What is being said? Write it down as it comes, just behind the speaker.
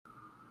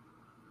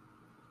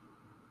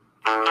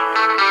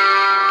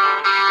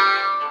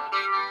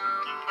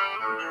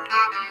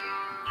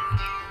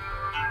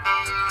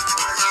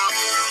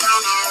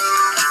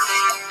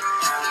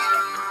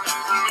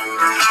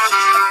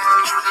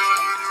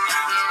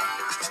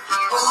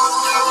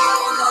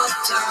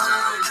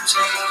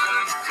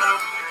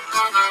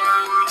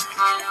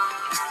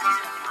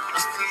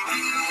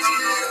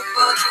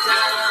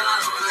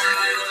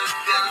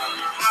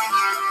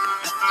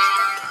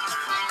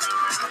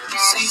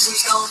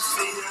Seasons don't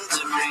feel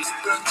the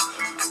reaper,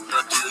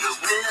 but do the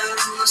wind,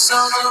 the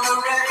sun, and the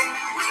rain.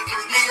 We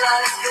can be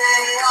like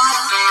they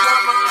are.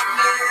 Come on,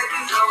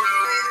 baby, don't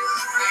feel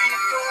the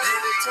reaper.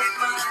 Baby, take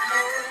my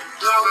hand.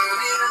 Don't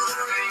feel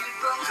the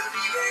reaper. We'll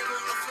be able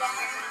to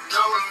fly.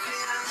 Don't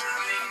feel the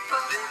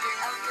reaper. Baby,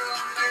 I'm your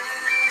man.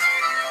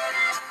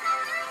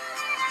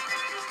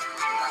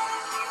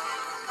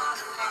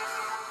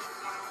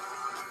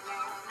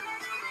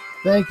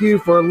 Thank you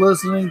for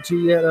listening to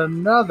yet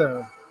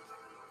another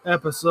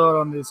episode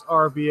on this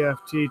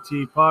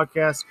RBFTT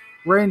podcast,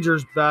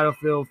 Rangers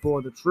Battlefield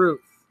for the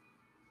Truth.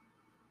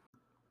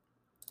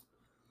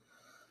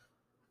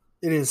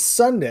 It is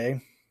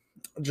Sunday,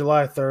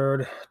 July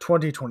 3rd,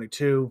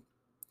 2022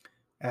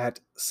 at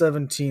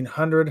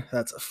 1700.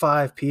 That's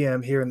 5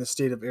 p.m. here in the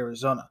state of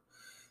Arizona.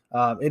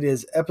 It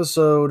is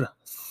episode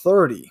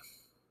 30.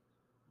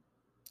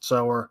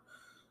 So we're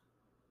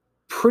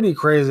pretty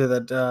crazy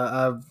that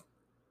I've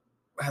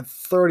had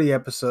 30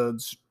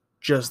 episodes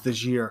just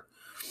this year.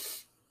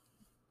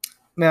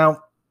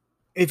 Now,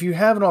 if you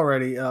haven't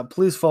already,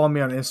 please follow me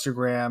on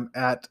Instagram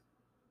at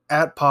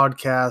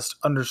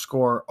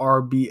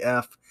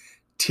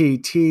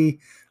podcast_RBFTT.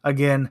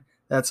 Again,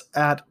 that's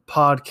at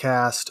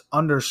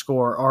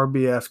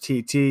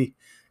podcast_RBFTT.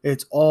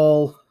 It's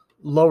all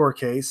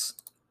lowercase.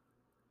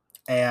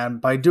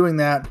 And by doing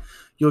that,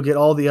 you'll get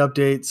all the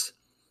updates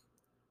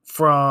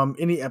from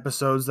any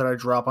episodes that I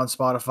drop on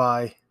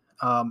Spotify.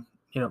 I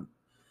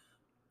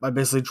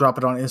basically drop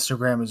it on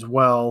Instagram as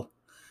well.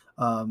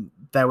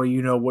 That way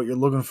you know what you're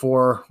looking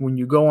for when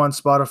you go on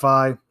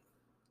Spotify.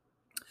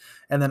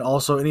 And then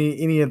also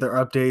any other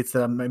updates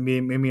that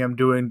maybe I'm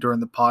doing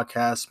during the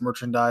podcast,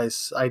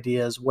 merchandise,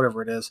 ideas,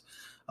 whatever it is.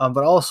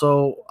 But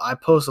also I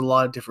post a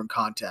lot of different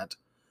content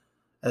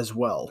as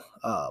well.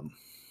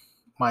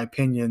 My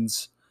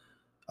opinions,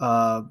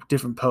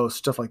 different posts,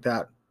 stuff like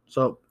that.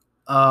 So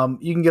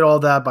you can get all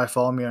that by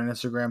following me on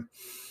Instagram.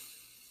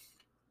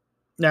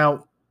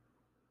 Now,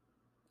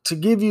 to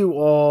give you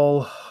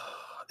all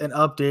an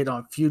update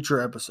on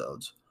future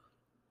episodes,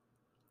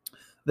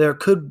 there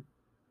could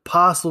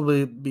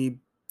possibly be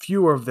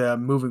fewer of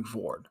them moving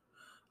forward.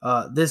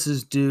 This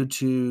is due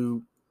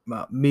to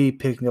me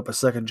picking up a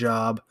second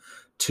job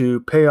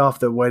to pay off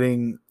the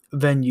wedding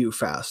venue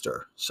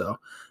faster. So,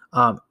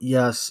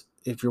 yes,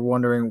 if you're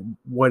wondering,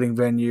 wedding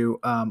venue,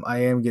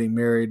 I am getting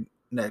married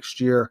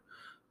next year.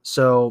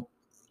 So,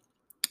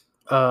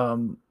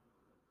 it's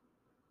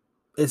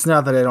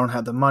not that I don't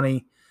have the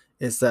money.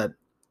 It's that,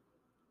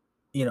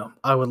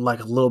 I would like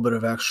a little bit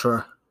of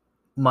extra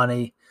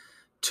money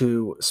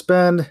to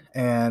spend.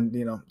 And,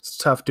 it's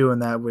tough doing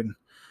that when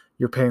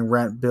you're paying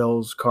rent,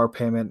 bills, car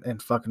payment,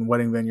 and fucking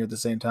wedding venue at the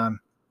same time.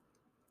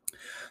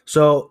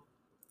 So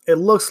it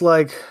looks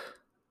like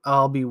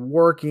I'll be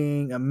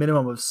working a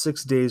minimum of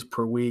 6 days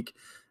per week.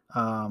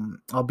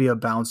 I'll be a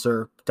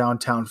bouncer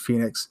downtown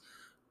Phoenix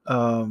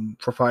for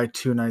probably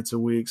 2 nights a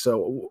week.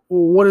 So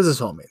what does this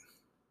all mean?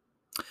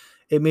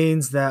 It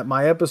means that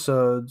my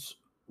episodes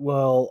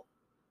will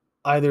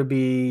either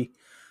be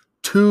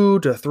 2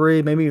 to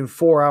 3, maybe even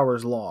 4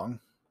 hours long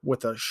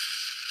with a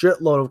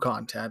shitload of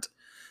content.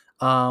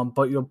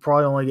 But you'll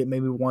probably only get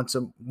maybe one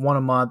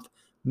a month,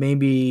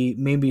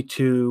 maybe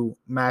 2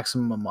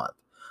 maximum a month.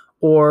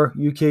 Or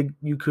you could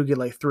get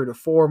like 3 to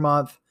 4 a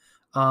month,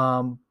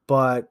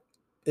 but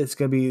it's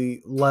going to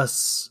be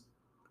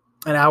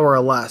an hour or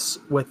less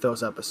with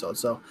those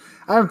episodes. So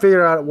I haven't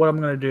figured out what I'm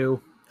going to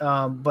do,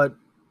 but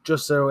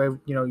just so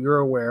you're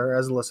aware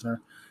as a listener,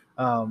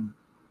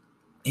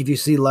 if you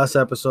see less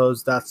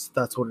episodes,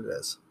 that's what it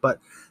is.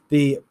 But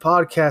the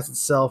podcast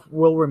itself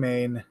will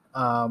remain.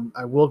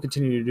 I will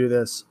continue to do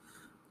this.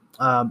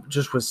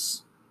 Just with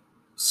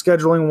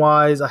scheduling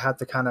wise, I have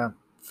to kind of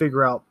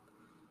figure out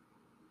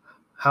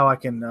how I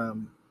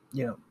can,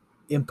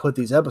 input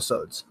these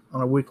episodes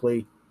on a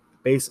weekly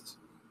basis.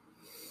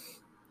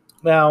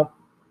 Now,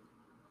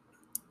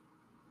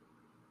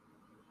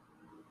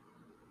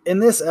 in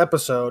this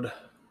episode,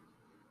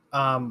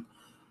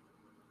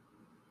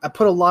 I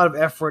put a lot of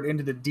effort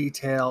into the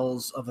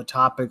details of the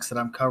topics that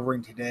I'm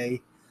covering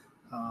today.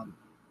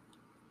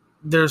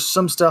 There's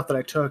some stuff that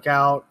I took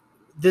out.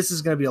 This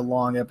is going to be a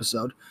long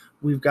episode.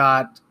 We've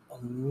got a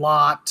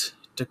lot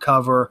to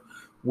cover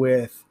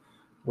with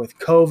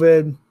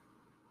COVID,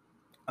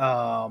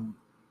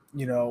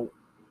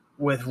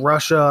 with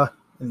Russia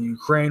and the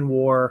Ukraine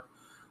war,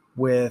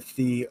 with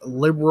the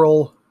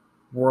liberal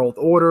world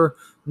order.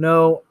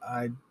 No,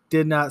 I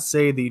did not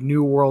say the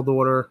new world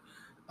order.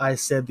 I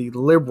said the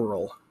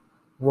liberal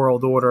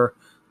world order.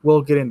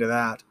 We'll get into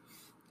that.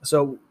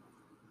 So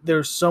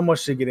there's so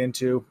much to get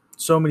into.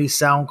 so many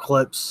sound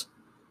clips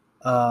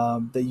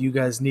that you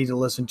guys need to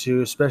listen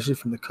to, especially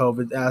from the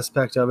COVID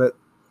aspect of it.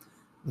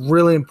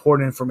 Really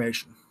important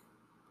information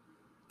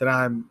that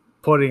I'm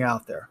putting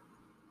out there.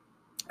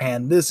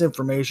 And this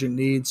information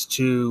needs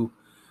to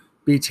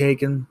be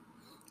taken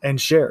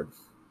and shared.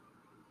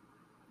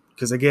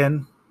 Because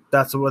again,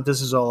 that's what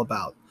this is all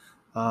about.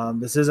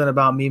 This isn't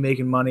about me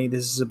making money.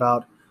 This is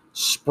about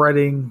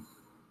spreading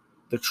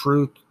the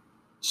truth,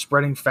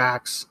 spreading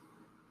facts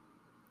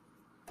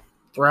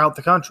throughout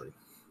the country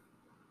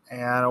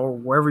and or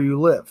wherever you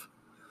live.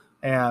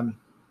 And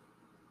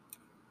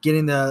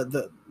getting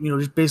the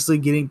just basically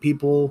getting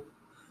people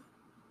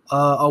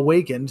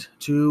awakened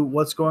to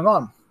what's going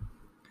on.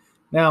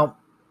 Now,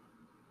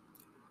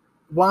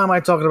 why am I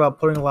talking about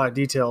putting a lot of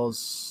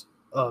details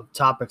of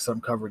topics that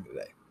I'm covering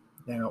today?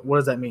 What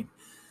does that mean?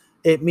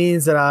 It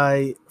means that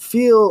I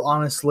feel,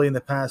 honestly, in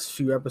the past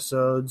few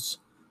episodes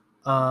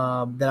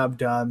that I've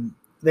done,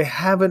 they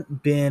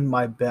haven't been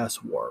my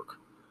best work.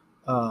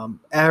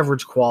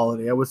 Average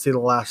quality, I would say the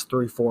last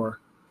 3-4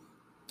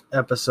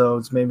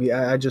 episodes, maybe.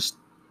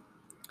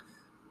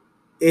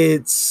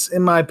 It's,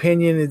 in my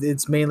opinion,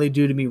 it's mainly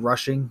due to me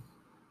rushing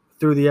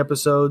through the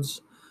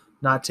episodes,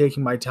 not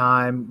taking my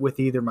time with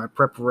either my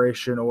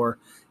preparation or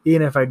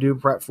even if I do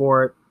prep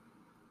for it,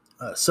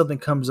 something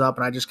comes up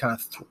and I just kind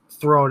of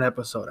throw an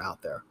episode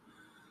out there.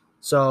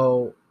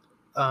 So,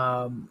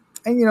 that's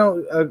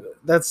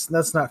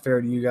not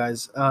fair to you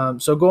guys.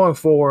 So going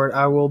forward,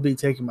 I will be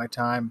taking my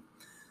time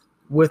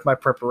with my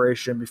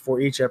preparation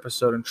before each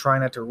episode and trying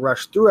not to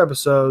rush through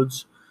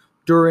episodes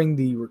during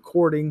the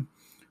recording,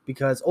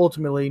 because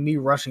ultimately me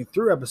rushing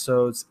through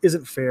episodes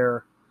isn't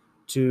fair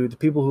to the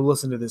people who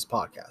listen to this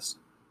podcast.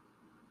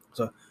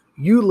 So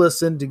you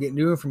listen to get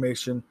new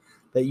information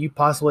that you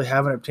possibly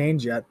haven't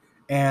obtained yet.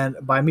 And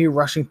by me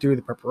rushing through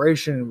the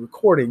preparation and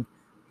recording,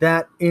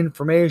 that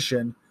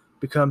information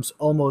becomes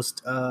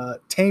almost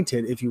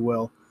tainted, if you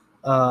will.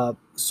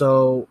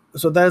 So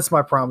that's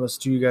my promise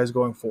to you guys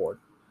going forward,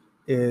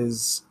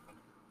 is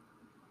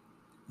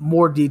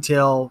more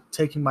detail,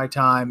 taking my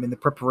time in the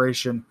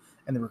preparation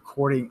and the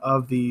recording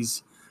of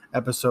these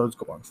episodes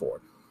going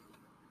forward.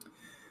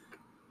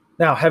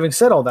 Now, having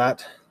said all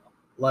that,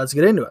 let's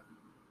get into it.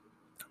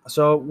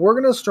 So we're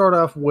going to start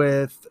off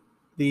with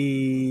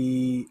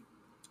some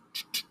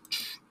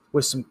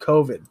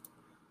COVID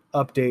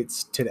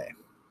updates today.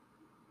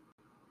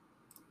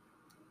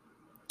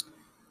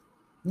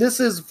 This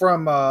is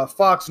from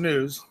Fox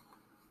News.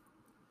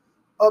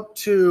 Up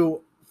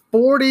to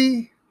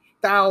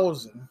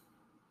 40,000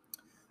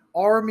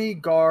 Army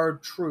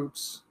Guard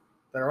troops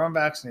that are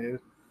unvaccinated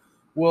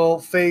will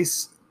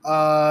face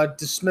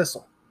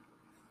dismissal.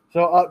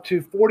 So up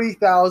to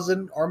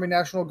 40,000 Army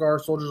National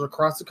Guard soldiers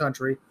across the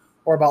country,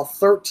 or about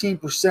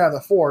 13% of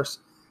the force,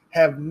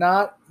 have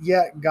not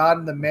yet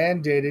gotten the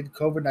mandated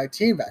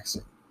COVID-19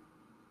 vaccine.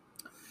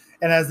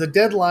 And as the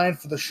deadline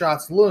for the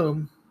shots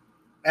loom,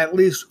 at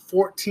least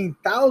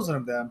 14,000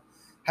 of them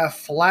have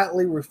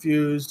flatly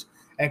refused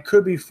and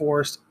could be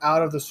forced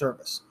out of the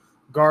service.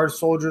 Guard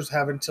soldiers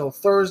have until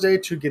Thursday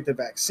to get the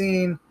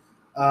vaccine.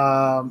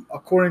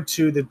 According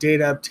to the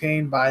data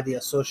obtained by the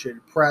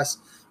Associated Press,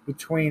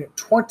 between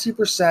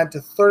 20% to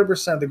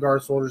 30% of the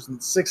Guard soldiers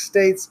in 6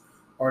 states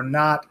are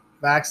not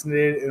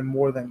vaccinated, and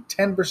more than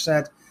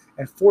 10%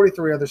 in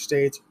 43 other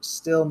states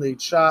still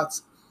need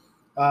shots.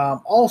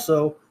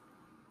 Also,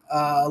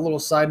 a little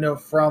side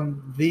note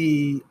from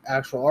the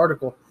actual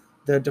article,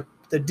 the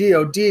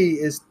DOD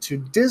is to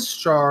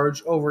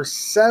discharge over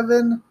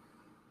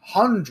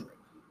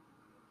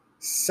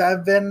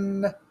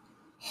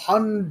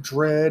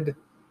 700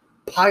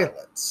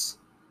 pilots,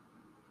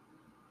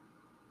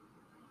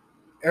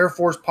 Air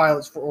Force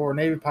pilots or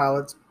Navy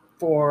pilots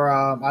for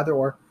either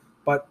or,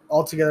 but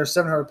altogether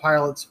 700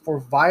 pilots for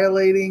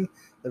violating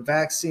the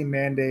vaccine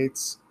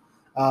mandates.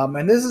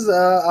 And this is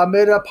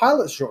amid a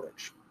pilot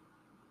shortage.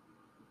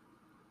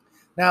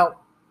 Now,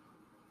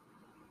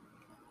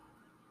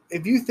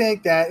 if you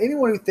think that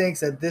anyone who thinks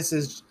that this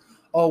is,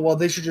 oh, well,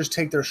 they should just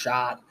take their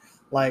shot,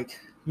 so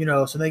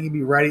they can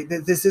be ready.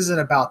 This isn't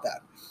about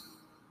that.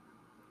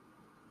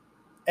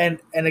 And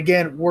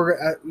again,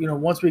 we're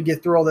once we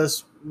get through all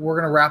this, we're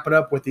going to wrap it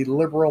up with the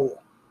liberal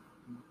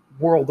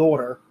world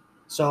order.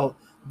 So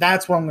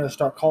that's what I'm going to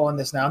start calling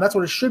this now. And that's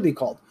what it should be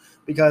called,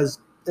 because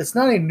it's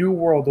not a new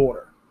world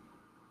order.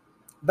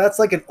 That's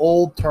like an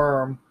old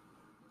term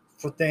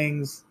for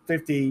things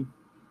 50,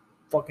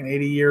 fucking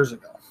 80 years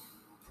ago.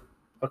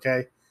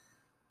 Okay.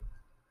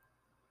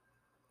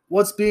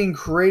 What's being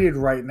created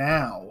right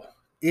now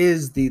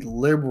is the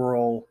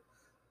liberal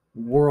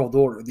world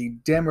order, the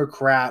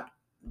Democrat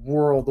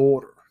world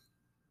order.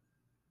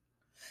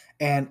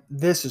 And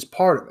this is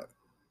part of it.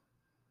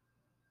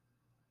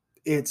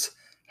 It's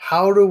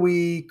how do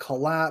we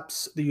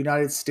collapse the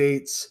United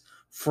States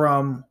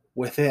from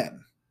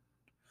within?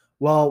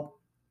 Well,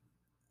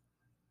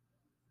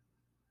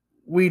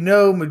 we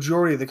know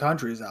majority of the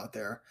countries out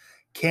there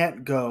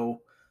can't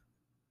go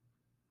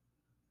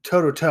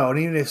toe-to-toe. And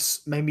even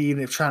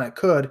if China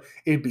could,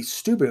 it'd be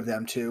stupid of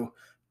them to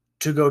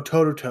to go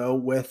toe-to-toe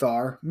with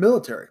our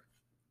military.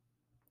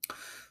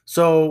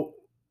 So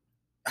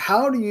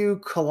how do you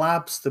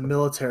collapse the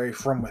military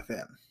from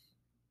within?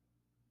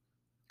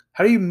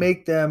 How do you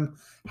make the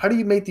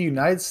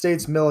United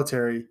States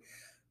military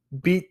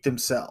beat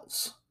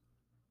themselves?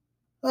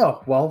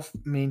 Oh, well,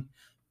 I mean,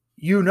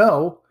 in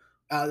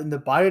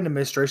the Biden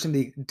administration,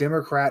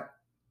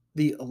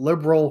 the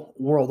liberal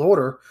world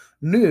order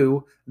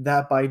knew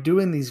that by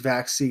doing these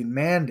vaccine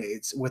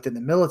mandates within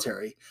the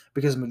military,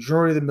 because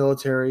majority of the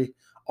military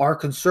are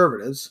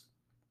conservatives,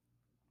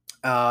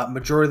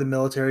 majority of the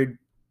military,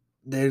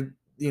 they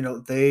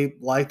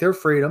like their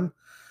freedom.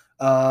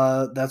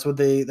 That's what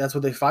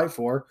they fight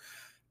for,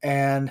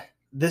 and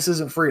this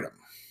isn't freedom.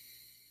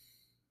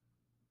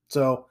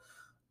 So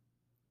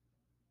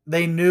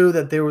they knew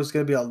that there was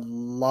going to be a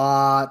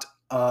lot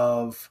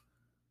of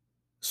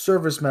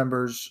service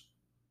members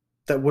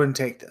that wouldn't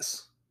take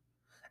this,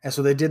 and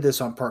so they did this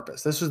on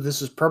purpose. This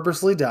is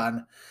purposely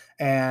done,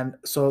 and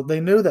so they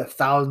knew that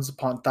thousands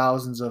upon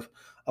thousands of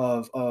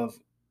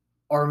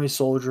Army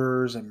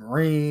soldiers and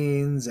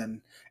Marines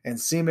and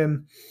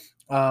seamen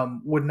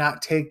would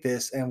not take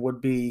this and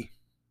would be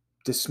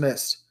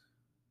dismissed,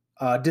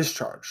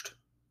 discharged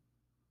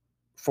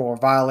for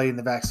violating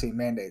the vaccine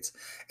mandates.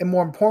 And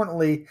more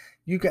importantly,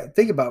 you can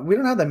think about it, we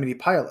don't have that many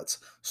pilots.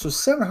 So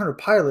 700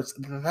 pilots,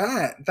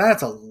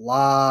 that's a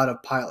lot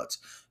of pilots.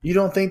 You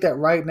don't think that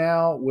right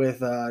now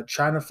with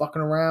China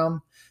fucking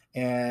around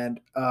and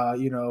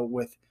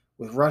with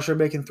Russia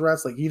making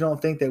threats, like you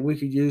don't think that we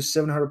could use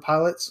 700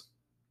 pilots?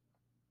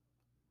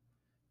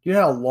 You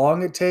know how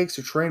long it takes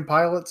to train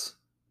pilots?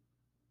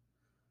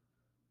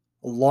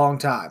 A long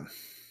time.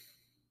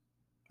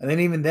 And then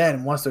even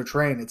then, once they're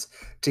trained, it's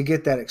to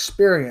get that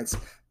experience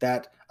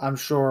that I'm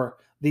sure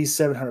these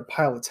 700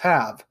 pilots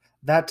have.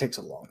 That takes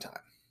a long time.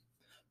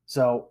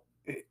 So,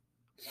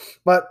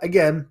 but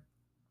again,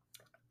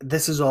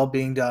 this is all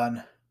being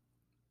done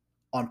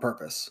on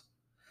purpose.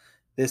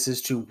 This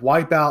is to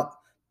wipe out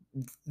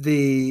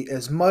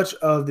as much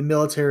of the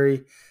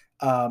military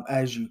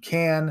as you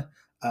can.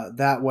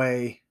 That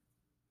way,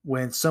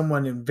 when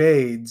someone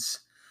invades,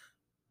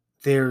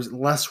 there's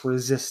less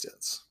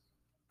resistance,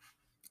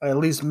 at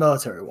least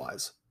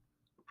military-wise.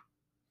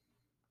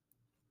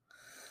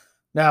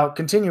 Now,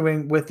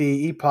 continuing with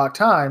the Epoch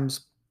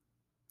Times,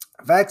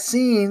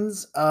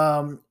 vaccines,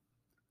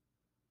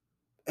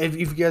 if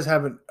you guys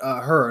haven't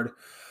heard,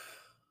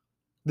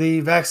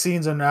 the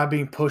vaccines are now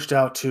being pushed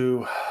out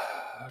to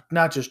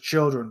not just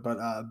children,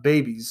 but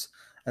babies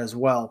as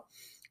well.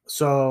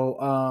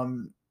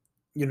 So,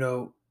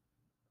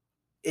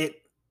 it,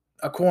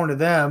 according to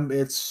them,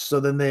 it's so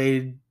then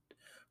they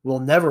will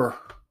never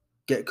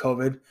get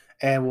COVID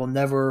and will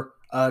never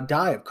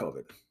die of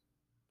COVID.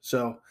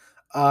 So,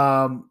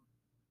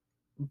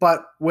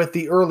 but with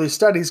the early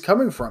studies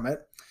coming from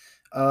it,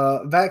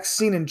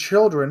 vaccine in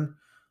children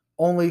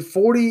only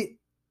 48%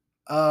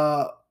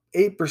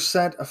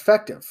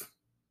 effective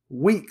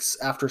weeks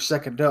after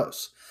second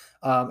dose.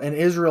 An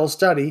Israel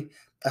study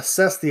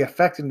assessed the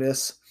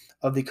effectiveness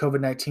of the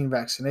COVID-19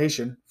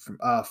 vaccination from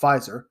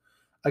Pfizer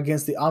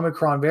against the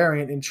Omicron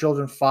variant in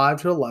children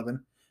 5 to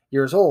 11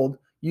 years old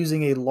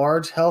using a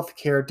large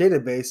healthcare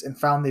database and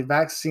found the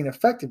vaccine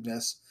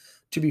effectiveness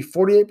to be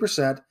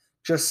 48%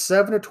 just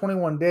 7 to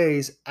 21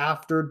 days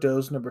after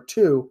dose number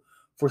 2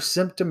 for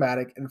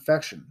symptomatic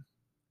infection.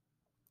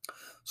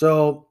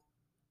 So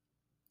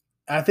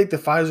I think the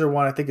Pfizer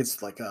one, I think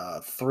it's like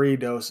 3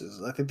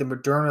 doses. I think the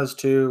Moderna is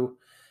 2,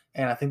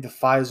 and I think the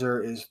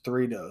Pfizer is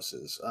 3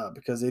 doses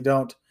because they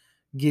don't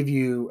give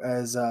you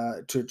as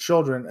to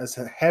children as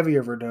a heavy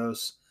of a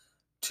dose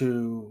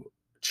to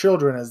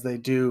children as they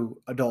do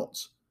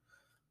adults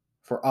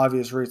for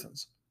obvious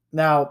reasons.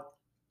 Now,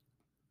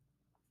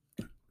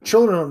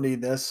 children don't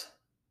need this,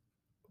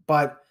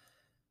 but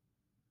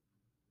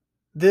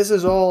this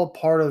is all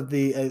part of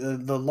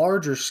the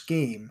larger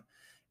scheme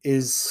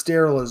is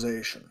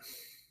sterilization.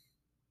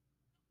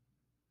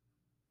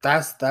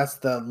 That's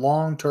the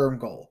long-term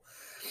goal.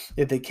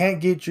 If they can't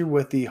get you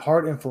with the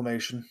heart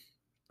inflammation,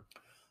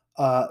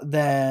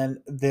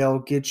 then they'll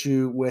get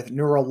you with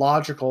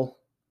neurological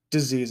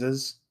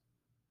diseases.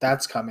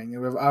 That's coming.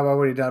 I've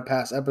already done a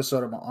past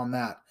episode on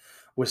that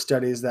with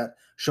studies that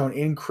show an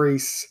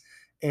increase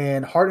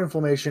in heart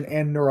inflammation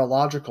and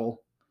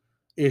neurological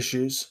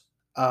issues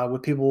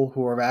with people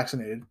who are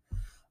vaccinated.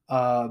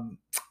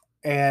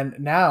 And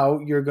now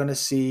you're going to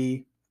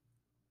see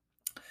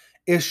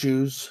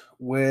issues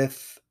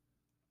with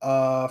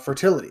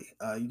fertility.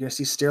 You're going to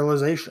see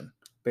sterilization,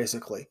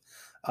 basically.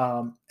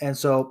 And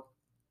so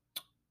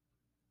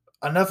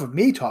enough of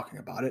me talking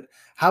about it.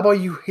 How about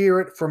you hear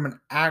it from an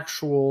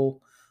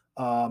actual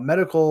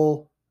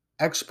medical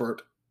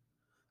expert,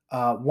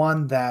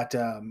 one that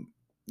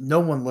no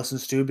one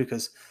listens to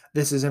because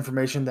this is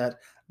information that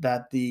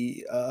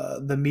the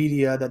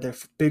media, that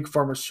the big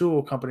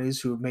pharmaceutical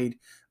companies who have made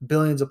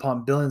billions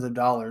upon billions of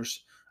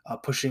dollars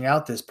pushing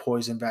out this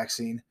poison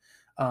vaccine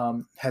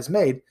has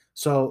made.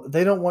 So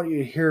they don't want you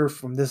to hear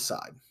from this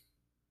side.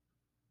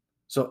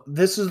 So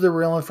this is the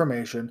real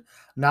information,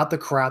 not the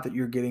crap that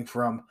you're getting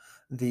from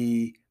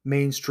the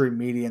mainstream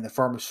media and the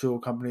pharmaceutical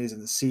companies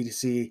and the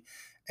CDC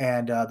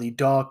and the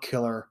dog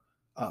killer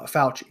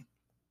Fauci.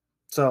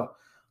 So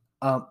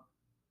I'm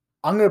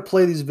going to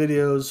play these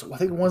videos. I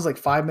think one's like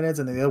 5 minutes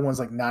and the other one's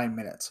like 9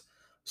 minutes.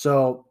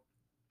 So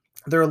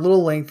they're a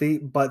little lengthy,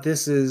 but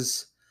this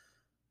is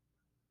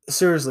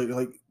seriously,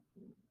 like,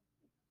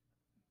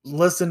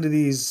 listen to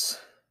this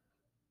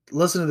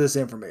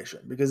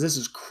information, because this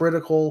is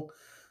critical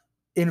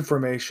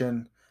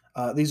information.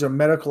 These are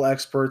medical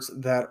experts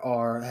that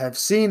have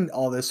seen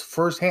all this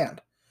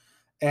firsthand,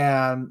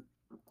 and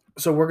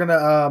so we're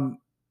gonna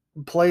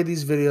play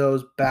these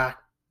videos back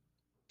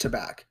to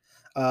back.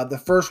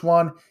 The first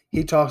one,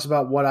 he talks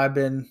about what I've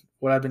been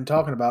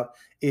talking about,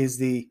 is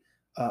the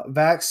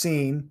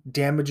vaccine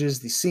damages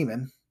the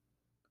semen.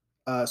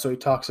 So he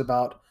talks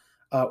about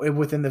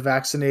within the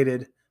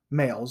vaccinated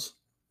males.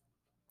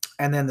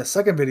 And then the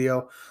second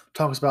video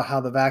talks about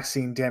how the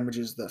vaccine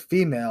damages the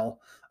female,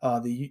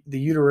 the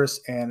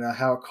uterus, and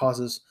how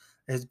it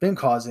has been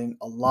causing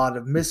a lot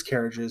of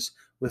miscarriages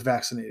with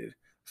vaccinated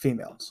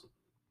females.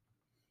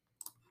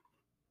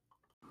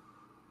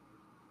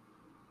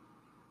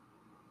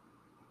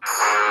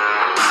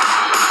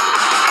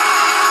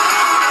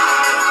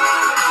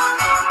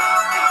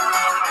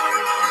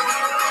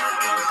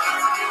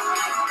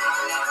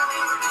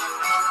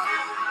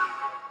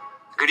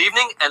 Good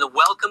evening and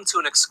welcome to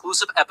an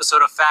exclusive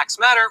episode of Facts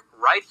Matter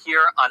right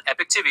here on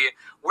Epic TV,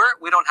 where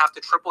we don't have to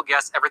triple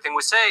guess everything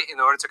we say in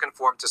order to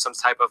conform to some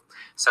type of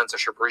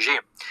censorship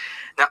regime.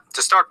 Now,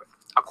 to start with,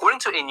 according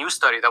to a new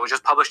study that was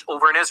just published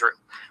over in Israel,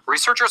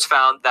 researchers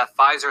found that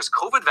Pfizer's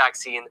COVID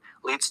vaccine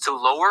leads to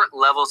lower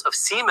levels of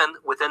semen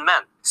within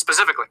men.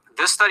 Specifically,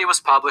 this study was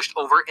published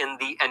over in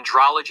the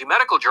Andrology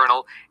Medical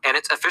Journal, and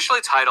it's officially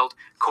titled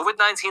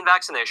COVID-19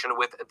 Vaccination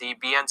with the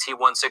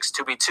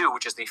BNT162b2,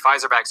 which is the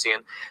Pfizer vaccine,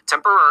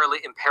 temporarily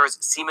impairs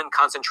semen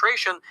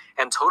concentration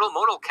and total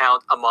motile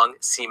count among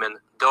semen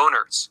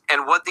donors.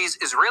 And what these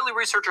Israeli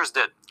researchers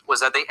did was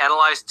that they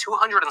analyzed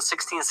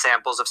 216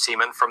 samples of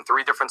semen from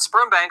 3 different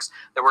sperm banks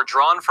that were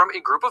drawn from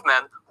a group of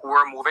men who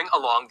were moving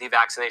along the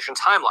vaccination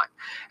timeline.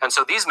 And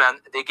so these men,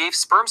 they gave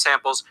sperm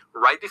samples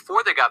right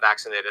before they got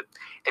vaccinated,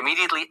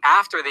 immediately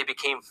after they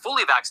became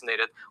fully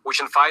vaccinated,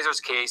 which in Pfizer's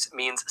case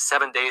means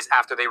 7 days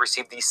after they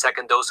received the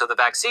second dose of the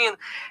vaccine,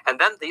 and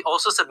then they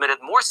also submitted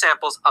more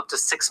samples up to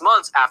 6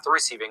 months after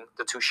receiving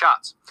the 2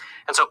 shots.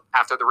 And so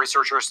after the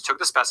researchers took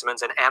the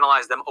specimens and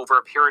analyzed them over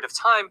a period of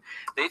time,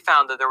 they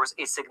found that there was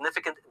a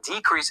significant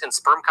decrease in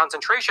sperm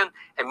concentration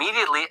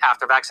immediately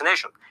after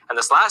vaccination, and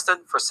this lasted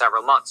for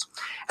several months.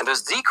 And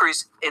this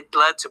decrease, it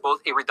led to both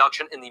a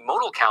reduction in the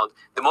motile count.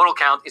 The motile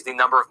count is the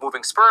number of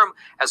moving sperm,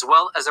 as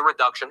well as a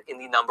reduction in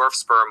the number of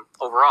sperm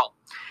overall.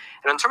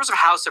 And in terms of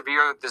how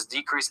severe this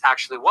decrease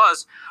actually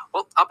was,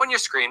 well, up on your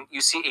screen,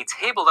 you see a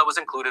table that was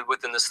included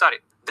within the study.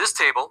 This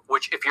table,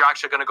 which if you're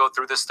actually going to go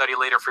through this study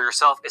later for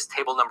yourself, is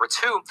table number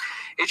 2.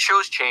 It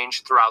shows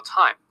change throughout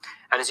time.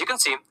 And as you can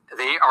see,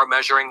 they are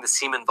measuring the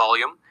semen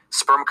volume,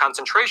 sperm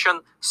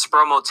concentration,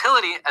 sperm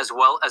motility, as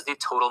well as the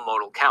total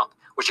motile count,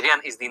 which again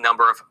is the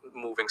number of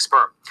moving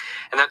sperm.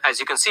 And then as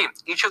you can see,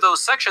 each of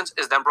those sections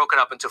is then broken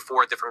up into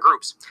 4 different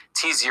groups: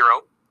 T0,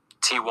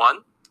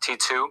 T1,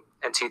 T2,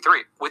 and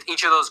T3, with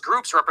each of those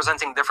groups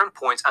representing different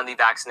points on the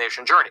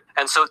vaccination journey.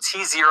 And so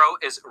T0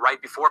 is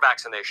right before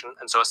vaccination,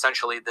 and so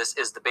essentially this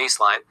is the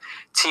baseline.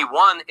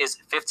 T1 is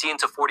 15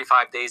 to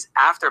 45 days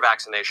after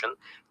vaccination.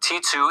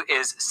 T2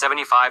 is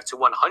 75 to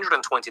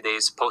 120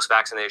 days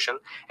post-vaccination,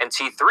 and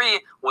T3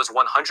 was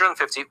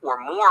 150 or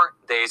more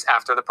days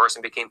after the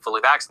person became fully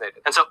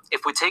vaccinated. And so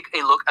if we take a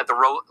look at the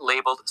row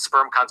labeled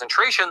sperm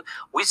concentration,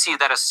 we see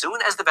that as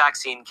soon as the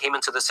vaccine came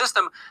into the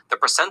system, the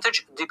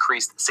percentage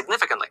decreased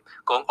significantly,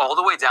 going all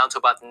the way down to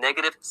about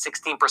negative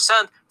 16%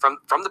 from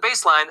the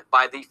baseline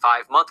by the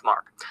 5-month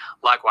mark.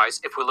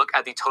 Likewise, if we look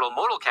at the total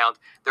motile count,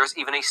 there's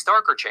even a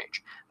starker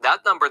change.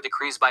 That number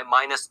decreased by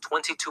minus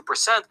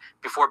 22%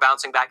 before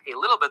bouncing back a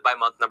little bit by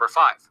month number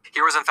 5.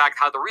 Here is in fact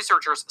how the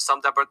researchers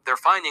summed up their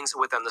findings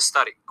within the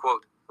study.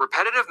 Quote,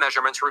 repetitive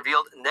measurements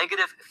revealed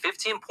negative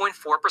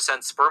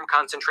 15.4% sperm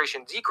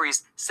concentration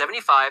decrease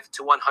 75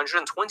 to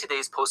 120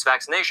 days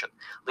post-vaccination,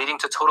 leading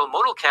to total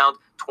motile count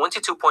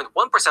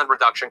 22.1%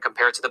 reduction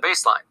compared to the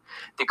baseline.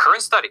 The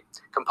current study,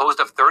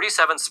 composed of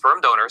 37 sperm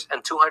donors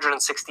and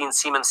 216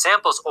 semen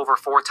samples over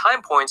 4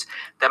 time points,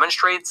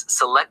 demonstrates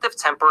selective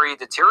temporary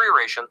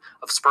deterioration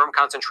of sperm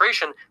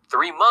concentration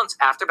 3 months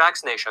after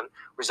vaccination,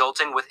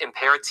 resulting with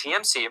impaired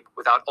TMC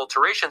without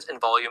alterations in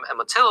volume and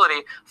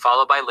motility,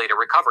 followed by later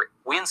recovery.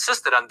 We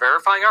insisted on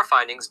verifying our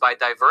findings by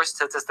diverse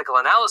statistical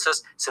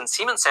analysis, since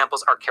semen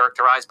samples are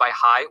characterized by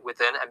high,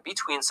 within, and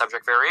between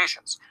subject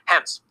variations.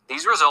 Hence,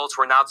 these results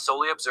were not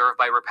solely observed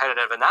by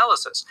repetitive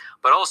analysis,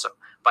 but also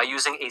by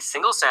using a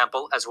single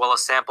sample as well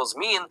as samples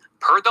mean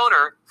per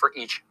donor for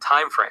each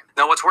time frame.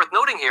 Now, what's worth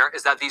noting here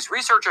is that these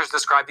researchers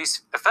describe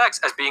these effects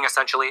as being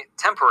essentially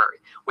temporary.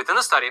 Within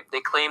the study,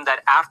 they claim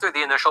that after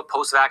the initial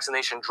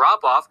post-vaccination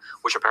drop-off,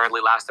 which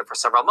apparently lasted for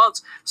several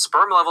months,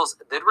 sperm levels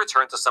did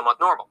return to somewhat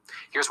normal.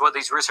 Here's what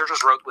these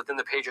researchers wrote within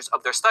the pages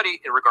of their study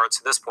in regards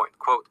to this point.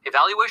 Quote,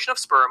 evaluation of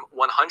sperm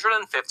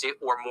 150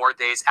 or more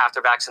days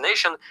after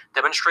vaccination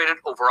demonstrated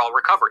overall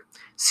recovery.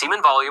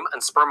 Semen volume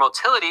and sperm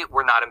motility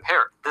were not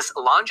impaired. This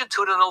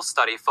longitudinal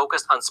study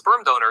focused on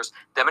sperm donors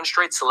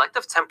demonstrates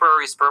selective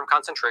temporary sperm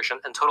concentration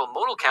and total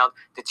motile count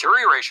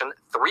deterioration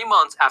 3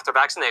 months after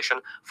vaccination,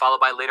 followed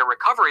by later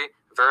recovery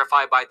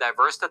verified by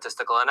diverse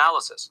statistical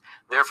analysis.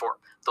 Therefore,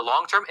 the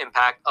long-term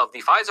impact of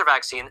the Pfizer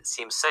vaccine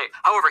seems safe.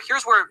 However,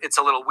 here's where it's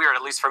a little weird,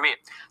 at least for me.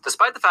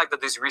 Despite the fact that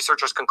these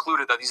researchers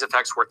concluded that these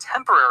effects were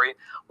temporary,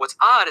 what's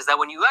odd is that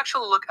when you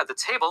actually look at the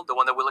table, the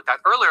one that we looked at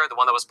earlier, the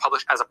one that was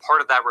published as a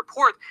part of that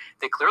report,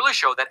 they clearly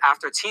show that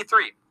after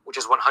T3, which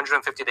is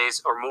 150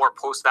 days or more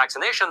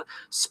post-vaccination,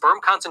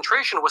 sperm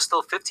concentration was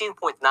still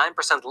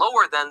 15.9%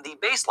 lower than the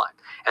baseline,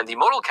 and the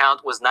motile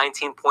count was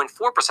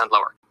 19.4%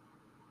 lower.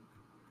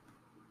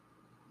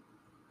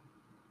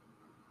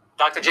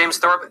 Dr. James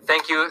Thorpe,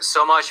 thank you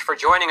so much for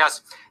joining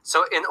us.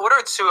 So in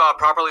order to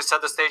properly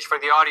set the stage for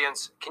the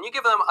audience, can you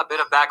give them a bit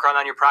of background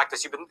on your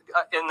practice? You've been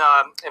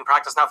in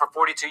practice now for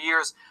 42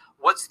 years.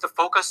 What's the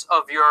focus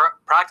of your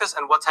practice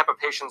and what type of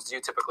patients do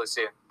you typically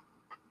see?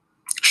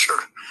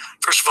 Sure.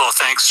 First of all,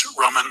 thanks,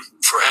 Roman,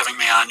 for having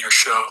me on your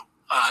show.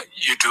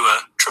 You do a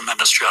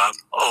tremendous job,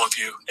 all of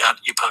you at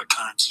Epoch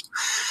Times.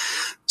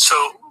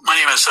 So my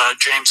name is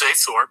James A.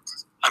 Thorpe.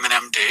 I'm an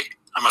MD.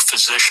 I'm a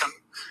physician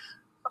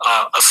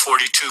of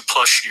 42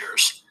 plus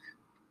years.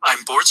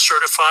 I'm board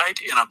certified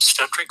in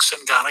obstetrics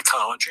and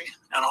gynecology,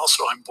 and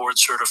also I'm board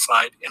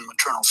certified in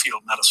maternal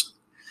fetal medicine.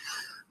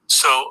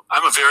 So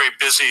I'm a very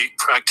busy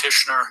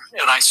practitioner,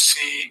 and I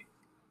see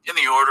in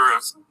the order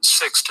of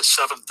 6,000 to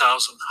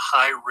 7,000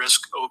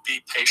 high-risk OB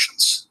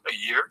patients a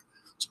year.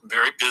 So I'm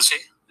very busy.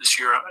 This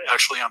year,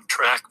 actually, I'm on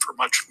track for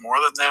much more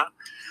than that.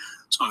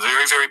 So I'm a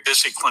very, very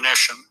busy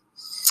clinician,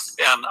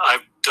 and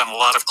I've done a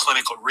lot of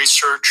clinical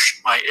research.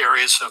 My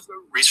areas of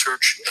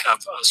research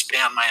have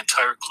spanned my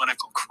entire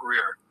clinical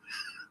career.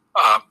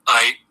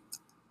 I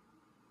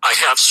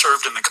have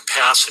served in the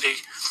capacity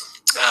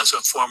as a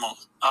formal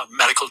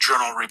medical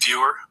journal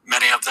reviewer,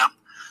 many of them.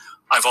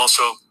 I've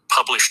also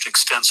published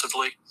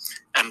extensively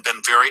and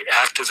been very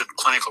active in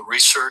clinical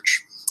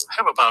research. I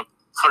have about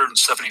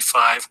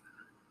 175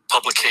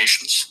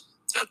 publications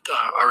that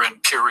are in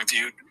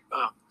peer-reviewed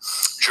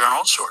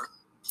journals or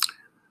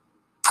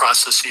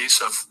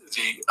processes of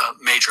the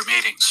major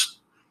meetings.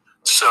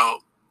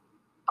 So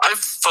I've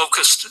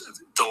focused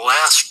the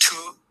last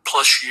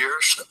 2+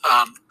 years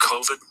on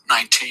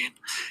COVID-19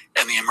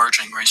 and the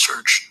emerging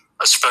research,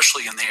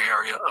 especially in the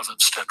area of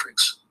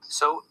obstetrics.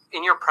 So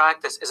in your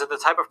practice, is it the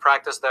type of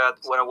practice that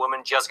when a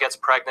woman just gets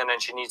pregnant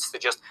and she needs to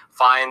just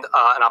find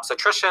an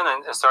obstetrician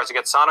and start to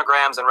get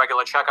sonograms and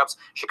regular checkups,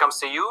 she comes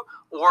to you?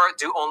 Or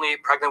do only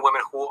pregnant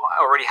women who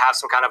already have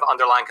some kind of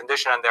underlying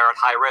condition and they're at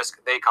high risk,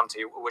 they come to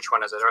you? Which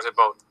one is it? Or is it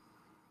both?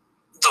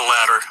 The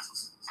latter.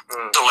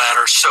 The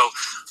latter. So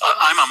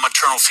I'm a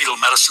maternal fetal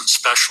medicine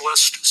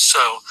specialist. So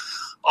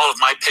all of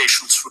my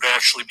patients would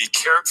actually be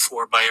cared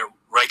for by a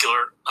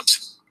regular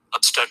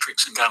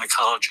obstetrics and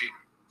gynecology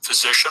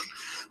physician.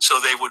 So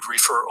they would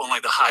refer only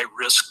the high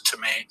risk to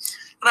me.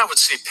 And I would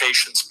see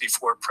patients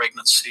before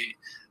pregnancy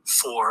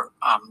for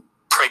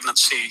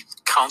pregnancy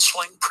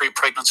counseling,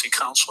 pre-pregnancy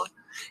counseling,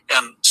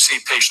 and see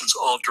patients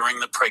all during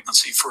the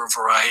pregnancy for a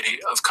variety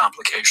of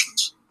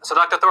complications. So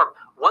Dr. Thorpe,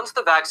 once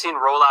the vaccine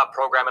rollout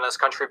program in this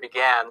country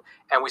began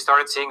and we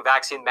started seeing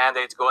vaccine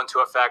mandates go into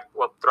effect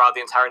throughout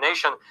the entire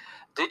nation,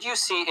 did you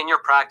see in your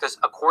practice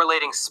a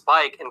correlating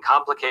spike in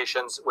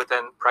complications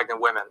within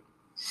pregnant women?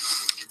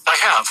 I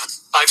have.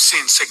 I've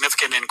seen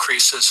significant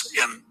increases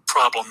in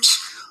problems,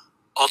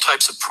 all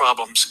types of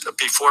problems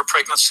before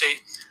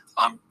pregnancy,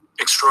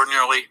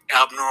 extraordinarily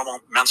abnormal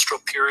menstrual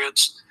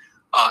periods,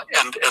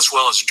 and as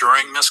well as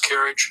during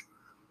miscarriage.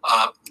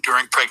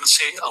 During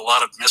pregnancy, a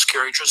lot of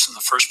miscarriages in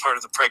the first part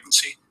of the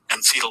pregnancy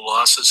and fetal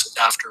losses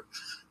after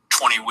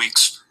 20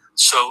 weeks.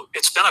 So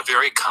it's been a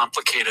very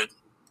complicated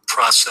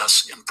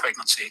process in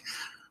pregnancy.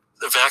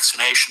 The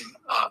vaccination,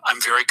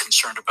 I'm very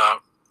concerned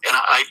about. And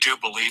I do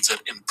believe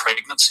that in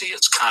pregnancy,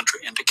 it's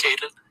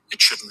contraindicated.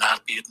 It should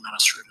not be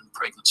administered in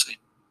pregnancy.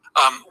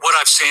 What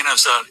I've seen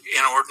is an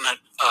inordinate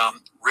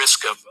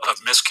risk of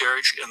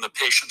miscarriage in the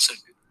patients that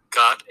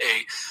got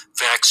a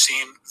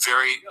vaccine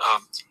very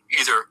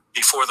either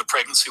before the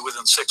pregnancy,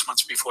 within 6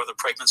 months before the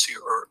pregnancy,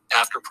 or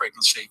after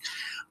pregnancy.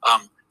 A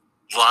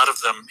lot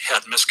of them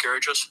had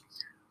miscarriages.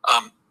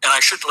 And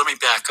let me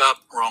back up,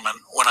 Roman.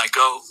 When I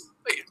go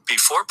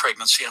before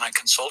pregnancy and I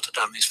consulted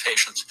on these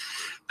patients,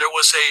 there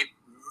was a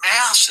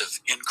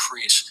massive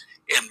increase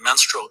in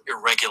menstrual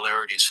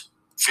irregularities,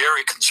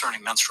 very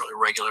concerning menstrual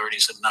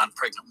irregularities in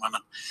non-pregnant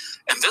women.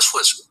 And this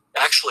was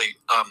actually,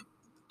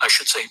 I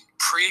should say,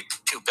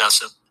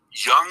 prepubescent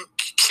young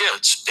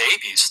kids,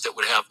 babies that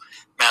would have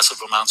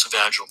massive amounts of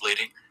vaginal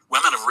bleeding,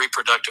 women of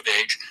reproductive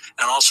age,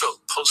 and also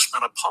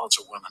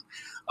postmenopausal women.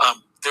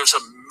 There's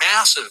a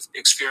massive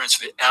experience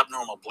of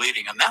abnormal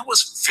bleeding, and that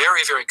was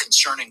very, very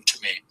concerning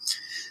to me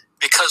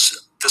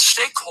because the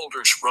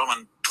stakeholders,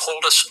 Roman,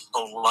 told us a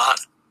lot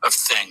of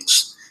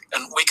things,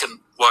 and we can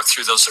walk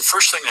through those. The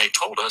first thing they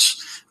told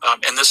us,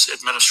 and this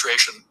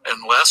administration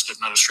and last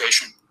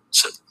administration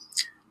said,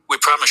 we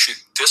promise you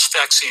this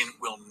vaccine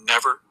will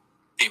never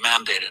be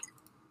mandated.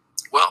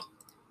 Well,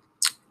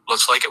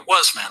 looks like it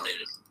was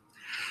mandated.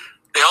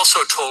 They also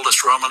told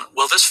us, Roman,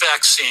 well, this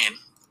vaccine,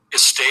 it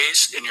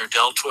stays in your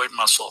deltoid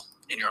muscle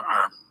in your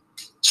arm.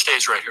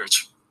 Stays right here.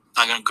 It's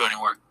not going to go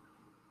anywhere.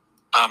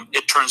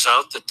 It turns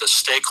out that the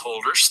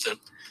stakeholders that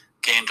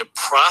gained a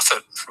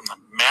profit from the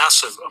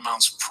massive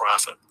amounts of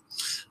profit,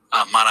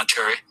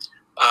 monetary,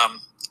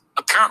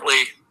 apparently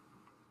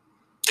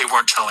they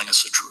weren't telling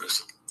us the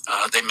truth.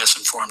 They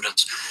misinformed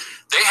us.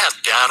 They had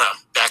data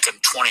back in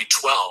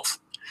 2012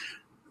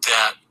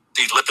 that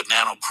the lipid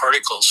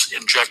nanoparticles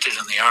injected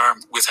in the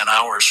arm within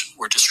hours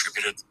were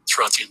distributed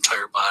throughout the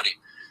entire body.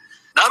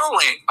 Not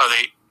only are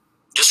they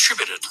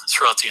distributed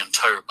throughout the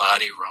entire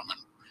body, Roman,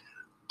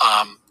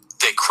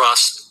 they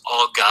cross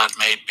all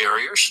God-made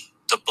barriers,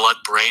 the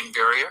blood-brain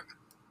barrier.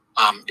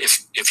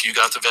 If you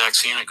got the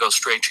vaccine, it goes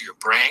straight to your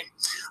brain.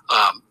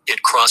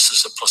 It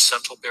crosses the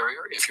placental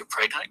barrier. If you're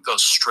pregnant, it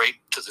goes straight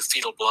to the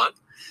fetal blood.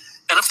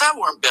 And if that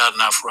weren't bad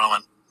enough,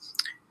 Roman,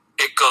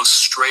 it goes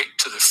straight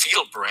to the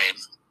fetal brain.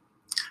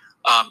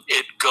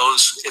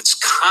 It's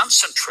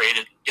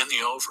concentrated in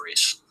the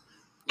ovaries.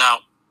 Now,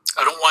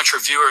 I don't want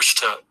your viewers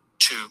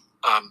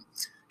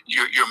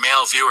your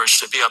male viewers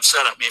to be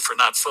upset at me for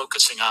not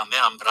focusing on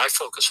them, but I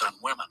focus on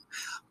women.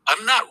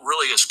 I'm not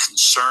really as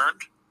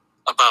concerned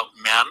about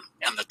men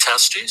and the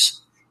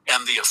testes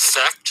and the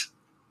effect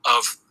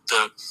of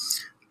the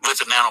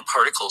lipid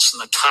nanoparticles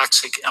and the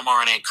toxic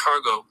mRNA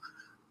cargo.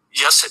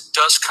 Yes, it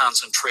does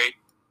concentrate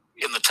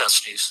in the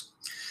testes,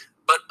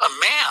 but a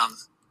man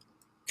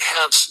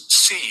has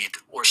seed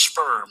or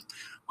sperm,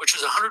 which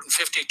is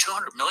 150,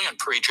 200 million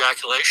per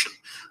ejaculation.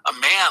 A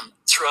man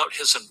throughout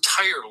his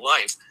entire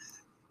life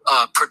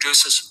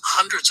produces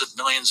hundreds of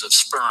millions of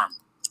sperm,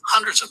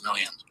 hundreds of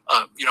millions,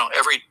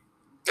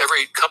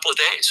 every couple of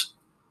days.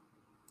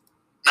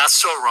 Not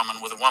so,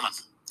 Roman, with a woman.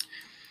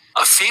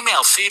 A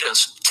female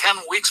fetus, 10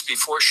 weeks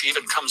before she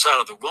even comes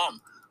out of the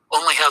womb,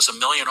 only has 1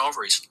 million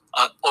ovaries,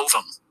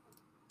 ovum,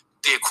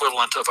 the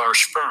equivalent of our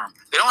sperm.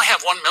 They only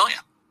have 1 million.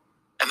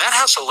 And that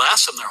has to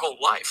last them their whole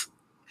life.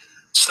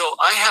 So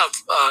I have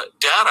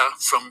data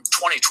from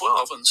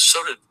 2012, and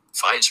so did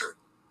Pfizer,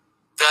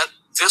 that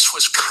this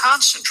was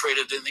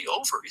concentrated in the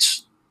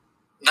ovaries,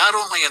 not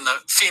only in the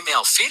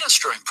female fetus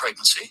during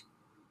pregnancy,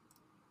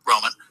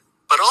 Roman,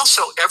 but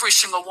also every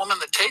single woman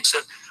that takes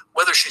it,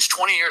 whether she's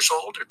 20 years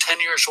old or 10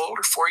 years old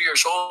or 4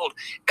 years old,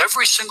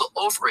 every single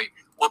ovary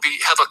will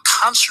have a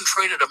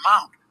concentrated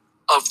amount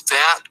of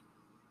that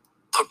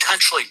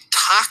potentially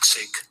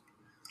toxic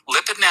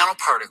lipid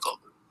nanoparticle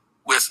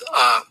with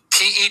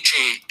PEG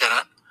in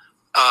it,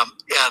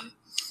 and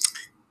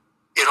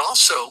it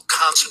also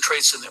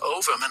concentrates in the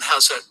ovum and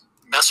has a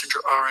messenger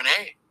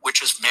RNA,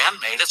 which is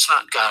man-made. It's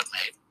not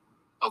God-made,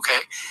 okay?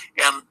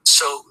 And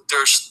so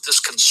there's this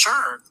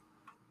concern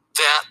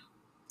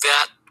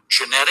that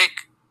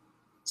genetic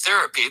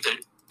therapy,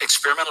 the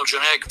experimental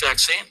genetic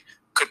vaccine,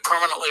 could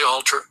permanently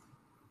alter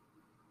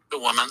the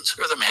woman's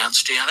or the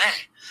man's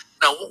DNA.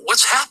 Now,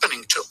 what's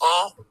happening to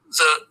all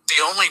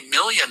the only 1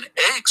 million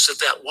eggs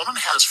that woman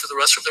has for the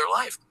rest of their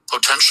life?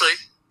 Potentially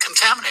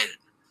contaminated,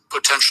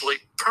 potentially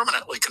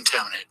permanently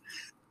contaminated.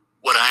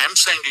 What I am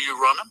saying to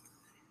you, Roman,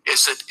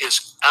 is it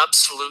is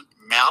absolute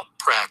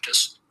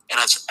malpractice and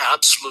it's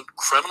absolute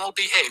criminal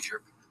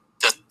behavior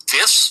that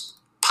this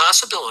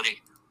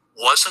possibility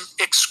wasn't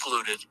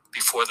excluded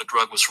before the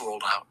drug was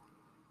rolled out.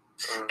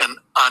 And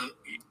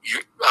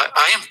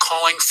I am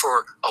calling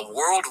for a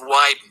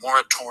worldwide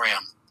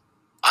moratorium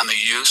on the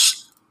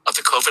use of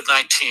the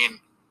COVID-19,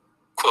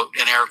 quote,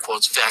 in air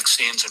quotes,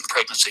 vaccines in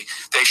pregnancy.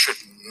 They should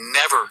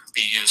never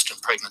be used in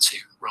pregnancy,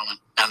 Roman.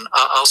 And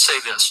I'll say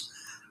this.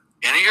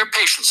 Any of your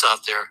patients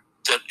out there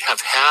that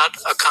have had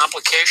a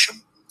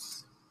complication,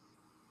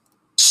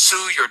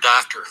 sue your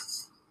doctor.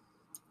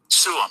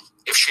 Sue them.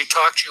 If she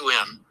talked you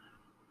in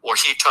or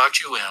he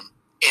talked you in,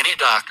 any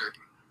doctor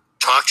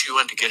talked you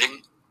into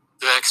getting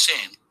the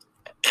vaccine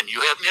and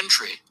you had an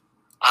injury,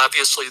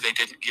 obviously they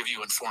didn't give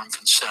you informed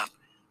consent.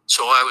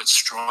 So I would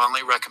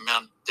strongly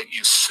recommend that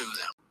you sue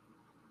them.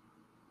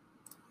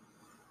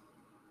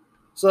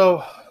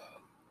 So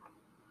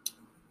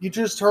you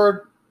just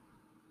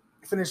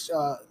finished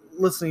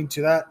listening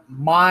to that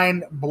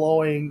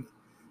mind-blowing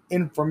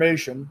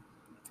information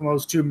from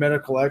those two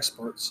medical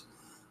experts.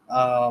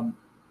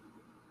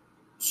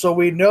 So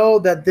we know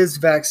that this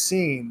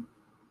vaccine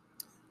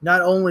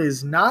not only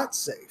is not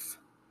safe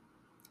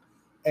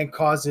and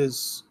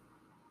causes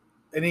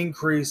an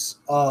increase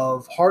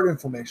of heart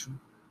inflammation,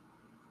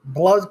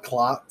 blood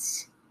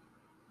clots,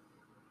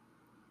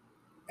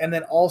 and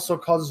then also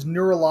causes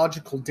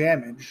neurological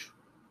damage.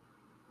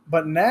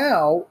 But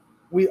now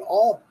we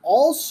all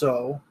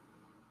also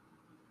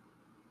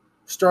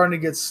starting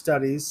to get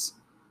studies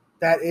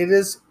that it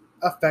is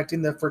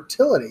affecting the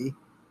fertility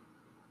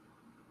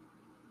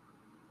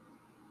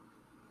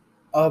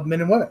of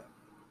men and women.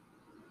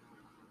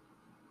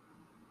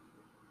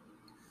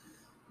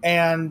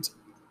 And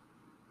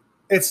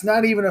it's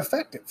not even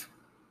effective.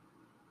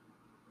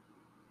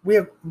 We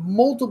have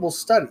multiple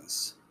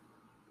studies.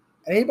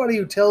 Anybody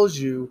who tells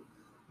you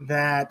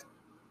that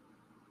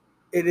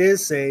it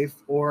is safe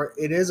or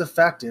it is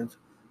effective,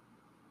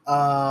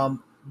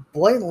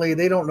 blatantly,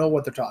 they don't know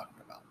what they're talking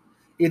about.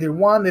 Either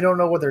one, they don't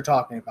know what they're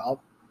talking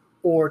about,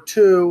 or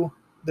two,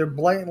 they're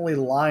blatantly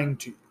lying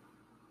to you.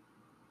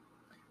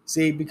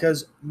 See,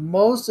 because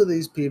most of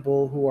these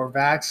people who are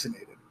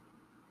vaccinated,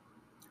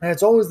 and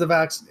it's always the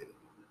vaccinated,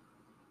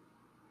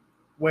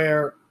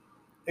 where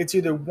it's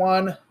either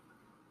one,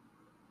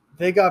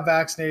 they got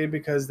vaccinated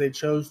because they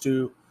chose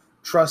to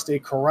trust a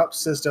corrupt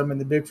system in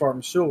the big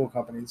pharmaceutical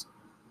companies,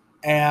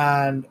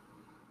 and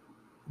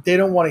they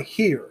don't want to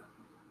hear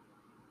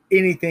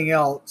anything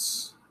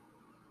else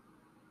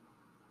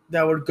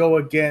that would go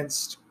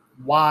against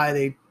why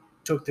they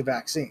took the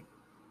vaccine.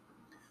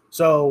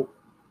 So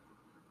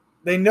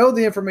they know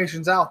the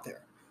information's out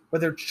there, but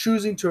they're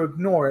choosing to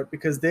ignore it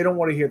because they don't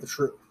want to hear the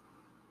truth.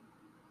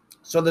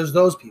 So there's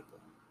those people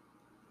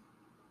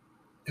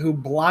who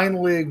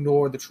blindly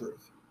ignore the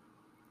truth.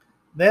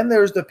 Then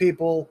there's the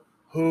people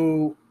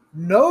who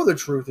know the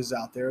truth is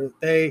out there.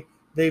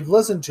 They've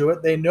listened to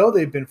it. They know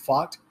they've been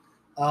fucked.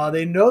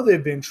 They know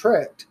they've been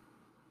tricked.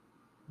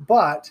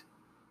 But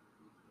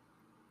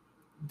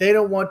they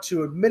don't want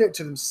to admit it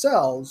to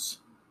themselves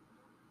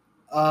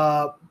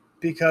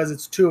because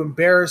it's too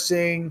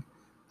embarrassing.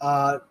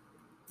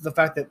 The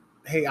fact that,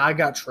 hey, I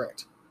got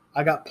tricked.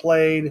 I got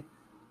played.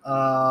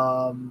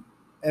 And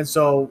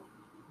so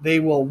they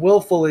will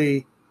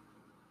willfully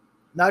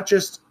not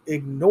just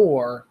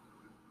ignore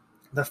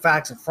the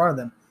facts in front of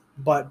them,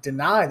 but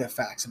deny the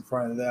facts in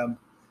front of them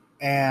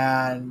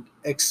and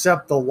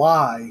accept the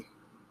lie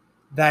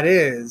that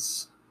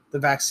is the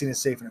vaccine is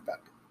safe and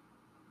effective.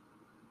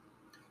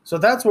 So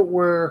that's what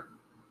we're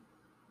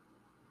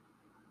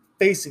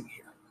facing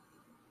here,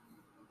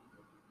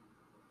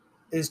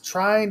 is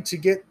trying to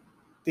get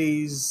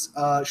these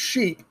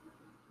sheep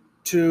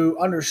to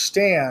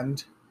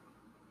understand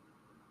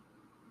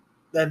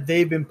that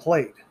they've been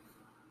played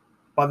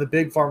by the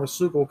big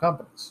pharmaceutical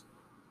companies.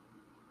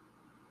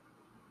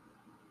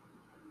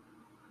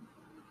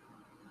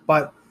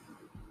 But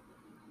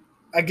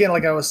again,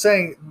 like I was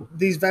saying,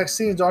 these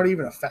vaccines aren't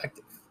even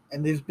effective.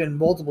 And there's been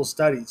multiple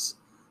studies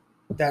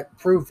that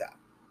prove that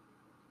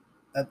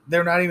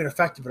they're not even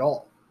effective at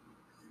all.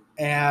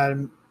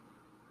 And,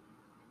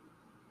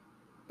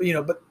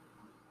 but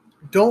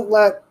don't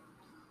let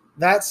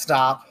that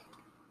stop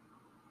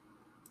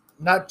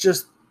not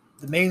just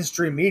the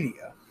mainstream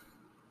media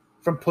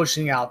from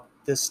pushing out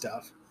this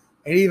stuff.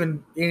 And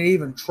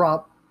even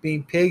Trump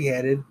being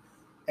pig-headed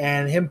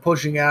and him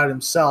pushing out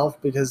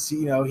himself because,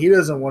 he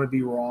doesn't want to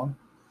be wrong.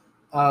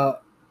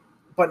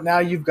 But now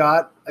you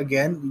got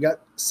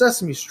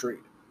Sesame Street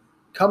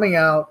coming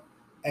out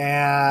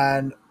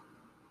and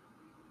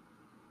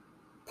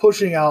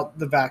pushing out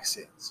the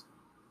vaccines.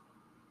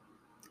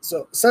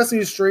 So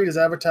Sesame Street is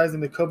advertising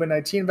the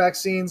COVID-19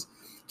 vaccines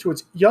to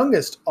its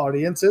youngest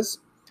audiences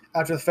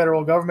after the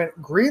federal government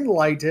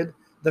green-lighted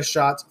the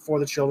shots for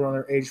the children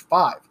under age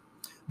 5.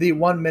 The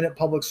 1-minute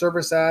public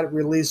service ad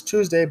released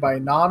Tuesday by a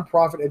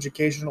nonprofit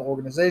educational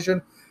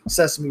organization,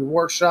 Sesame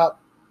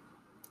Workshop,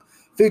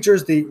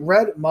 features the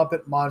red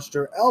Muppet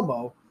monster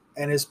Elmo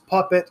and his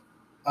Muppet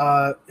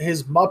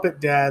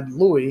dad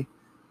Louie.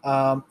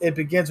 It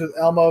begins with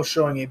Elmo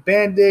showing a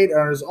Band-Aid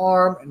on his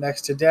arm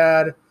next to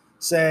Dad,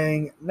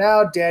 saying,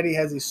 "Now Daddy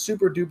has these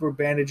super duper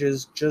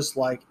bandages just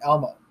like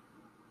Elmo."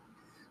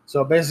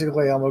 So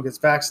basically, Elmo gets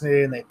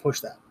vaccinated and they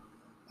push that.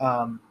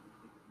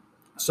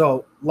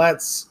 So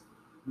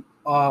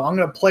I'm going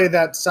to play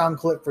that sound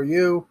clip for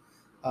you.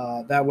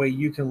 That way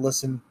you can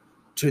listen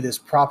to this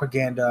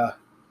propaganda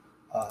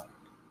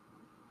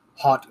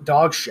hot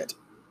dog shit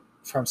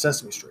from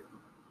Sesame Street.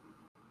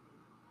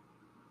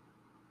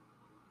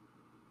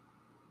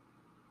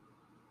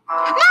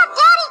 Now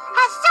Daddy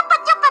has super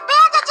duper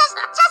bandages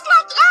just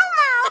like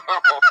Elmo.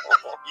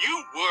 You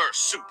were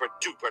super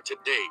duper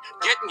today,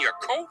 getting your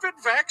COVID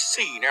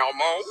vaccine,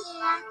 Elmo.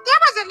 Yeah,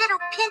 there was a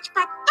little pinch,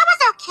 but it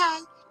was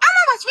okay.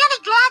 Elmo was really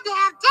glad to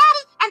have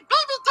Daddy and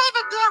Baby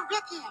David there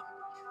with him.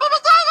 Baby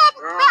David,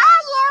 where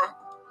are you?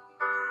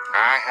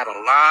 I had a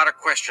lot of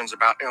questions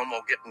about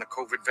Elmo getting the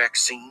COVID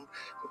vaccine.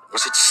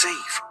 Was it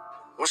safe?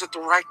 Was it the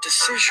right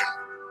decision?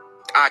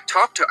 I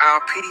talked to our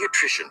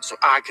pediatrician so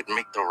I could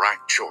make the right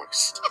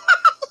choice.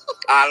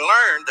 I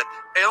learned that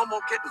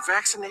Elmo getting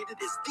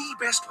vaccinated is the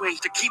best way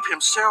to keep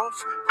himself,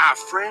 our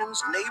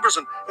friends, neighbors,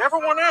 and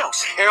everyone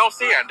else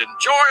healthy and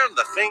enjoying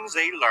the things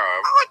they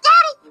love. Oh,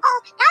 Daddy,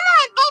 Elmo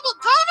and Baby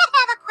David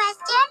have a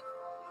question.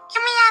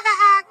 Can we have a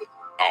hug?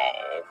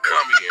 Oh,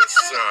 come here,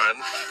 son.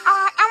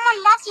 Elmo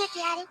loves you,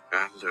 Daddy.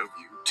 I love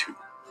you too.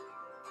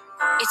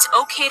 It's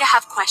okay to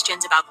have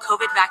questions about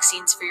COVID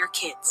vaccines for your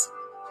kids.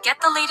 Get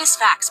the latest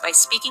facts by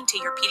speaking to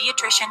your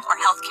pediatrician or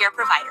healthcare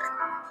provider.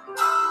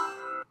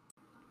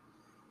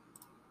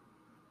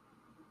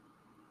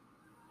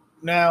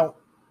 Now,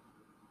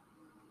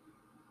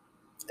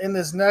 in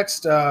this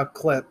next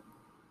clip,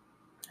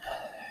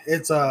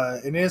 it's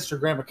an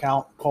Instagram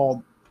account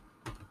called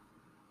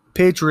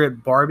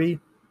Patriot Barbie.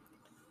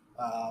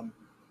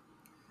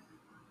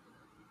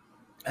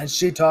 And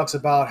she talks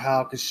about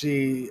how, because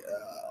she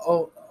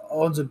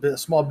owns a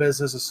small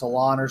business, a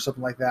salon or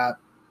something like that,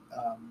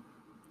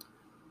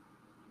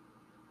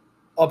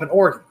 up in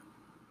Oregon.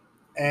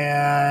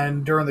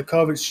 And during the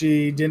COVID,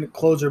 she didn't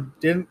close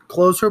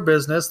her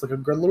business like a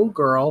good little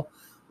girl.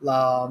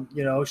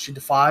 She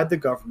defied the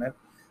government,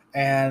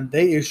 and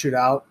they issued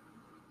out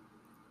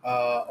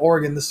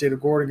the state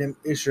of Oregon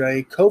issued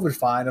a COVID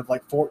fine of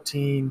like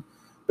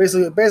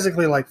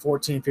basically like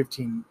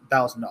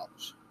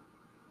 $15,000.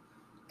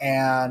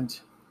 And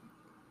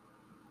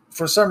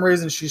for some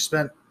reason, she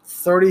spent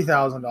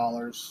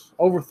 $30,000,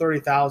 over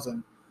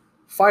 $30,000,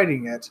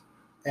 fighting it,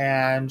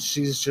 and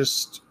she's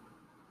just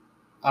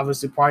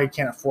obviously probably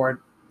can't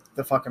afford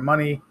the fucking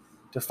money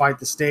to fight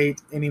the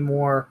state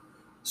anymore.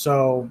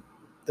 So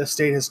the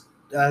state has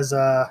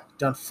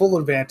done full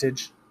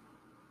advantage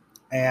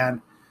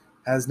and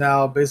has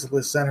now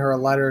basically sent her a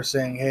letter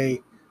saying,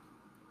 "Hey,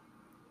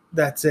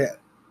 that's it.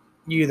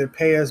 You either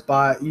pay us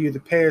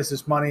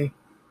this money,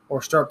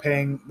 or start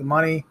paying the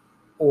money,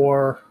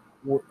 or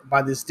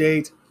by this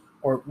date,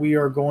 or we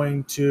are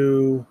going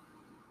to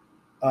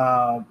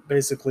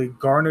basically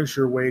garnish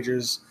your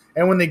wages."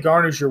 And when they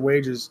garnish your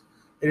wages,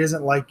 it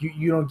isn't like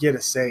you don't get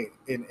a say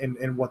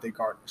in what they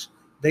garnish.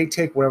 They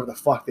take whatever the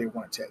fuck they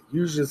want to take.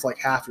 Usually it's like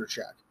half your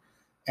check,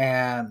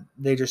 and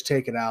they just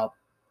take it out.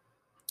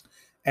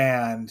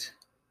 And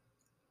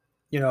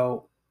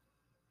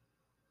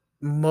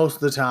most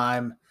of the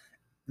time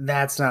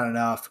that's not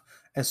enough,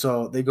 and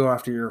so they go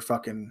after your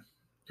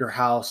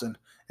house and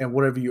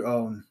whatever you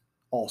own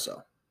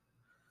also.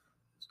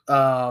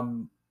 My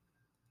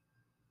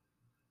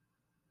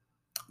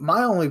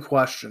only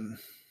question,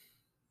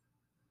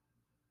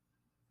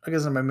 I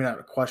guess maybe not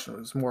a question,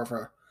 it's more of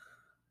I'm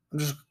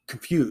just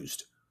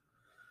confused.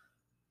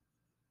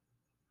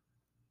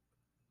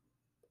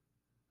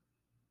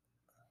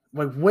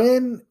 Like,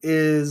 when's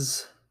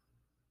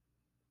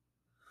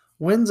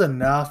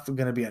enough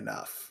going to be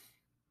enough?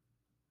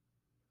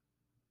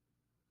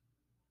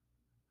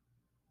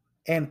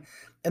 And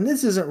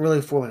this isn't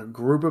really for like a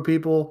group of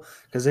people,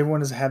 because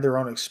everyone has had their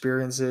own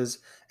experiences.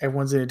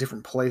 Everyone's in a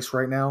different place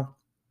right now.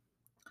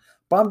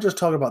 But I'm just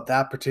talking about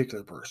that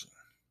particular person.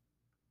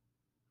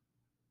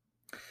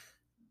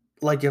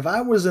 Like, if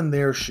I was in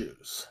their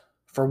shoes,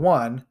 for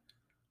one,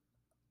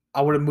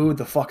 I would have moved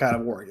the fuck out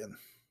of Oregon.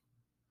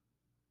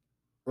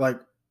 Like,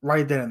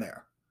 right then and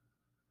there.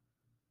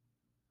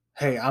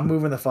 Hey, I'm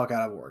moving the fuck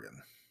out of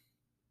Oregon.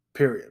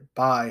 Period.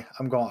 Bye.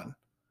 I'm gone.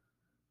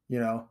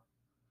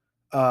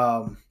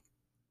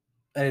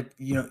 And if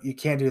you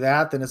can't do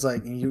that, then it's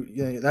like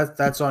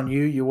that's on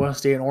you. You want to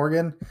stay in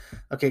Oregon,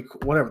 okay,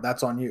 whatever.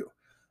 That's on you.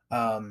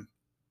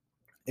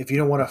 If you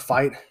don't want to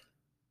fight,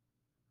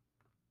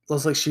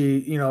 looks like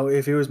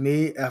if it was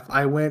me, if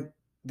I went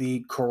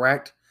the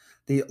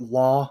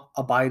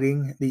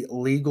law-abiding, the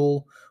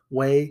legal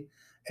way,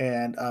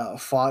 and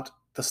fought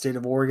the state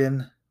of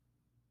Oregon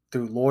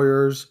through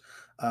lawyers,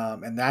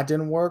 and that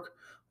didn't work,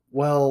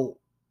 well,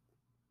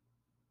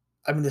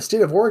 I mean, the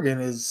state of Oregon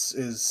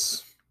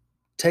is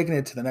taking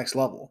it to the next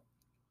level.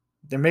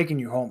 They're making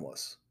you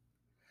homeless.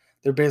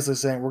 They're basically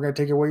saying, we're going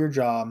to take away your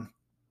job,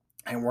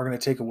 and we're going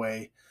to take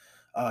away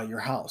your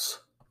house,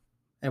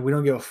 and we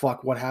don't give a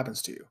fuck what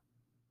happens to you.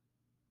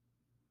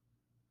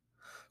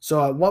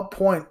 So at what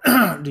point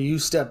do you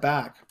step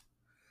back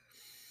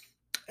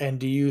and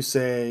do you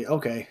say,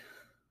 okay,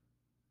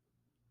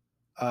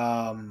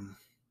 well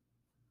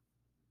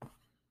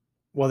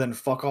then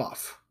fuck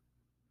off.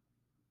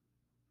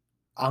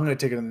 I'm going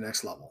to take it to the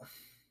next level.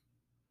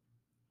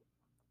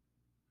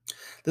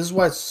 This is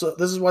why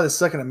the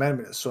Second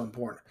Amendment is so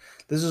important.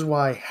 This is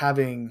why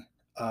having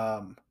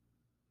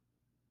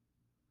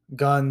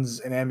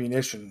guns and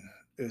ammunition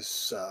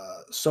is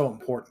so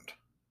important.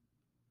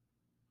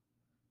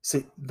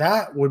 See,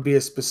 that would be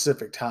a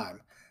specific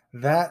time.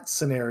 That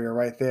scenario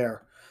right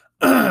there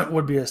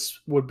would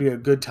be a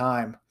good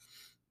time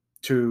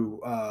to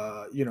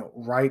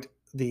write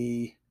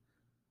the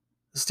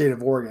state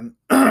of Oregon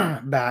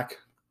back,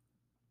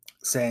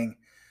 saying,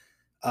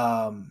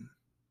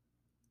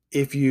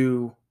 if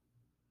you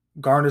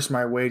garnish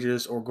my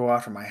wages or go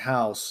after my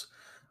house,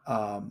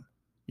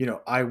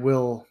 you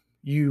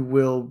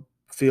will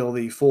feel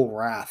the full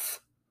wrath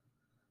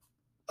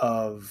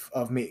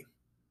of me.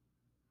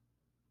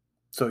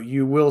 So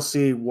you will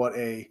see what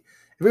if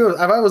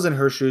I was in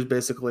her shoes,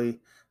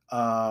 basically,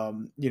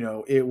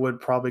 it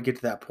would probably get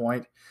to that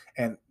point,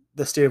 and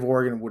the state of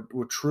Oregon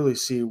would truly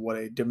see what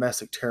a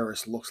domestic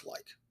terrorist looks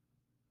like.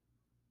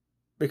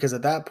 Because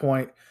at that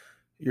point,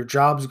 your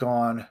job's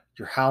gone,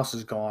 your house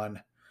is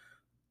gone.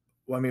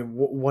 I mean,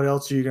 what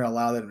else are you going to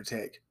allow them to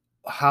take?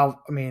 how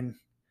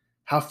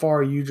far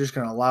are you just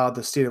going to allow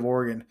the state of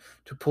Oregon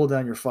to pull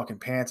down your fucking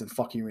pants and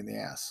fuck you in the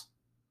ass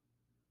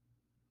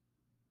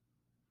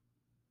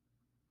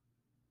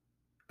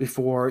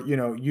before,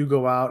 you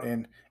go out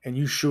and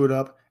you shoot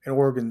up an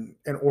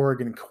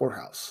Oregon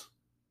courthouse?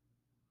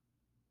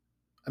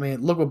 I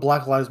mean, look what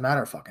Black Lives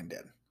Matter fucking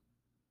did.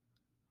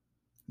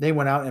 They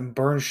went out and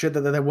burned shit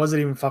that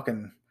wasn't even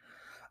fucking,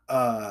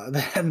 they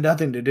had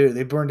nothing to do.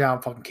 They burned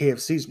down fucking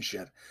KFCs and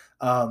shit.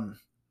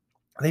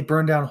 They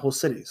burned down whole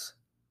cities.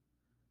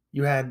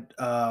 You had,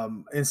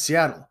 in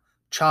Seattle,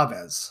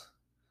 Chavez.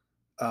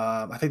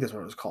 I think that's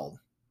what it was called.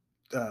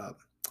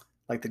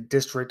 Like the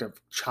district of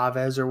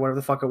Chavez or whatever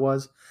the fuck it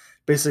was.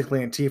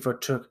 Basically,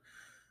 Antifa took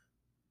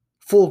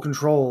full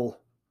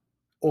control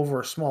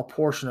over a small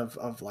portion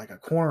of like a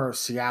corner of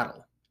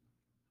Seattle.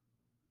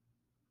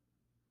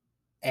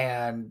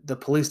 And the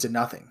police did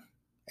nothing.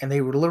 And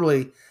they were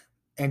literally,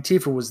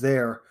 Antifa was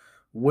there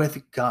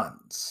with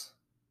guns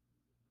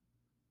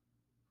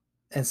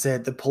and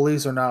said, the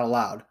police are not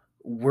allowed.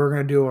 We're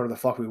going to do whatever the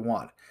fuck we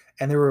want.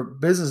 And there were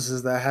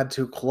businesses that had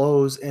to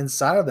close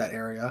inside of that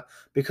area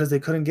because they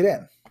couldn't get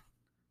in.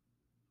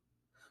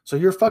 So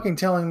you're fucking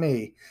telling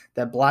me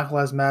that Black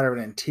Lives Matter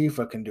and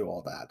Antifa can do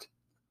all that.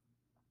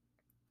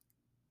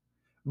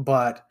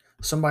 But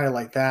somebody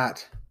like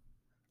that,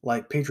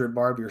 like Patriot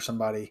Barbie or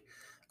somebody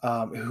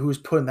who's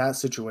put in that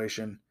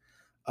situation,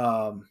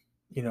 they're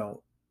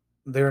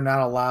not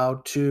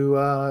allowed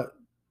to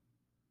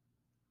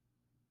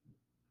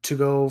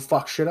go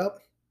fuck shit up,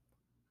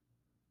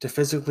 to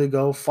physically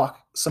go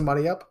fuck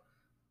somebody up,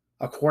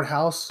 a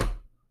courthouse,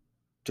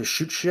 to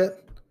shoot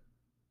shit.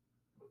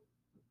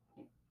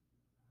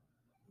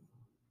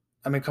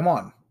 I mean, come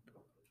on.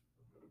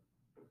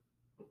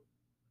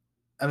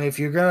 I mean, if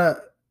you're gonna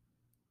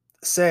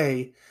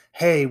say,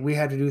 "Hey, we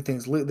had to do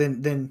things,"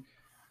 then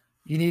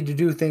you need to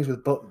do things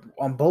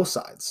on both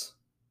sides.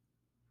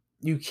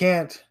 You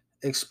can't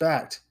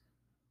expect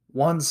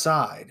one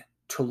side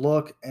to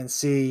look and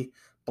see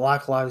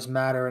Black Lives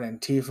Matter and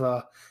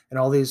Antifa and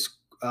all these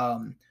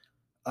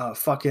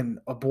fucking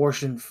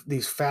abortion,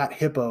 these fat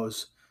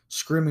hippos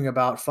screaming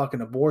about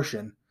fucking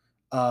abortion,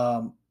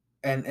 and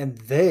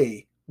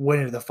they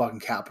went into the fucking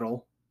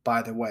Capitol,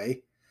 by the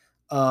way,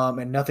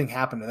 and nothing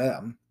happened to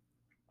them.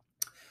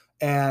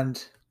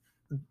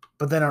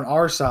 But then on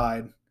our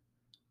side,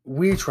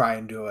 we try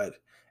and do it,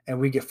 and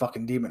we get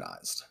fucking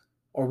demonized,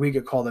 or we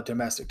get called a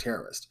domestic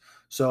terrorist.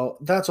 So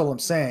that's all I'm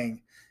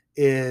saying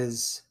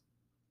is,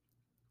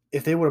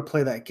 if they would have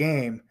played that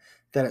game,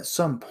 that at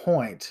some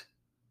point,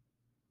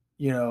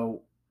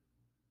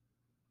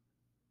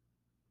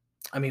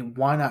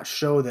 why not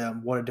show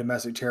them what a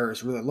domestic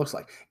terrorist really looks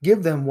like?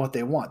 Give them what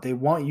they want. They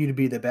want you to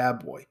be the bad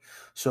boy.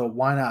 So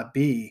why not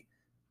be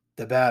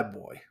the bad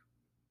boy?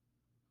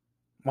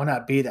 Why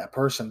not be that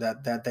person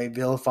that they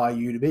vilify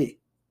you to be?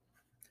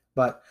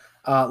 But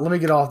let me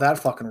get off that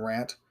fucking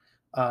rant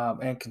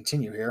and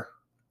continue here,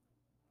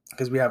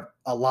 because we have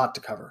a lot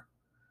to cover.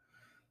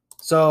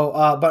 So,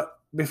 but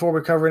before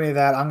we cover any of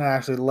that, I'm going to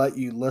actually let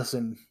you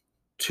listen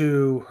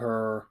to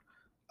her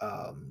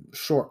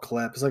short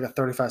clip. It's like a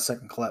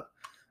 35-second clip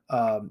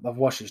of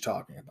what she's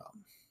talking about.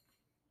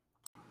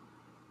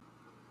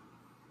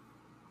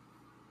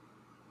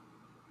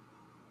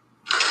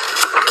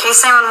 In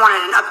case anyone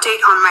wanted an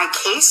update on my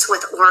case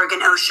with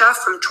Oregon OSHA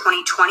from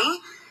 2020,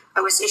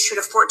 I was issued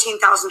a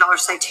 $14,000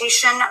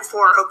 citation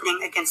for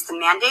opening against the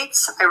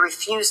mandates. I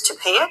refused to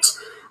pay it.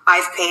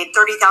 I've paid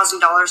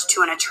 $30,000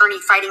 to an attorney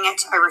fighting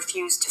it. I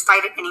refuse to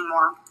fight it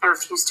anymore. I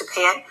refuse to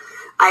pay it.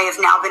 I have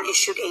now been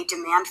issued a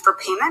demand for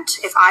payment.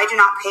 If I do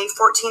not pay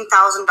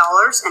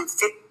 $14,000 and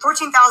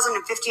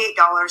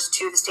 $14,058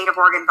 to the state of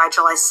Oregon by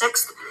July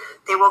 6th,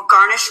 they will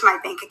garnish my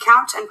bank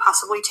account and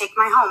possibly take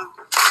my home.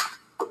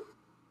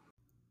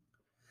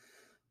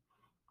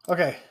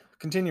 Okay,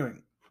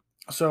 continuing.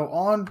 So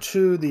on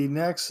to the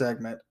next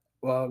segment,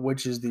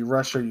 which is the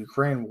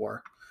Russia-Ukraine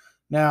war.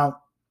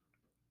 Now,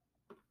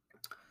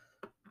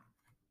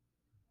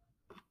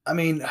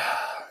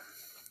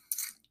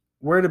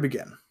 where to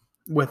begin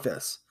with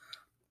this?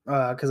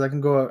 Because I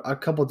can go a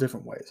couple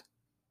different ways.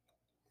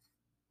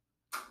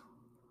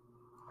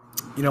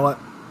 You know what?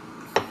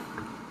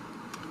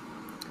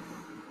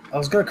 I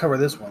was going to cover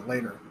this one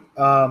later,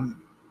 but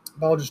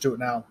I'll just do it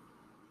now.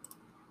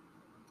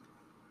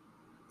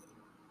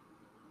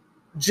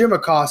 Jim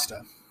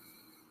Acosta.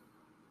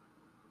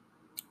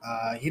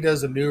 He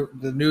does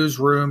the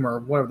newsroom or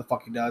whatever the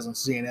fuck he does on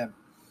CNN.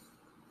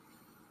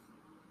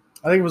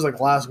 I think it was like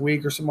last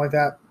week or something like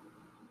that,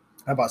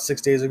 about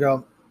 6 days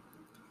ago.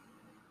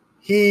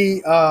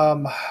 He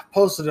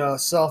posted a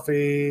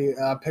selfie,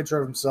 a picture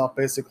of himself,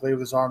 basically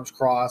with his arms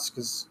crossed,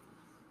 because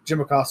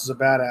Jim Acosta's a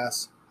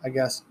badass, I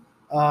guess.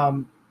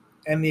 And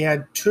he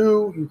had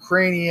two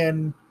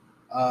Ukrainian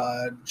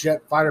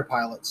jet fighter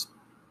pilots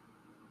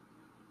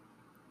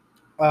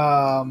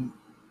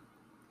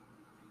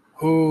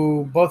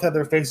who both had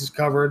their faces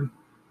covered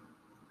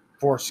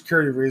for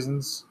security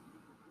reasons,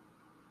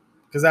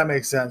 because that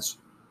makes sense,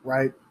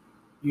 right?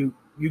 You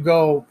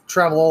go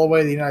travel all the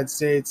way to the United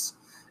States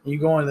you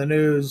go into the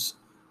news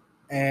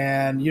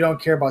and you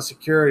don't care about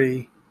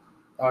security,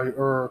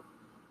 or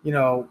you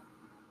know,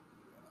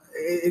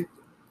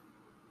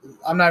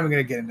 I'm not even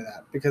going to get into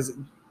that because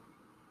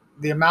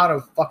the amount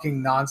of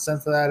fucking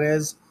nonsense that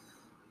is,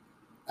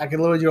 I could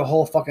literally do a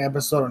whole fucking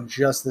episode on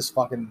just this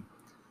fucking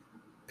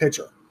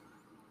picture.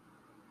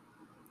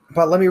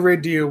 But let me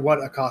read to you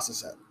what Acosta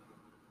said.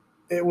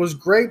 It was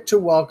great to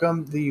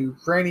welcome the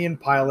Ukrainian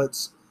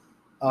pilots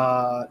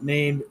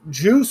named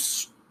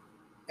Juice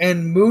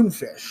and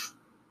Moonfish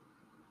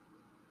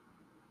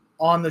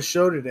on the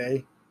show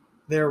today.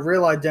 Their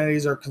real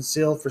identities are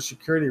concealed for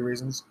security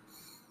reasons.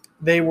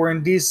 They were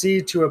in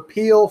D.C. to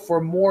appeal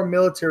for more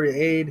military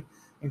aid,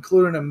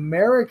 including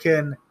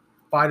American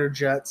fighter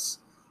jets,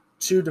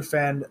 to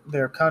defend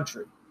their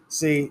country.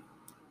 See,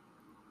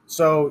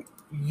 so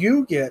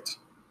Ukraine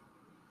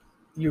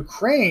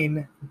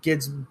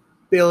gets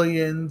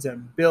billions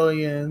and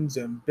billions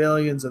and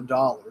billions of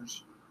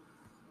dollars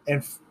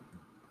in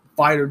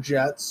fighter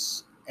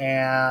jets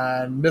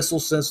and missile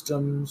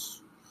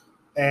systems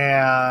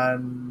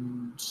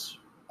and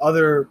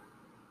other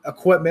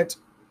equipment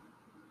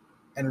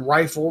and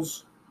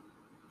rifles,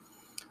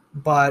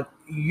 but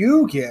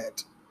you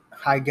get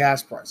high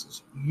gas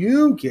prices,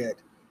 you get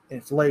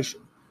inflation,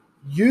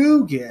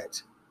 you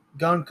get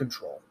gun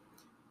control,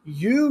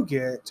 you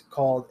get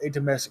called a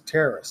domestic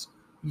terrorist,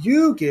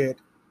 you get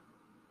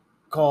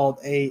called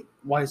a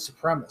white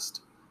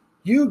supremacist,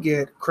 you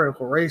get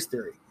critical race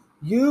theory,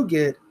 you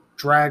get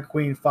drag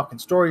queen fucking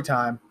story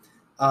time,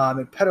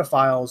 and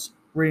pedophiles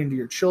reading to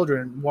your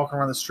children, walking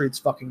around the streets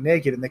fucking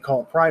naked, and they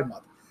call it Pride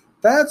Month.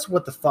 That's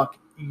what the fuck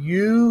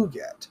you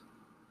get.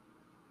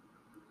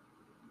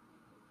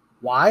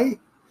 Why?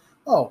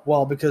 Oh,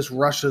 well, because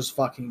Russia's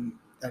fucking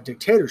a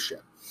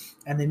dictatorship,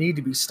 and they need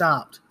to be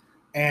stopped.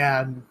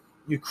 And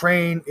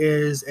Ukraine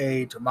is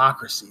a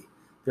democracy.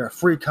 They're a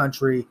free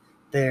country.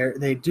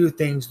 They do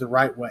things the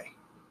right way.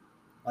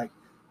 Like,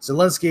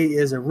 Zelensky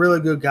is a really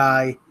good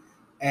guy,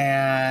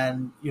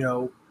 and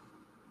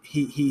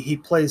he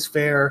plays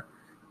fair.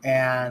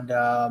 And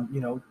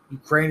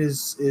Ukraine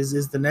is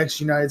the next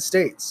United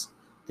States,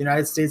 the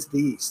United States of the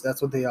East.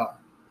 That's what they are.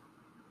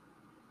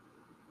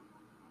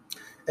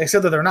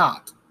 Except that they're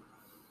not.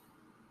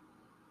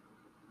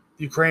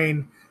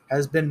 Ukraine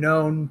has been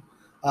known.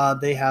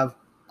 They have,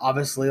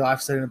 obviously,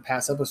 I've said it in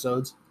past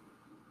episodes,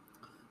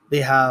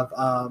 they have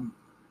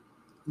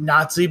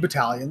Nazi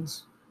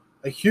battalions,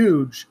 a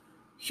huge,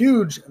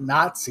 huge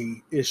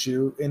Nazi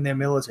issue in their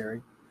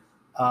military.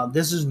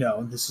 This is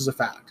known. This is a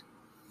fact.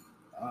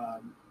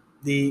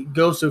 The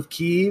Ghost of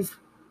Kyiv,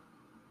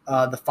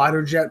 the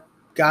fighter jet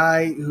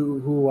guy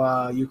who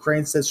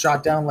Ukraine says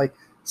shot down like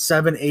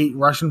 7-8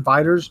 Russian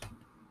fighters.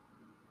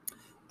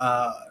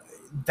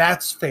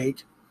 That's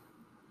fake.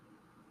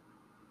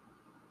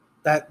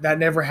 That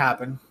never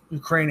happened.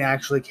 Ukraine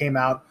actually came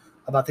out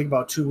about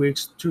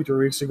 2-3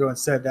 weeks ago and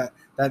said that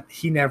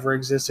he never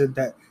existed,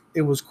 that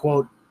it was,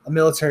 quote, a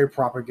military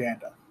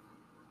propaganda.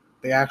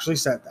 They actually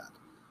said that.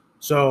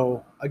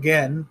 So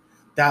again,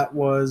 that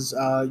was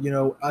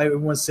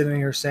everyone's sitting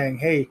here saying,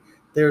 hey,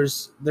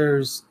 there's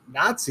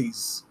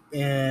Nazis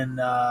in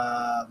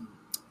the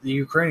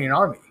Ukrainian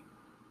army.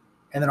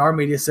 And then our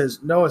media says,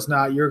 no, it's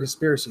not. You're a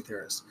conspiracy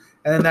theorist.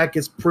 And then that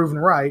gets proven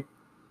right.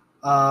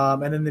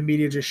 And then the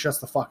media just shuts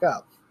the fuck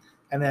up.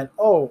 And then,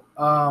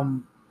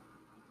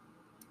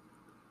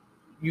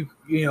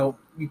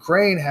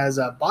 Ukraine has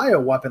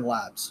bioweapon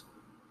labs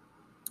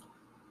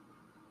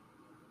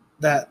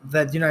that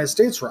the United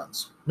States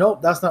runs.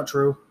 Nope, that's not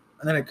true.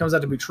 And then it comes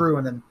out to be true,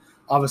 and then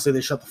obviously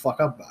they shut the fuck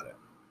up about it.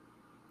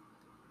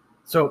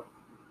 So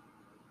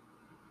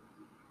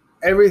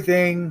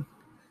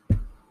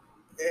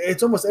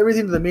it's almost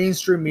everything that the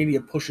mainstream media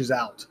pushes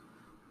out,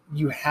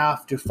 you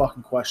have to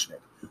fucking question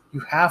it. You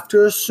have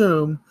to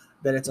assume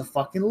that it's a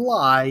fucking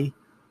lie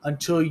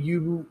until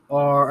you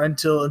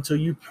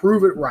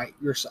prove it right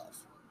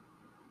yourself.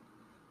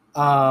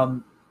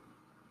 Now,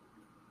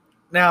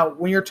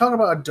 when you're talking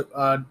about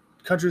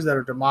countries that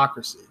are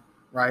democracy,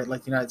 right,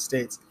 like the United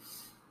States,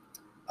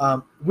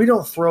 we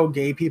don't throw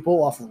gay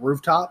people off of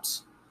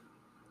rooftops.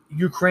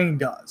 Ukraine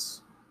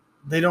does.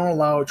 They don't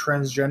allow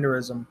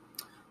transgenderism,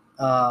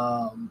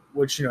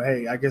 which,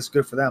 hey, I guess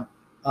good for them.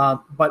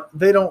 But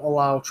they don't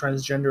allow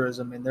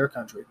transgenderism in their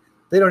country.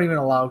 They don't even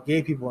allow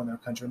gay people in their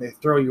country, and they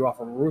throw you off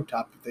of a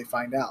rooftop if they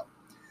find out.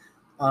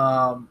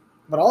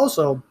 But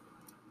also,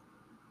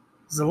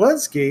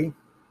 Zelensky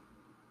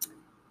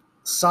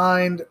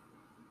signed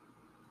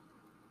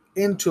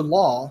into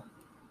law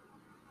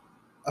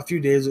a few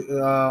days,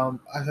 I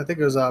think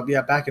it was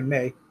back in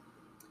May,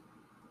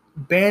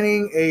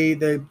 banning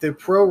the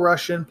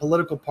pro-Russian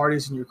political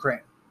parties in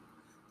Ukraine.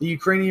 The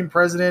Ukrainian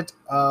president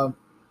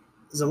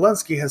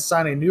Zelensky has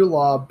signed a new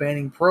law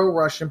banning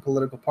pro-Russian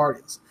political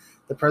parties.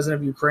 The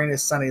president of Ukraine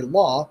has signed a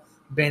law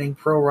banning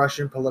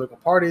pro-Russian political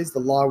parties. The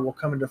law will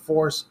come into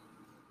force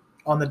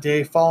on the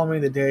day following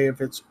the day of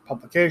its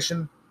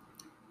publication.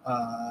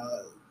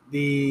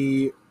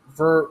 The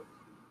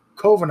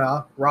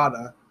Verkhovna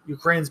Rada,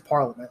 Ukraine's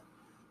parliament,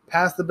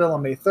 passed the bill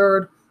on May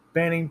 3rd,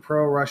 banning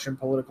pro-Russian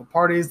political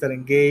parties that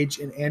engage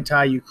in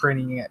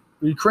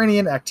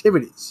anti-Ukrainian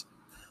activities.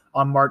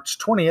 On March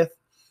 20th,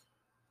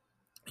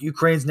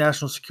 Ukraine's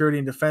National Security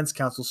and Defense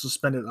Council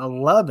suspended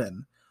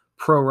 11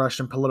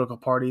 pro-Russian political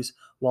parties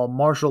while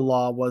martial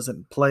law was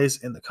in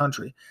place in the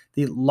country.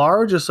 The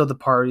largest of the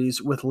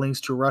parties with links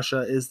to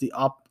Russia is the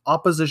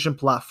Opposition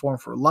Platform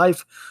for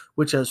Life,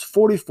 which has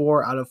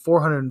 44 out of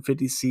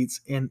 450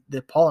 seats in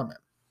the parliament.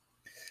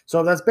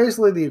 So that's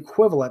basically the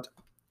equivalent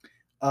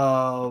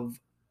of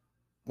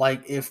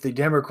like if the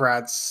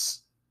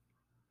Democrats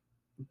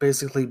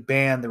basically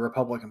banned the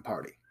Republican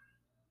Party.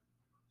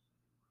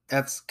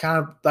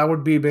 That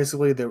would be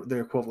basically the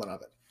equivalent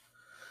of it.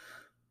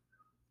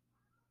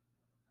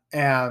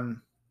 And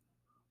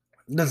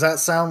does that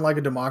sound like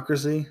a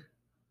democracy?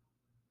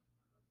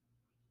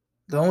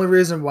 The only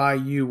reason why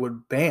you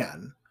would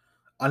ban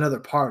another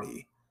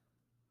party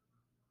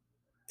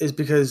is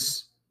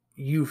because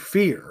you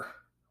fear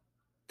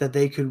that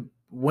they could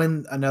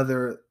win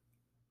another,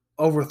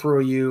 overthrow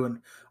you,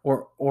 and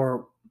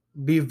or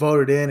be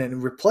voted in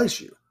and replace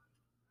you.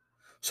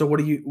 So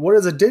what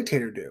does a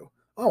dictator do?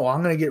 Oh,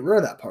 I'm going to get rid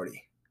of that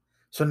party.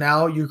 So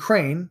now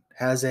Ukraine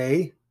has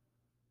a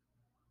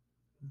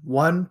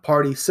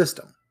one-party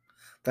system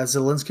that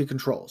Zelensky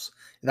controls.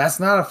 That's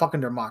not a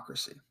fucking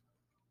democracy.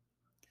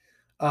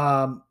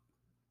 But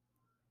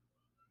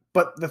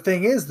the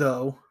thing is,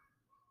 though,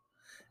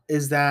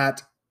 is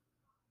that,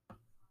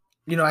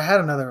 I had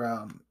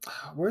another,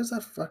 where's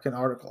that fucking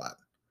article at?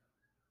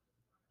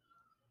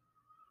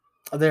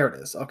 Oh, there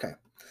it is. Okay.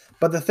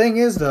 But the thing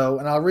is, though,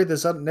 and I'll read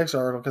this next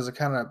article because it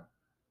kind of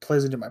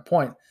plays into my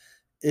point,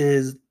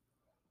 is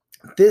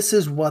this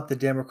is what the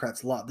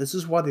Democrats love. This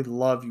is why they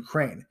love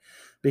Ukraine.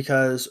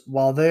 Because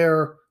while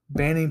they're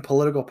banning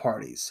political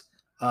parties,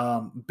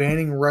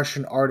 banning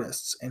Russian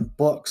artists and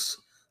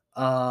books,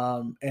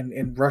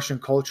 and Russian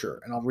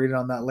culture, and I'll read it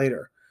on that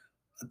later,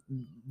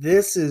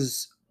 this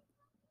is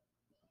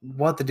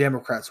what the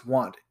Democrats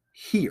want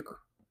here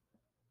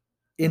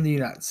in the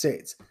United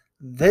States.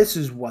 This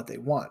is what they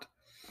want.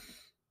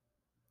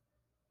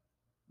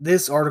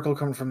 This article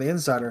coming from the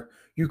Insider,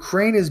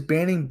 Ukraine is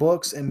banning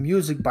books and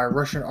music by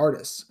Russian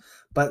artists,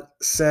 but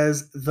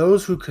says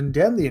those who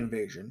condemn the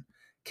invasion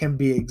can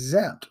be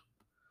exempt.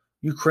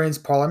 Ukraine's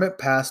parliament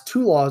passed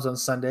 2 laws on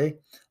Sunday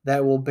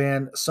that will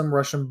ban some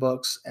Russian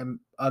books and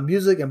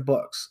music and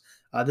books.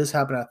 This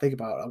happened, I think,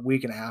 about a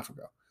week and a half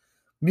ago.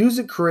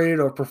 Music created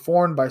or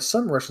performed by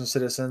some Russian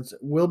citizens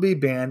will be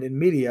banned in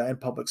media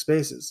and public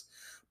spaces,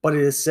 but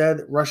it is said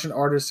that Russian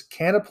artists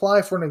can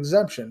apply for an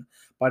exemption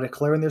by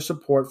declaring their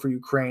support for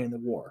Ukraine in the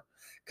war.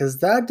 Because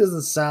that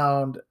doesn't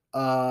sound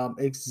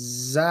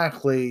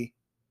exactly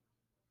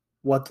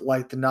what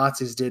like the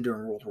Nazis did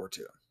during World War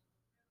II.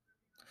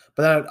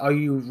 But are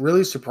you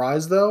really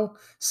surprised, though,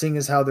 seeing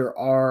as how there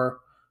are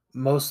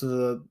most of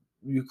the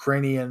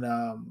Ukrainian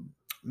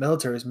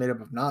military is made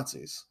up of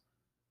Nazis?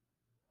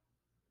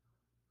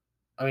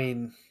 I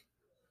mean,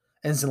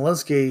 and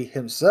Zelensky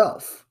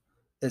himself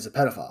is a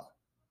pedophile.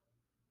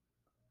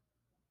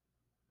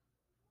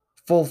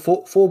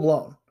 Full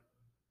blown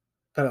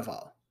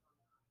pedophile.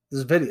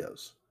 There's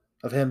videos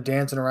of him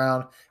dancing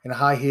around in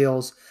high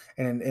heels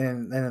and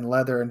in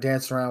leather and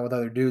dancing around with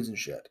other dudes and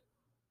shit.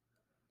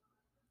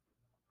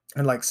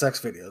 And like sex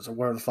videos or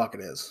whatever the fuck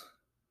it is.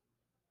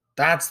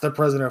 That's the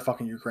president of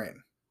fucking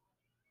Ukraine.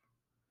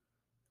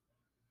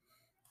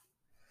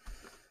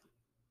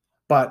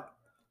 But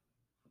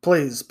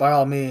please, by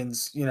all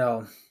means,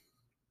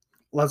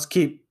 let's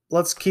keep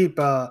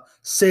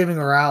saving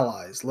our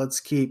allies. Let's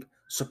keep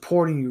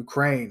supporting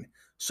Ukraine,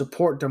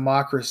 support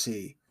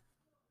democracy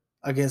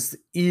against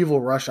evil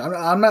Russia.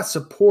 I'm not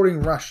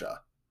supporting Russia,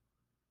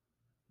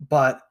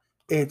 but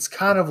it's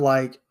kind of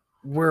like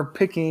we're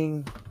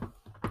picking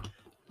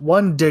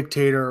one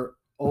dictator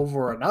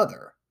over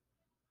another.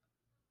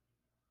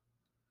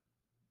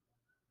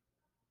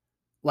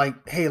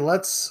 Like, hey, we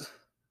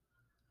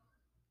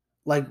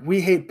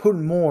hate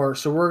Putin more,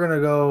 so we're going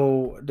to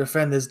go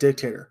defend this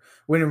dictator.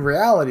 When in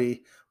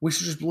reality, we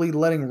should just be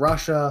letting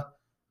Russia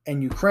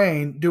and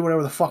Ukraine do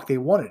whatever the fuck they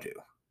want to do.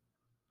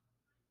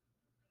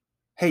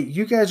 Hey,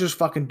 you guys just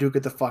fucking duke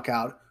it the fuck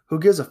out. Who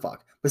gives a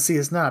fuck? But see,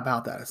 it's not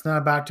about that. It's not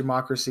about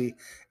democracy.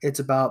 It's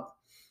about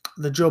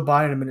the Joe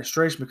Biden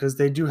administration, because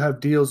they do have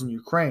deals in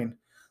Ukraine.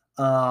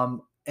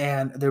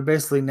 And they're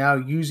basically now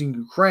using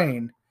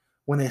Ukraine.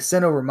 When they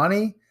send over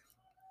money,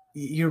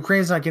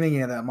 Ukraine's not getting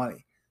any of that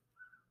money.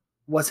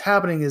 What's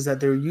happening is that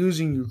they're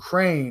using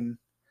Ukraine.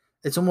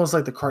 It's almost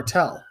like the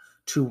cartel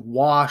to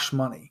wash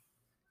money.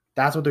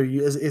 That's what they're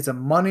using. It's a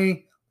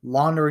money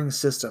laundering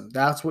system.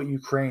 That's what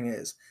Ukraine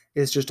is.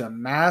 It's just a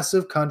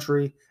massive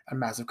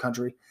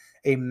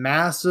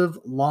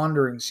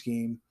laundering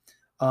scheme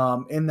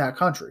in that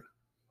country.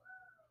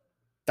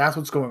 That's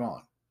what's going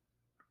on.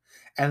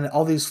 And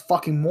all these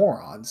fucking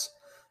morons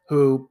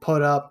who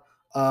put up,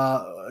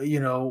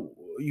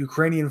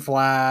 Ukrainian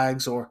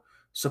flags or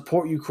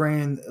support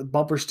Ukraine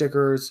bumper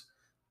stickers,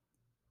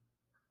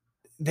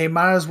 they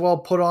might as well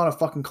put on a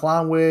fucking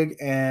clown wig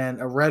and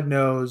a red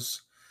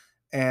nose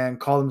and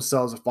call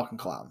themselves a fucking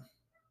clown.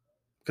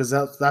 Because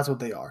that's what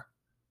they are.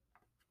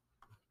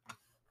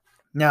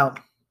 Now,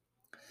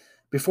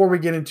 before we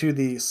get into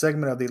the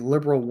segment of the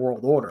liberal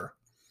world order,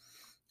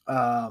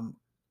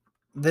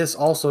 this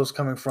also is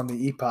coming from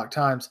the Epoch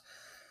Times.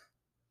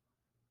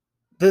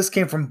 This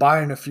came from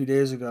Biden a few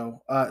days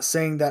ago,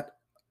 saying that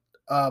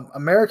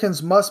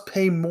Americans must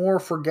pay more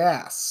for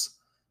gas,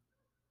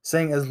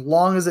 saying as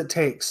long as it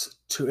takes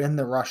to end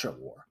the Russia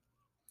war.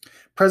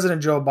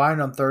 President Joe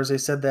Biden on Thursday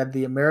said that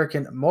the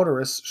American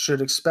motorists should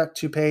expect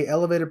to pay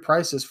elevated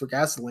prices for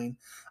gasoline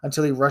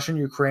until the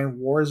Russian-Ukraine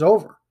war is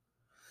over.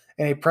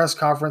 In a press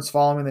conference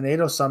following the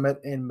NATO summit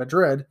in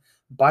Madrid,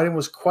 Biden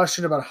was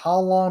questioned about how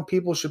long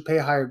people should pay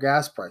higher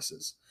gas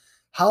prices.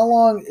 How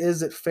long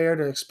is it fair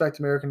to expect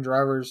American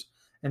drivers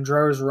and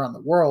drivers around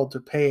the world to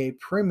pay a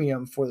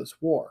premium for this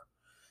war?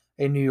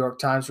 A New York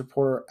Times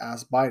reporter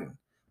asked Biden.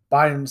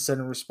 Biden said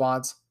in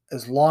response,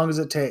 as long as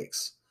it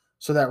takes,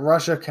 so that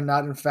Russia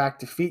cannot in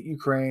fact defeat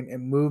Ukraine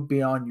and move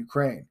beyond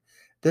Ukraine.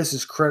 This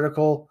is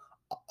critical,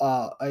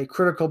 a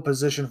critical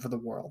position for the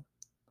world.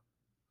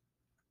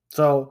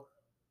 So,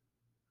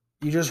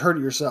 you just heard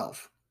it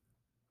yourself.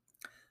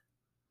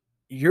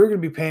 You're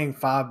going to be paying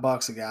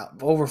 $5 a gallon,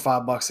 over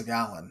 $5 a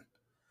gallon,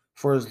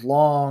 for as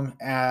long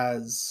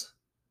as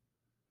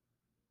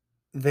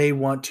they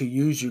want to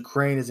use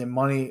Ukraine as a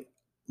money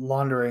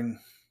laundering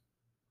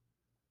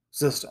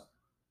system.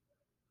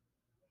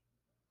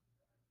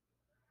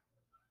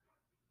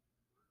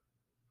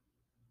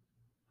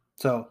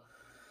 So,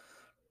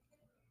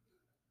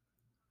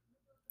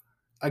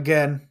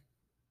 again,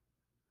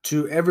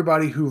 to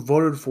everybody who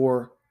voted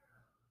for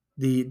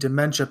the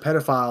dementia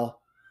pedophile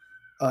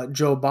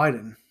Joe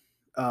Biden,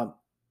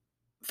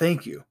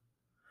 thank you.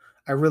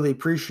 I really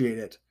appreciate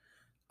it.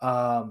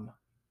 I'm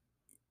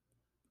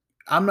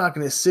not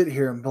going to sit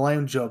here and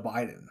blame Joe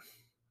Biden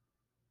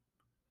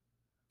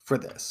for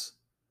this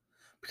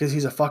because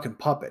he's a fucking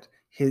puppet.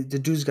 The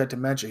dude's got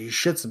dementia. He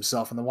shits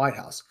himself in the White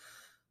House.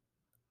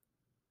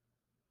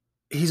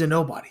 He's a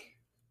nobody.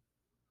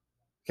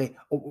 Okay,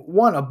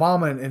 one,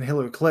 Obama and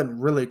Hillary Clinton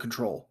really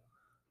control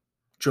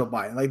Joe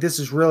Biden. Like, this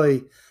is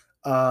really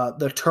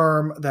the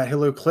term that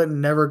Hillary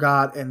Clinton never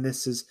got, and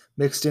this is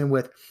mixed in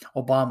with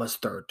Obama's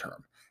third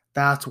term.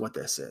 That's what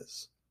this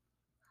is.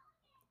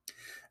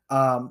 But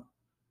I'm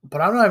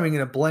not even going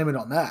to blame it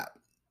on that,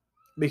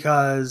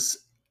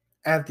 because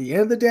at the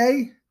end of the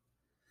day,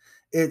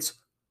 it's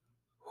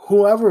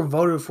whoever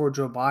voted for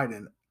Joe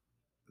Biden,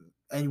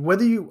 and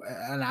whether you,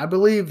 and I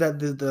believe that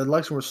the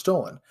election was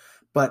stolen,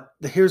 but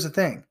here's the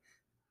thing.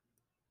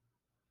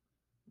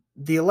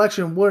 The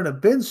election wouldn't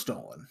have been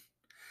stolen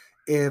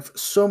if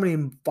so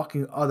many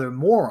fucking other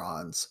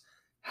morons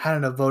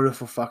hadn't have voted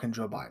for fucking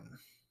Joe Biden.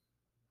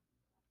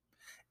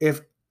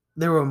 If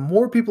there were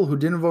more people who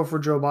didn't vote for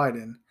Joe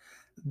Biden,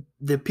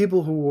 the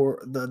people who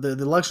were the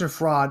election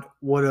fraud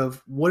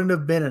wouldn't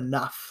have been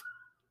enough.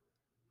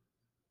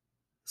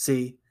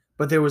 See,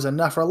 but there was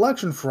enough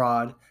election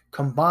fraud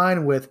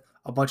combined with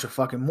a bunch of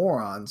fucking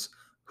morons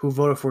who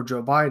voted for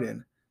Joe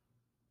Biden.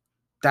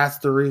 That's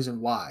the reason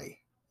why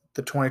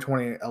the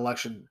 2020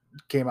 election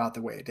came out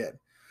the way it did.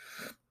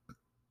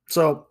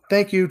 So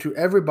thank you to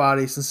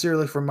everybody,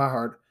 sincerely from my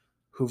heart,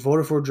 who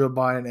voted for Joe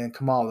Biden and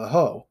Kamala the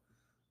Ho.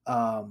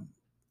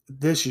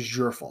 This is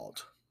your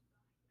fault.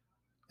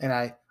 And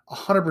I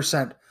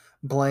 100%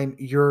 blame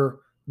your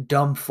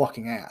dumb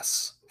fucking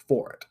ass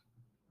for it.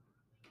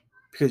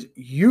 Because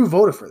you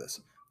voted for this.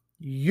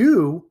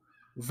 You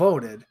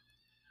voted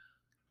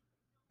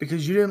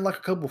because you didn't like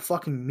a couple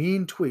fucking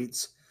mean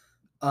tweets.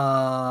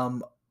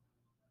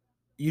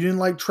 You didn't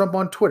like Trump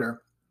on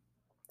Twitter.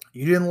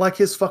 You didn't like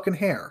his fucking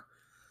hair.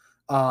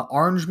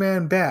 Orange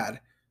Man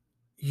bad.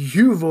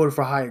 You voted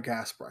for higher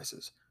gas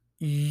prices.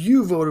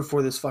 You voted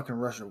for this fucking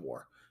Russian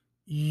war.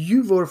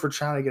 You voted for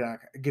China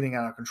getting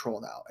out of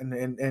control now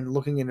and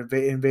looking at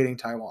invading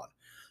Taiwan.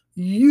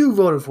 You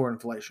voted for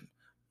inflation.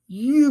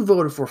 You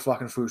voted for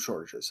fucking food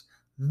shortages.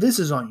 This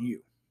is on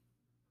you.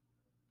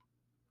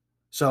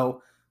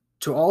 So,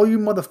 to all you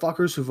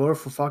motherfuckers who voted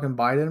for fucking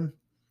Biden,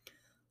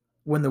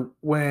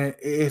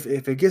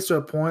 if it gets to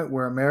a point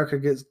where America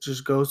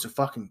just goes to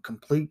fucking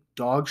complete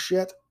dog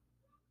shit,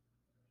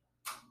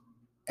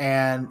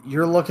 and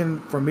you're looking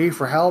for me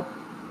for help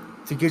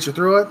to get you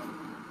through it,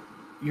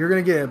 you're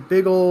going to get a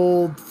big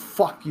old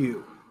fuck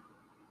you.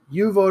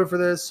 You voted for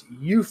this.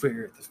 You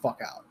figure it the fuck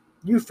out.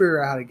 You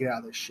figure out how to get out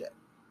of this shit.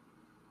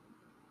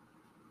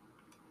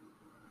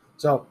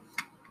 So,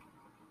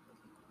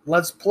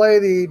 let's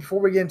play before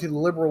we get into the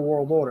liberal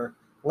world order,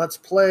 let's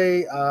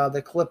play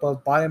the clip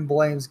of Biden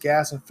blames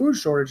gas and food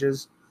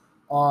shortages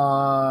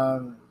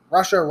on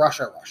Russia.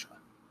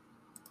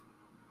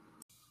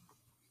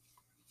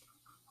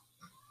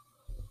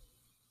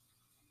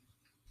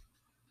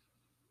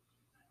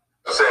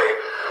 Say,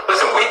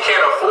 listen, we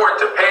can't afford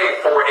to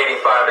pay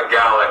 $4.85 a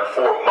gallon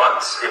for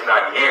months, if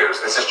not years.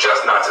 This is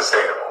just not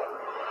sustainable.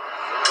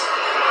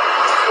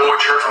 What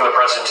we heard from the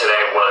president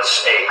today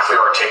was a clear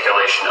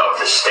articulation of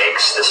the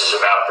stakes. This is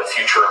about the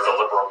future of the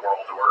liberal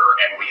world order,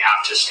 and we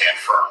have to stand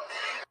firm.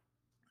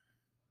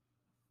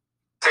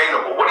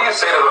 What do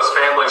you say to those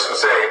families who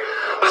say,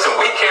 listen,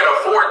 we can't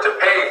afford to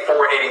pay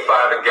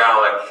 $4.85 a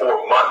gallon for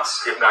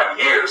months, if not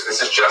years.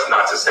 This is just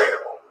not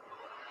sustainable.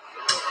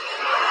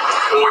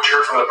 What you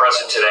heard from the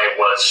president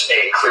today was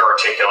a clear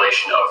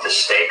articulation of the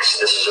stakes.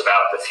 This is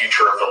about the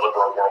future of the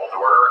liberal world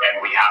order,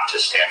 and we have to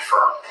stand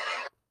firm.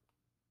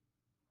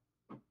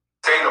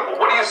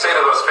 What do you say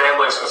to those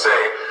families who say,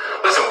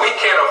 listen, we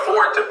can't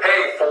afford to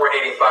pay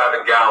 $4.85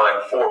 a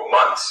gallon for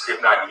months, if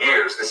not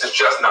years. This is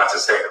just not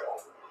sustainable.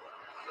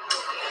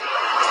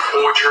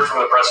 What you heard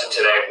from the president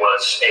today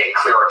was a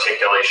clear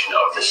articulation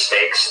of the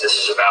stakes. This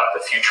is about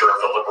the future of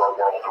the liberal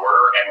world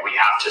order, and we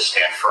have to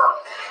stand firm.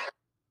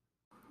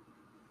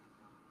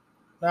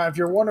 Now, if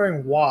you're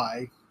wondering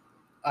why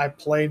I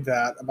played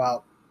that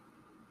about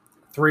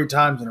 3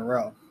 times in a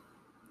row,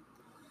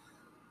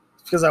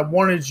 it's because I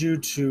wanted you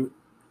to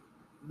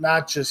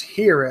not just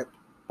hear it,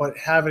 but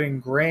have it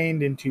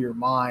ingrained into your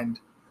mind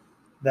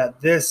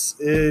that this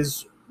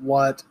is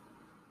what,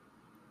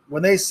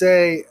 when they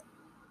say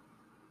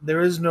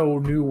there is no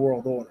new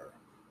world order,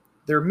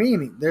 they're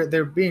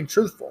being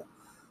truthful.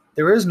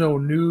 There is no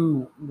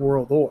new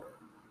world order,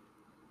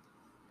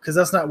 because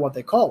that's not what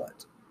they call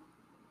it.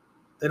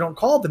 They don't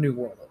call it the new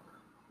world order.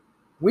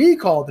 We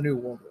call it the new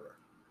world order,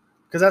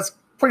 because that's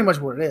pretty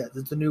much what it is.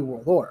 It's the new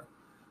world order.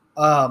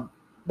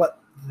 But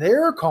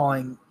they're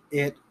calling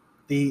it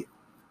the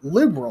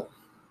liberal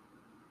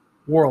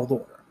world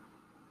order,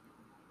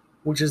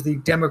 which is the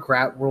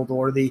Democrat world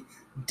order, the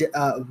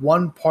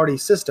one-party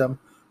system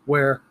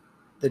where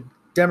the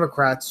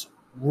Democrats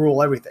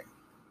rule everything,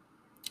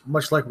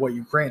 much like what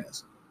Ukraine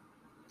is,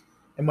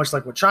 and much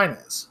like what China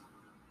is.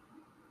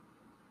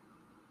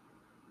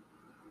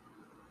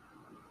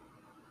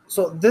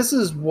 So this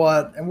is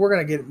what, and we're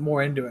going to get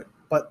more into it,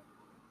 but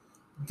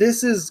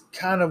this is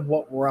kind of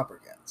what we're up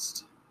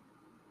against.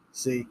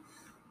 See,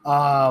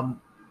 I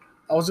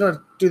was going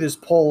to do this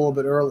poll a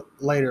little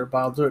bit later, but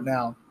I'll do it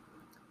now.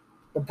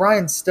 But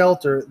Brian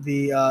Stelter,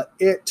 the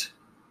IT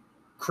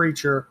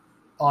creature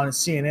on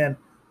CNN,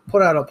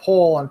 put out a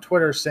poll on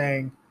Twitter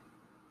saying,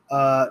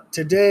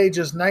 today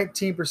just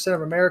 19%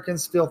 of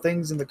Americans feel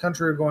things in the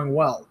country are going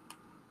well.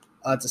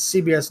 It's a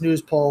CBS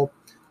News poll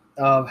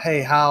of,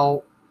 hey,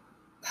 how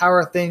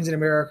are things in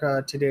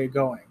America today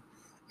going?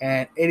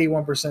 And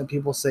 81% of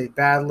people say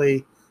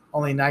badly,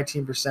 only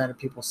 19% of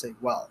people say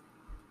well.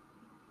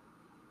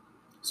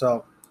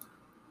 So,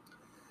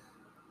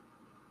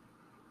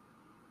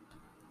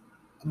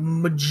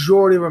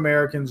 majority of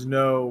Americans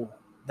know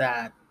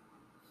that,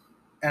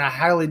 and I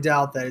highly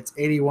doubt that it's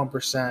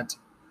 81%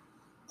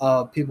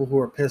 of people who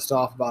are pissed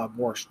off about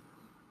abortion.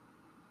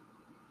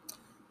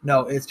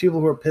 No, it's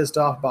people who are pissed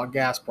off about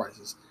gas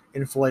prices,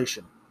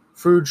 inflation,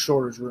 food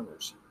shortage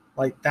rumors.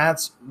 Like,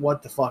 that's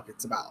what the fuck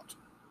it's about.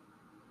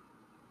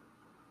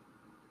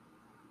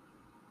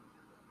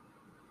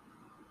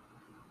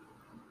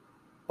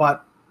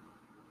 But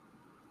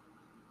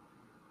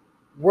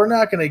we're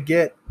not going to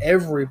get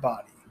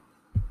everybody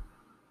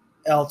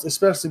else,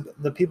 especially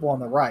the people on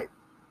the right,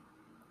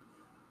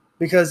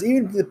 because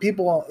even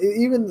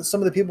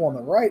some of the people on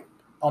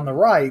the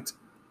right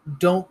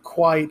don't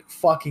quite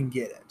fucking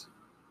get it.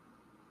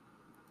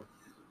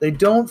 They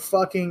don't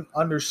fucking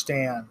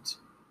understand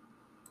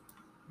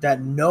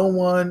that no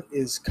one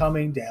is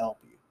coming to help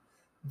you,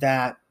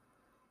 that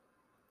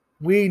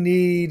we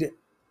need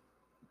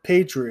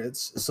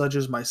patriots such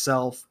as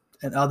myself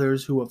and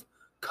others who have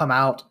come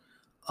out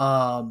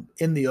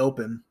in the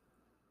open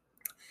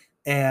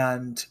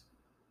and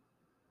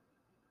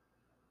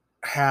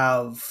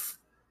have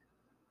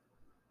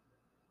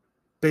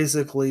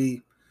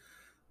basically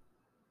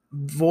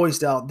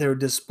voiced out their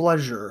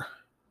displeasure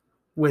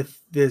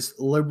with this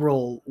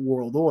liberal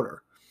world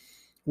order,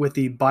 with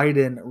the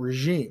Biden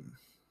regime.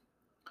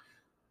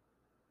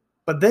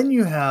 But then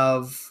you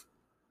have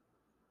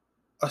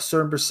a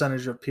certain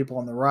percentage of people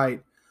on the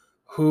right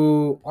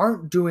who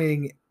aren't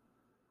doing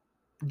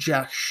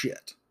jack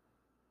shit,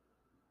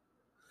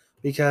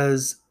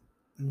 because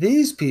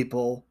these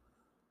people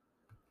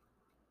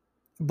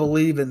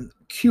believe in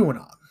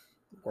QAnon,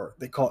 or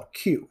they call it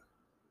Q.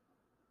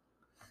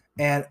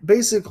 And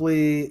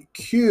basically,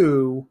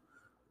 Q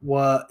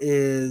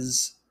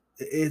it's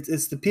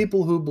the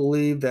people who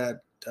believe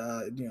that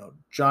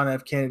John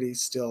F.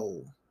 Kennedy's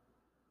still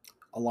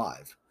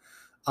alive.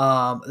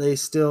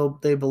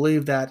 They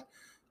believe that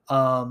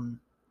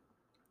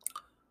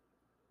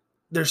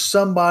there's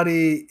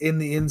somebody in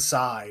the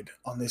inside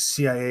on the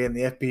CIA and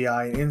the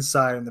FBI, and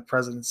inside in the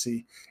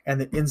presidency, and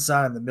the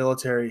inside in the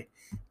military,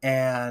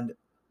 and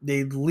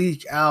they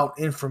leak out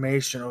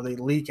information, or they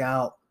leak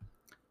out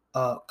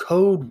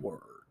code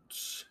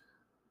words,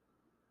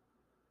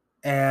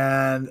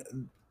 and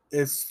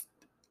it's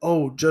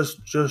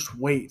just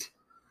wait,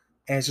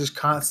 and it's just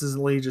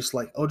constantly just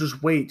like,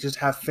 just wait, just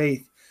have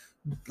faith,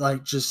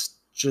 like just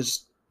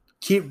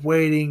keep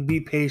waiting, be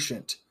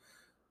patient,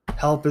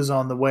 help is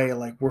on the way,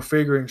 like we're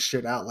figuring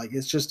shit out. Like,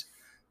 it's just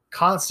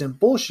constant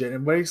bullshit.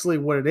 And basically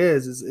what it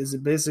is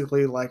it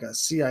basically like a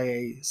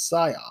CIA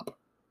psyop,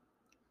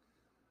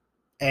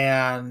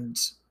 and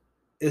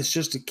it's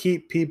just to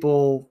keep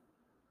people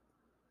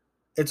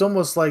It's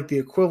almost like the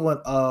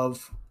equivalent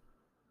of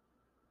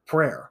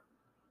prayer.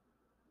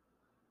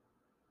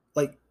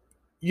 Like,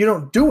 you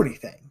don't do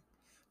anything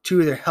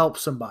to either help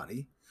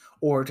somebody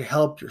or to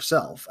help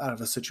yourself out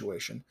of a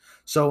situation.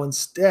 So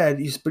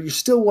instead, but you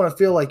still want to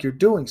feel like you're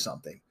doing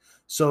something.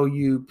 So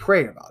you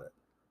pray about it.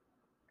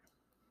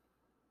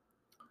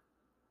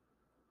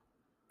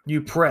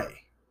 You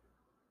pray.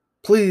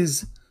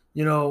 Please,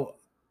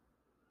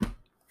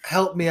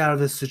 help me out of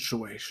this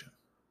situation.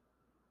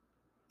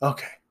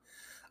 Okay.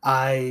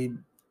 I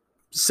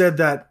said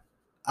that,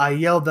 I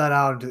yelled that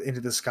out into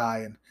the sky,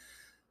 and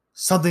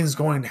something's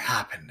going to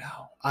happen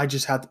now. I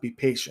just have to be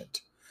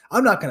patient.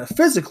 I'm not going to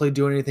physically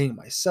do anything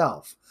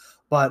myself,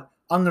 but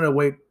I'm going to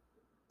wait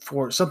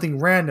for something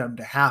random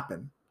to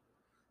happen.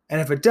 And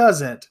if it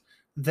doesn't,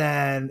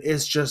 then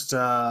it's just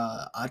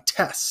a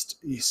test,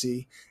 you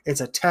see.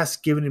 It's a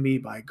test given to me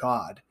by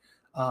God.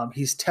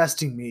 He's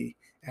testing me,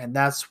 and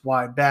that's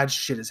why bad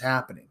shit is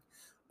happening.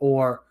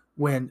 Or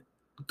when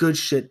good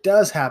shit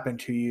does happen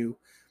to you,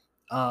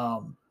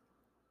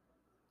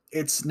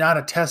 it's not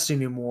a test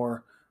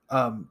anymore.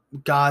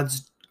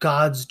 God's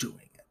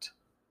doing it.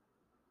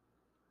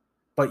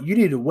 But you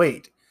need to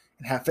wait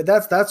and have faith.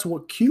 That's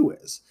what Q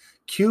is.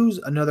 Q's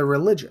another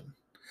religion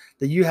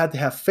that you have to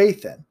have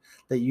faith in.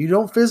 That you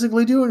don't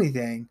physically do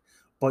anything,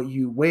 but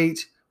you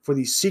wait for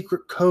these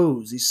secret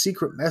codes, these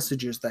secret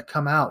messages that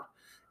come out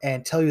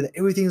and tell you that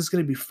everything is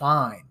going to be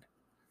fine.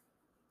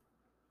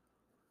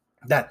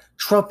 That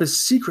Trump is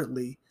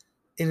secretly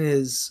in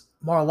his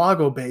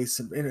Mar-a-Lago base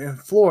in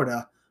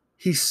Florida.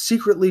 He's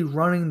secretly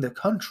running the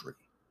country.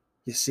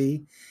 You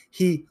see,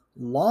 he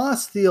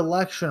lost the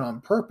election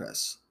on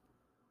purpose.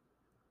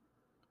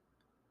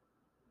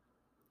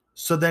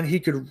 So then he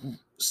could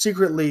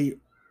secretly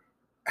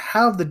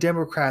have the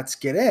Democrats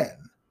get in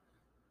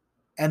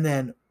and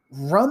then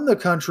run the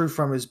country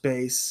from his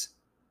base.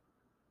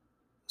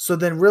 So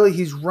then really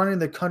he's running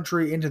the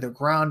country into the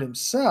ground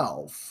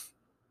himself.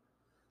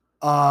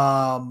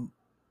 So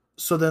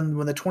then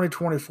when the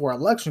 2024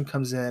 election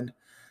comes in,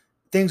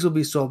 things will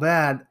be so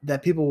bad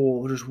that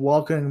people will just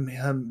welcome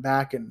him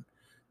back and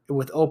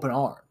with open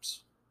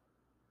arms.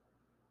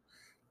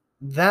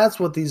 That's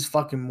what these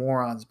fucking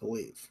morons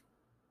believe.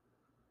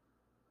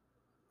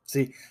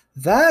 See,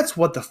 that's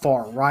what the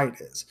far right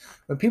is.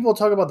 When people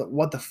talk about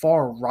what the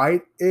far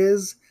right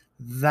is,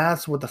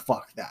 that's what the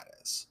fuck that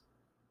is.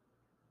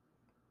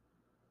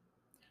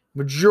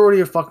 Majority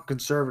of fucking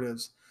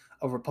conservatives,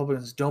 of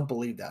Republicans, don't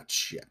believe that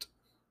shit.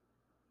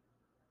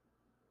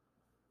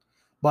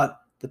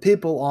 But the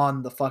people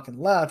on the fucking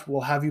left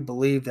will have you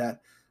believe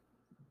that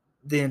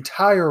the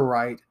entire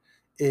right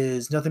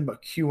is nothing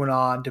but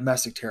QAnon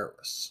domestic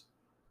terrorists.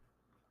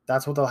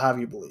 That's what they'll have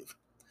you believe.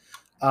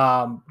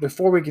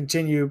 Before we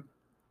continue,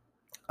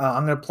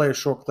 I'm going to play a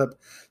short clip.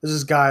 This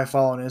is a guy I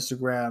follow on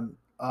Instagram,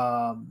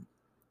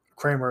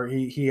 Kramer.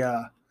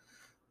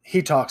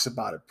 He talks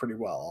about it pretty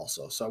well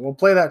also. So we'll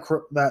play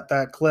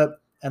that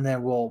clip, and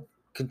then we'll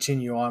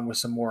continue on with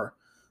some more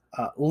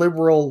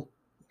liberal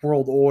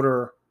world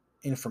order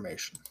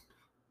information.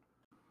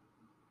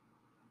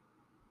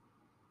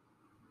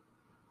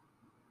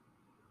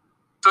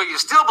 So you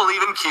still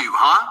believe in Q,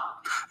 huh?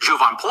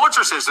 Jovan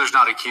Pulitzer says there's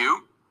not a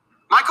Q.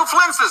 Michael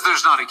Flynn says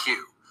there's not a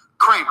Q.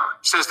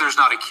 Kramer says there's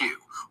not a Q.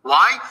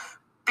 Why?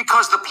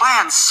 Because the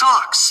plan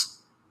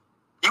sucks.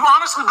 You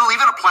honestly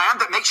believe in a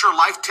plan that makes your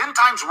life 10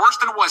 times worse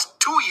than it was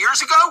 2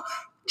 years ago?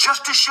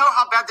 Just to show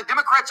how bad the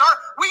Democrats are?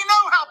 We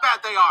know how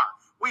bad they are.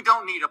 We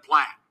don't need a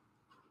plan.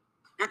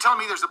 You're telling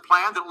me there's a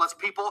plan that lets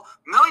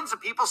millions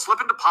of people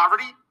slip into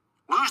poverty,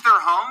 lose their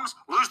homes,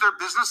 lose their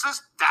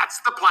businesses?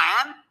 That's the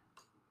plan?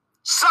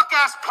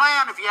 Suck-ass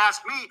plan, if you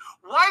ask me.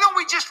 Why don't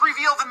we just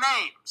reveal the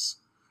names?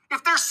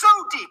 If they're so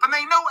deep and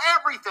they know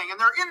everything and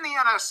they're in the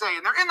NSA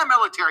and they're in the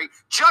military,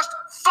 just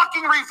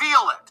fucking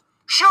reveal it.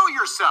 Show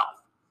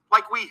yourself,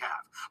 like we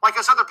have, like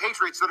us other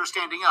patriots that are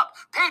standing up.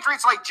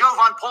 Patriots like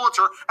Jovan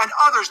Pulitzer and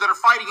others that are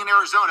fighting in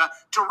Arizona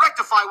to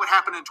rectify what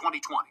happened in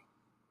 2020.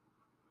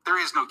 There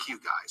is no Q,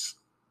 guys.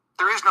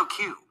 There is no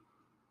Q.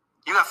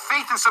 You have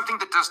faith in something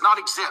that does not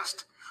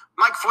exist.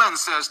 Mike Flynn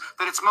says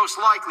that it's most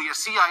likely a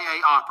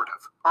CIA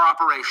operative or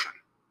operation.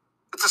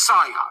 It's a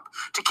psyop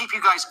to keep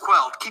you guys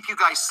quelled, keep you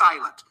guys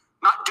silent,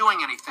 not doing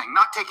anything,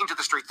 not taking to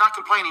the streets, not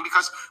complaining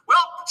because,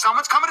 well,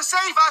 someone's coming to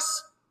save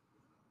us.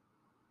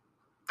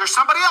 There's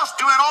somebody else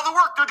doing all the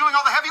work. They're doing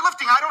all the heavy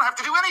lifting. I don't have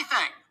to do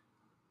anything.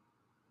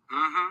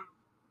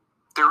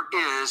 There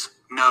is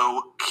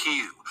no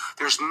Q.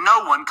 There's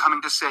no one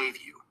coming to save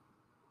you.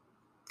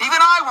 Even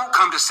I won't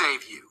come to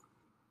save you.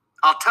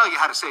 I'll tell you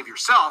how to save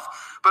yourself,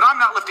 but I'm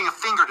not lifting a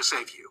finger to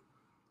save you.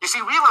 You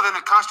see, we live in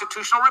a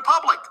constitutional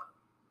republic.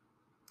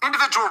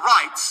 Individual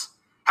rights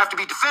have to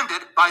be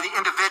defended by the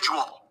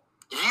individual.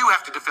 You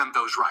have to defend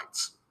those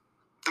rights.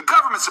 The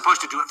government's supposed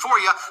to do it for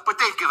you, but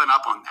they've given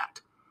up on that.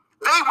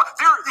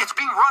 It's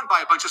being run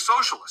by a bunch of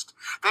socialists.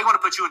 They want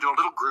to put you into a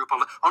little group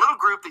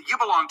that you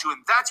belong to,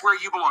 and that's where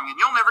you belong, and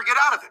you'll never get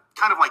out of it.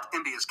 Kind of like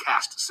India's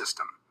caste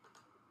system.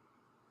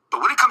 But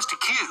when it comes to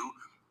Q,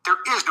 There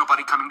is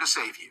nobody coming to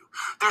save you.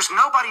 There's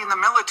nobody in the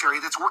military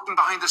that's working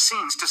behind the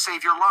scenes to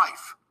save your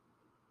life.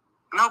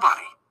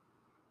 Nobody.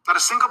 Not a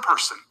single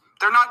person.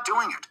 They're not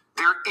doing it.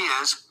 There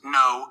is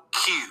no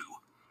Q.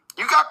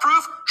 You got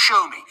proof?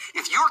 Show me.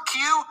 If you're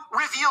Q,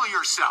 reveal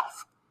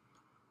yourself.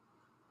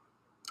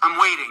 I'm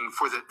waiting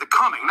for the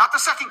coming, not the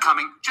second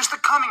coming, just the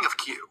coming of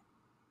Q.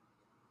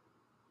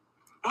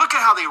 Look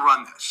at how they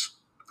run this.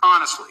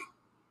 Honestly,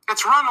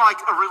 it's run like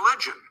a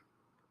religion.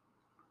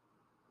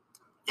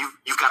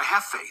 You've got to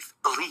have faith,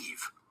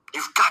 believe.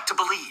 You've got to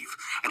believe.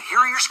 And here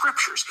are your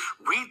scriptures.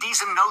 Read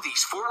these and know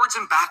these forwards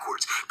and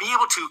backwards. Be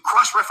able to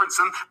cross-reference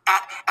them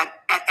at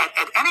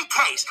any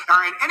case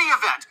or in any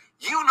event.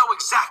 You know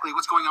exactly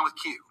what's going on with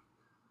Q.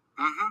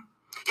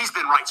 He's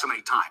been right so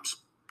many times.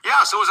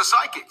 Yeah, so is a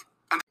psychic.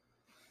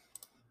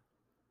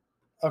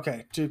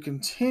 Okay, to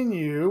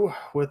continue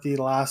with the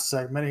last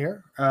segment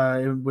here,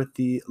 with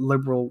the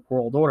liberal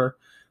world order,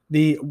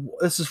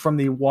 this is from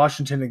the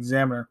Washington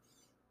Examiner.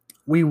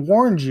 We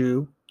warned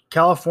you,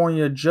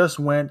 California just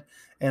went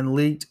and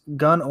leaked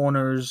gun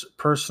owners'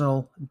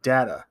 personal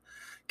data.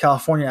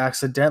 California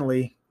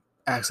accidentally,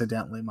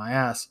 my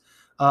ass,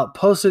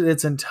 posted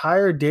its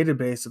entire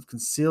database of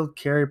concealed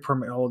carry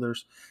permit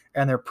holders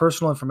and their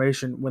personal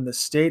information when the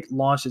state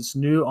launched its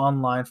new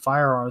online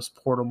firearms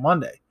portal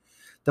Monday.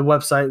 The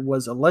website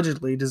was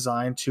allegedly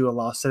designed to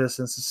allow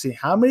citizens to see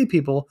how many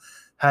people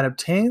had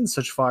obtained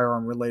such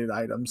firearm-related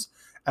items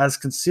as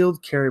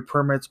concealed carry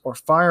permits or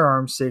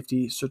firearm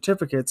safety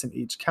certificates in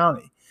each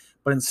county.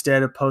 But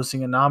instead of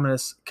posting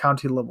anonymous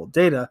county-level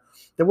data,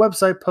 the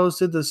website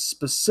posted the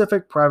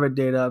specific private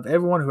data of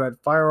everyone who had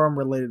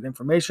firearm-related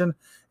information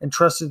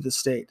entrusted to the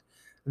state.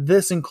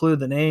 This included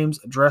the names,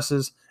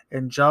 addresses,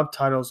 and job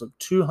titles of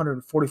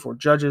 244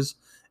 judges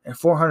and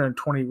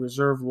 420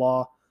 reserve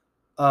law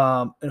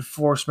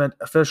enforcement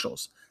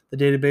officials. The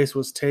database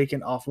was taken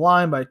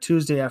offline by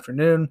Tuesday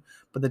afternoon,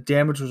 but the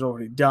damage was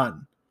already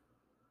done.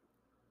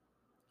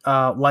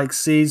 Like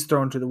seeds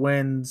thrown to the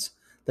winds,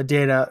 the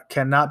data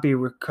cannot be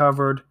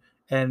recovered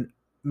and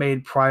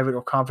made private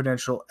or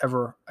confidential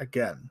ever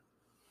again.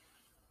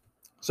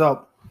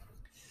 So,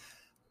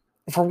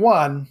 for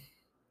one,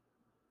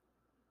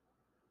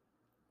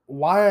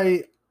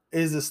 why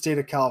is the state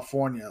of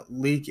California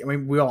leaking? I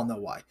mean, we all know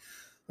why,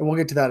 and we'll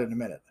get to that in a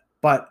minute.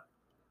 But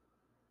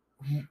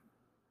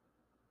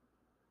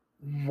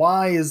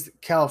why is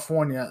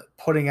California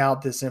putting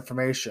out this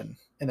information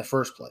in the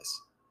first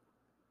place?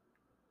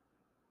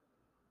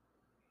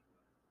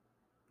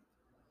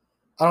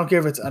 I don't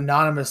care if it's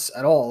anonymous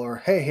at all, or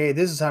hey,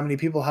 this is how many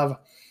people have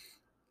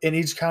in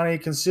each county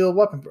concealed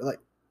weapon. Like,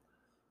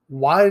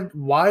 why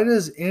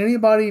does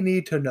anybody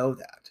need to know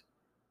that?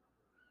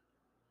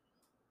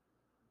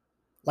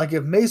 Like,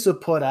 if Mesa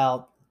put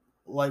out,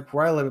 like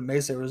where I live in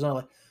Mesa, Arizona,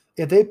 like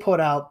if they put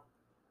out,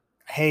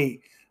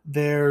 hey,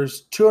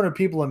 there's 200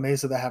 people in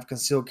Mesa that have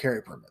concealed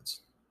carry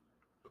permits.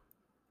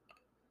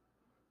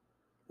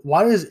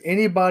 Why does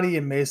anybody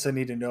in Mesa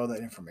need to know that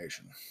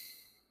information?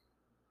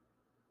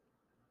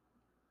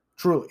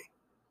 Truly.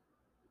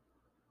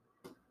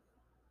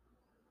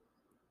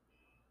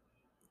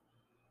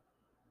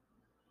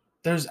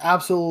 There's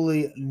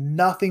absolutely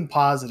nothing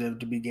positive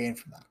to be gained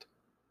from that.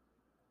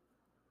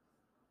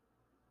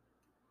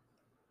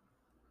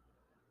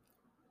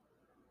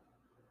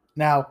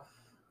 Now,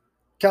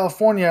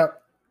 California,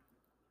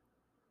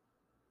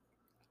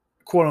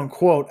 quote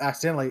unquote,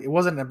 accidentally, it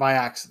wasn't by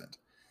accident.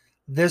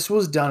 This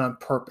was done on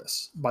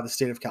purpose by the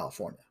state of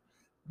California.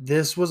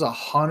 This was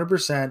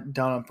 100%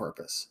 done on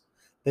purpose.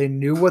 They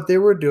knew what they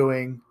were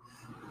doing,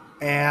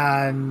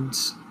 and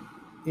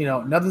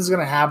nothing's going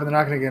to happen. They're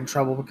not going to get in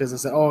trouble because they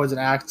said, oh, it was an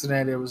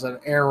accident, it was an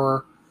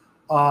error.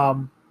 But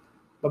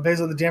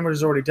basically the damage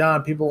is already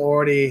done. People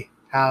already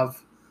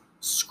have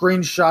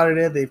screenshotted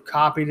it, they've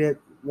copied it,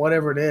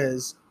 whatever it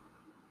is.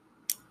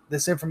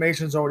 This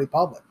information is already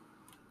public.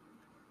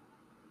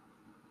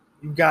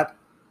 You've got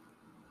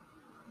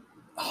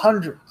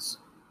hundreds.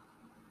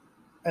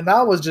 And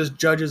that was just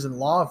judges and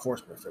law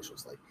enforcement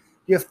officials. Like,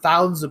 you have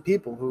thousands of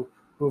people who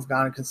have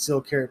gotten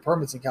concealed carry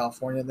permits in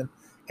California,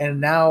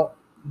 and now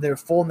their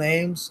full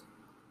names,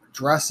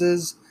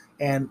 addresses,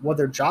 and what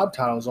their job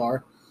titles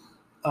are,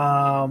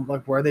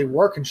 like where they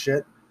work and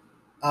shit,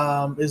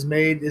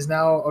 is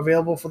now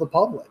available for the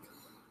public.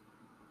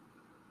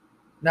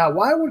 Now,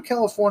 why would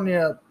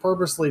California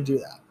purposely do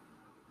that?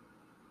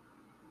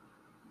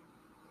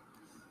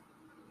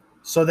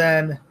 So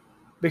then,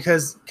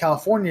 because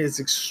California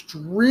is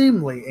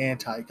extremely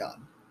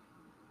anti-gun,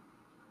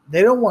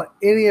 they don't want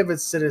any of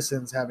its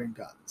citizens having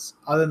guns,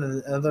 other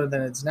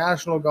than its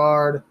National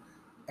Guard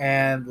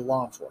and the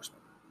law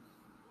enforcement,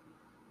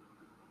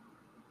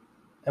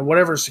 and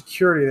whatever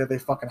security that they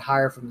fucking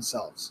hire for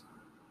themselves.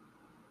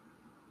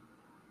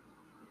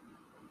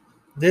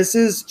 This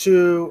is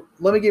to,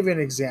 let me give you an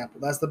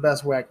example. That's the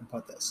best way I can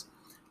put this.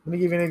 Let me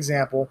give you an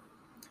example.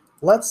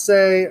 Let's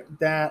say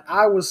that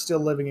I was still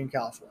living in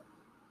California,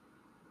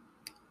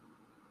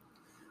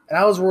 and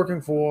I was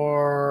working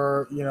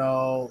for,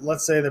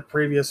 let's say the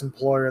previous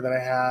employer that I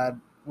had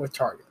with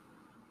Target.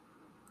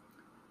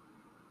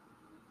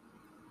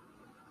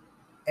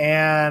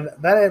 And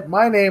then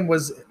my name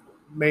was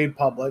made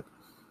public.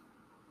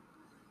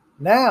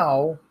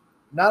 Now,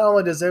 not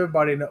only does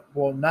everybody know,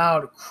 well, now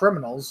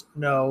criminals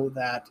know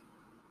that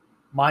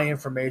my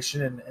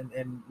information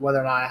and whether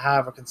or not I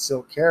have a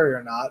concealed carry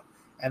or not,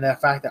 and the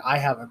fact that I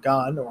have a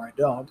gun or I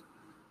don't,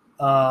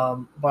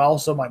 but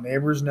also my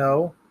neighbors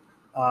know,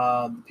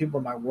 people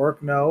at my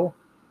work know,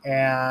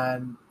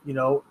 and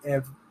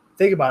if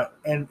think about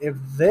it, and if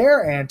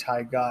they're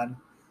anti-gun,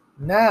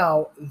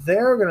 now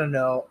they're gonna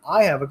know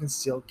I have a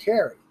concealed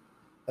carry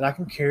that I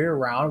can carry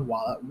around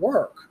while at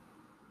work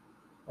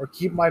or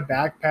keep my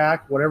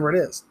backpack, whatever it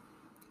is.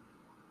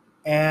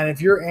 And if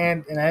you're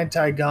an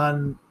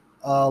anti-gun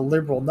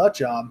liberal nut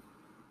job,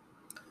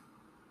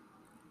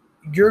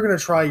 you're going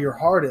to try your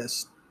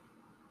hardest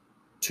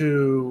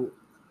to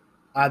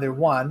either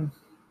one,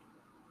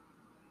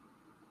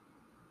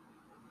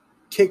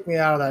 kick me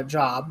out of that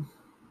job,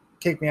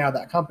 kick me out of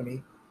that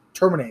company,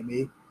 terminate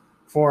me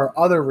for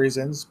other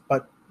reasons,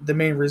 but the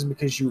main reason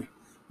because you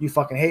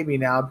fucking hate me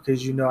now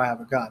because you know I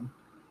have a gun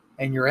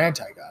and you're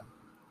anti-gun.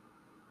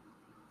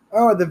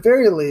 Or at the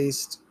very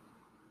least,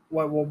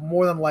 what will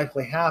more than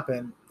likely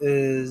happen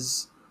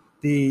is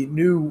the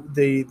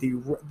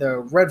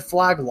red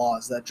flag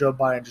laws that Joe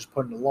Biden just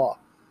put into law.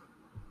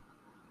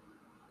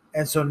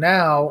 And so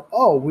now,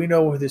 we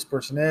know who this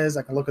person is.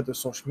 I can look at their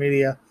social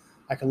media.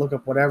 I can look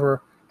up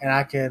whatever, and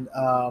I can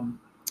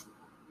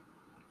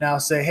now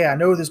say, hey, I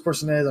know who this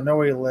person is. I know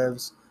where he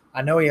lives.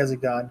 I know he has a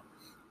gun.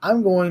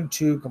 I'm going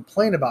to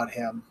complain about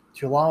him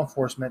to law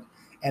enforcement,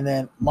 and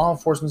then law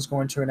enforcement is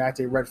going to enact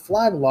a red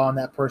flag law on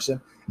that person,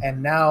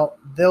 and now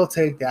they'll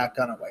take that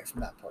gun away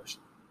from that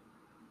person.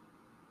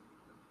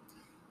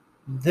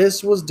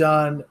 This was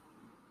done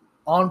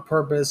on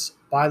purpose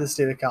by the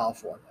state of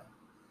California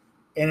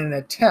in an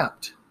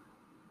attempt,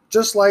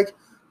 just like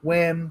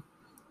when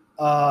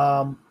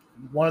one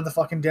of the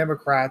fucking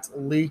Democrats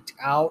leaked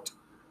out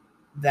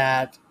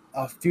that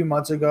a few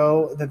months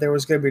ago that there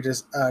was going to be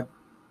just a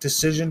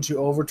decision to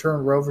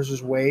overturn Roe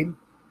versus Wade,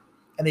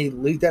 and they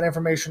leaked that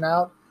information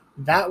out.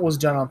 That was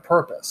done on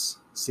purpose,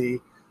 see?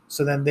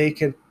 So then they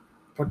could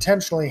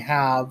potentially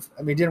have,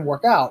 it didn't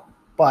work out,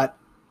 but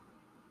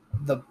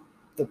the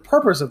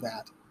purpose of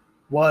that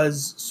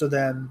was so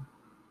then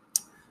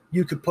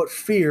you could put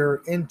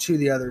fear into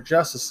the other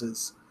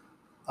justices.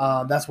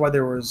 That's why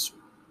there was,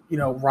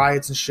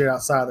 riots and shit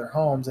outside of their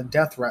homes and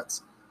death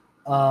threats.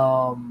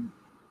 So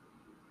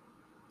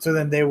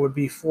then they would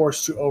be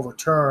forced to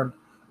overturn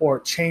or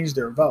change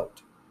their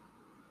vote.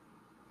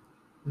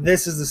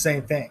 This is the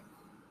same thing.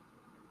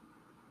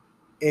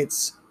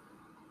 It's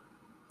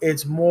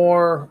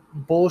more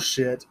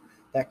bullshit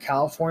that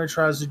California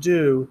tries to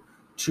do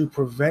to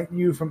prevent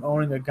you from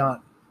owning a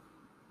gun.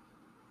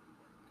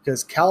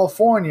 Because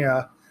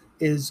California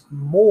is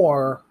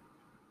more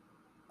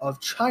of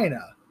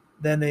China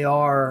than they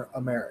are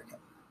American,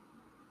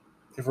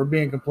 if we're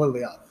being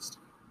completely honest.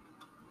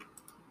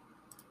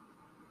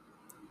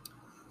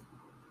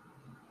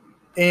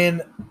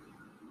 And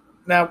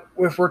now,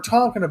 if we're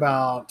talking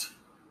about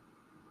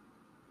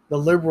the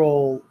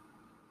liberal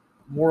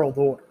world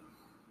order,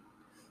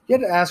 you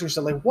have to ask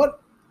yourself, like, what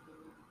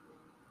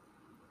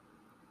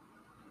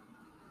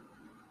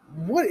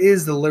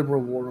is the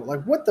liberal world?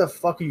 Like, what the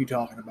fuck are you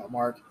talking about,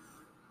 Mark?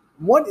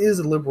 What is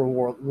the liberal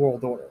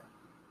world order?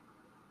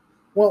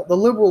 Well, the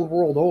liberal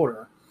world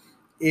order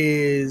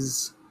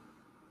is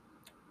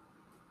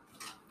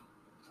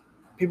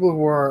people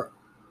who are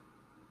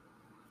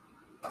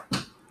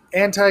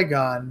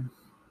anti-gun,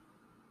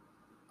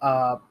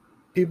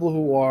 people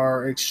who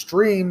are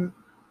extreme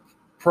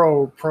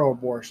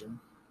pro-abortion,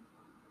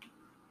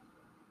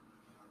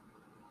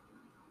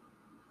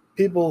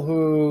 people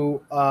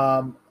who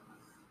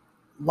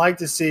like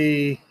to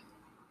see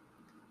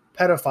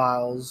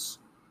pedophiles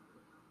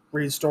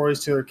read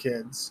stories to their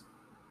kids,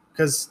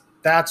 because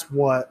that's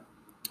what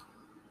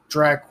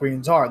drag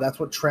queens are. That's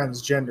what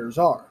transgenders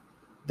are.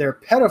 They're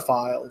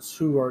pedophiles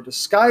who are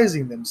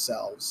disguising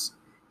themselves.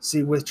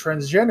 See, with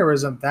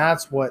transgenderism,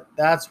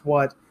 that's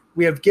what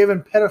we have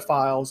given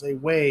pedophiles a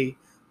way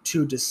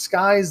to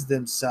disguise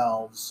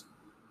themselves,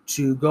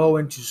 to go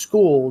into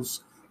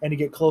schools and to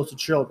get close to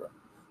children.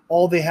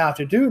 All they have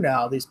to do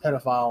now, these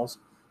pedophiles,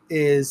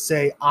 is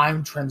say,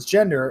 I'm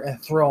transgender,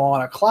 and throw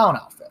on a clown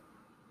outfit.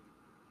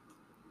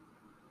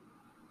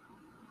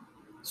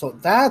 So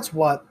that's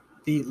what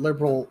the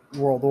liberal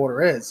world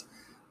order is.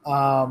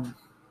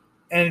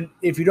 And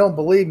if you don't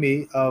believe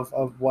me of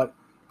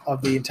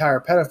the entire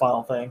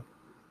pedophile thing,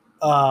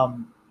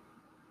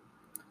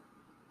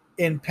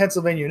 in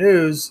Pennsylvania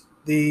news,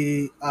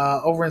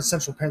 over in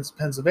central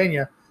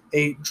Pennsylvania,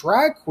 a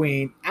drag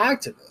queen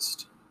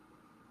activist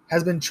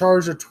has been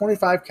charged with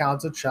 25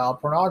 counts of child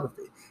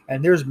pornography.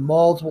 And there's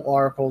multiple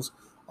articles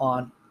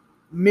on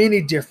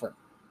many different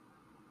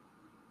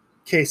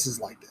cases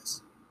like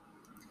this.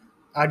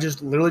 I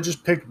literally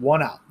just picked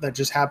one out that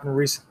just happened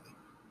recently.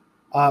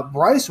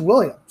 Bryce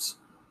Williams,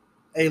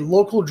 a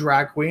local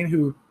drag queen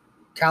who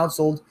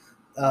counseled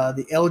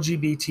the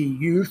LGBT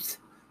youth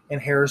in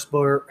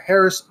Harrisburg,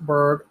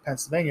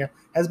 Pennsylvania,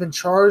 has been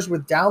charged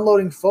with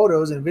downloading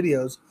photos and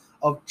videos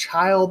of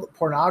child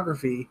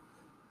pornography,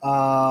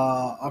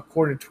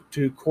 according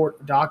to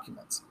court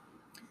documents.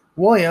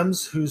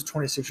 Williams, who's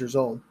 26 years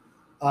old,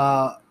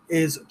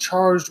 is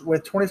charged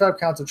with 25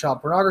 counts of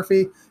child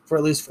pornography for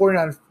at least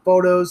 49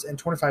 photos and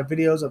 25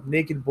 videos of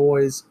naked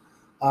boys.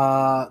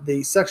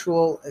 The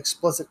sexual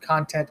explicit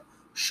content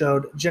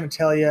showed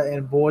genitalia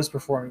and boys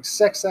performing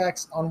sex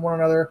acts on one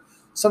another,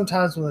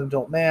 sometimes with an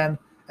adult man,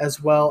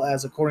 as well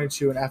as, according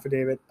to an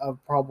affidavit of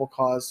probable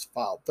cause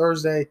filed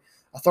Thursday,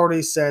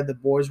 authorities said the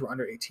boys were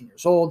under 18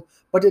 years old,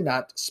 but did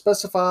not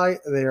specify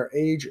their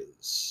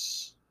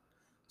ages.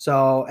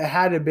 So it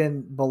had to have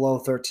been below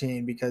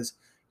 13, because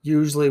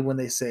usually when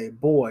they say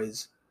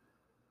boys,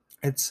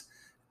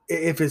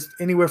 if it's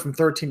anywhere from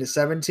 13 to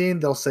 17,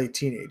 they'll say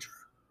teenager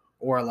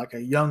or like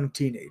a young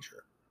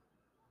teenager.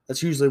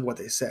 That's usually what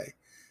they say.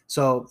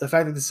 So the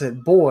fact that they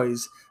said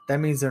boys, that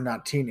means they're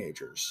not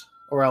teenagers,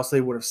 or else they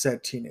would have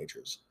said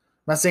teenagers.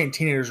 I'm not saying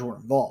teenagers were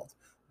involved,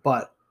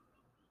 but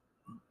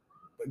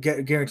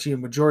guarantee you,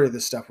 majority of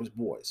this stuff was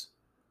boys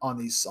on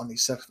these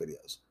sex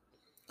videos.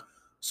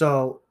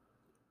 So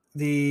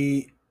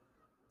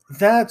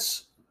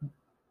that's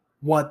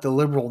what the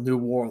liberal New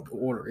World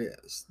Order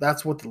is.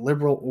 That's what the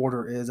liberal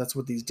order is. That's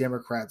what these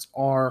Democrats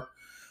are.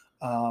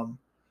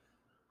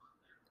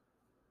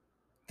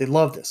 They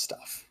love this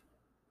stuff.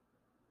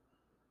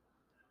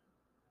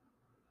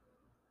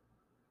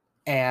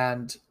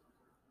 And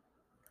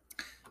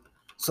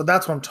so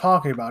that's what I'm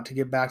talking about, to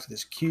get back to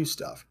this Q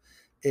stuff,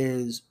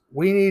 is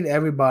we need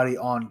everybody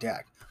on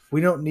deck. We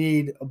don't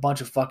need a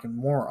bunch of fucking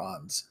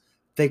morons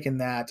thinking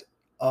that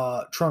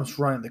Trump's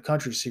running the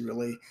country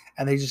secretly,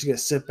 and they just get to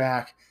sit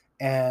back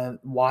and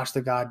watch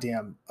the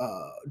goddamn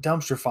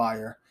dumpster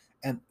fire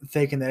and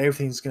thinking that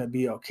everything's going to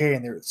be okay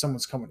and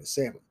someone's coming to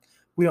save them.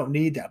 We don't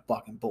need that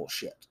fucking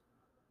bullshit.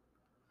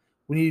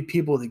 We need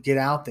people to get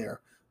out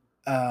there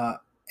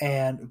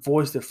and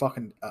voice their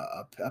fucking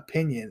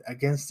opinion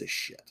against this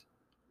shit.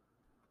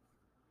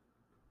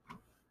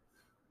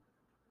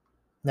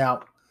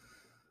 Now,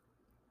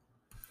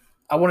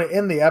 I want to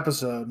end the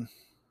episode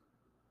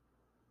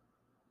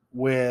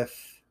with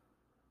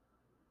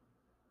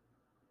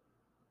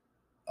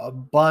a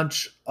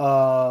bunch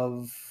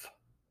of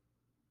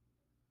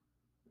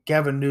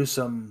Gavin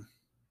Newsom,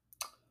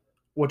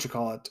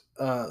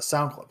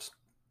 sound clips.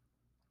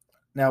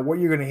 Now, what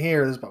you're going to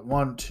hear is about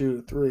 1,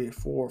 2, 3,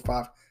 4,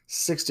 5,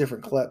 6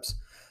 different clips.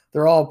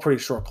 They're all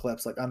pretty short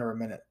clips, like under a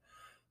minute.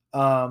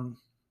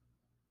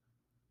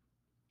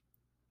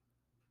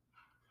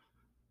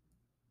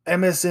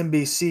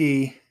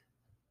 MSNBC,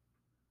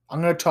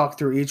 I'm going to talk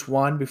through each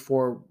one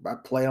before I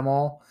play them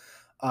all.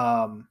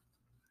 And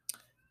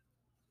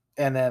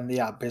then,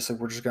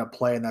 basically we're just going to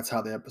play, and that's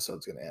how the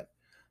episode's going to end.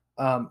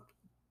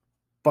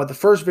 But the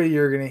first video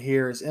you're going to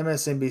hear is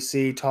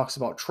MSNBC talks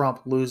about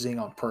Trump losing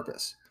on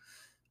purpose.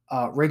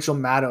 Rachel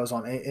Maddow's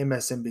on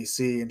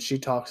MSNBC, and she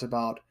talks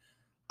about,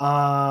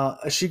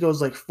 she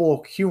goes like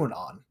full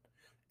QAnon,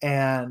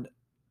 and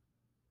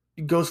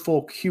goes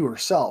full Q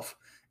herself,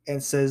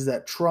 and says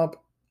that Trump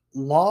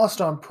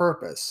lost on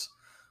purpose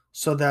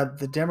so that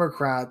the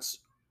Democrats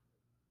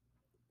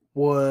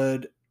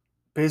would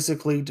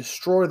basically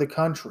destroy the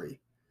country,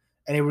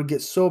 and it would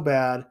get so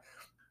bad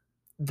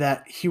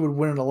that he would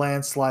win in a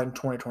landslide in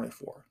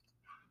 2024.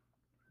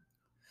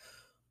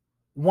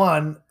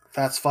 One,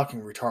 that's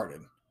fucking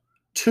retarded.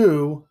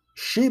 Two,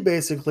 she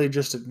basically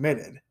just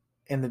admitted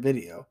in the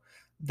video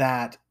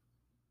that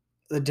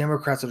the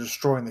Democrats are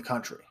destroying the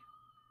country.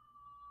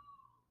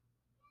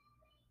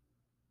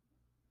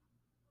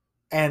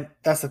 And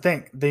that's the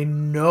thing. They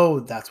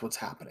know that's what's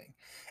happening.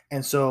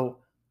 And so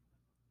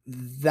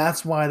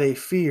that's why they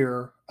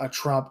fear a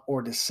Trump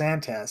or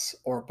DeSantis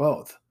or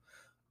both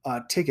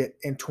ticket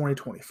in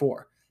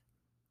 2024.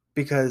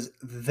 Because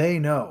they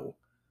know,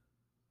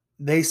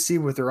 they see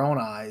with their own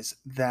eyes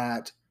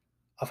that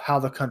of how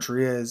the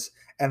country is,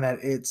 and that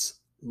it's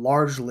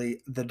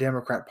largely the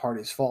Democrat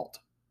Party's fault.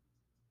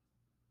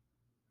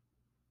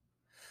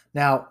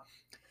 Now,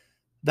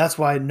 that's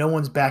why no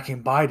one's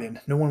backing Biden.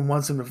 No one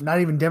wants him to,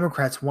 not even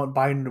Democrats want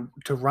Biden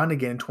to run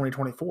again in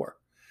 2024.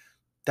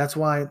 That's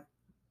why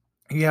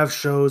you have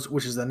shows,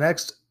 which is the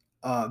next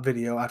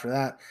video after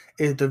that,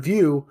 is The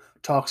View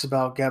talks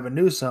about Gavin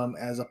Newsom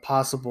as a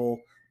possible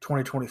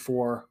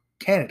 2024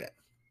 candidate.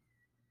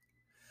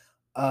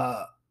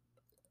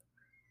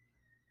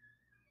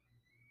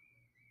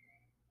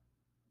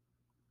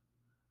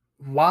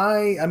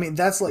 Why? I mean,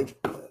 that's what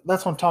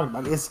I'm talking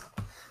about.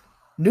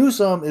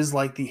 Newsom is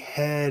like the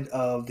head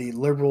of the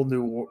liberal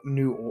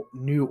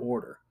new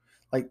order.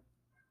 Like,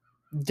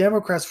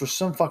 Democrats, for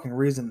some fucking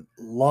reason,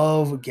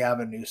 love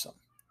Gavin Newsom.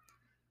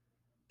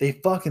 They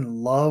fucking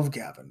love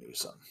Gavin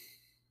Newsom.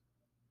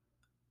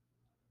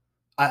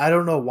 I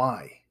don't know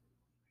why.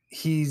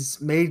 He's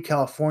made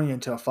California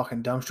into a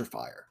fucking dumpster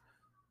fire.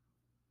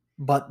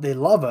 But they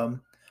love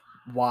him.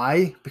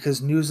 Why?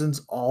 Because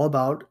Newsom's all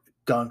about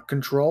gun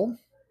control,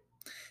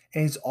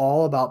 and he's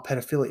all about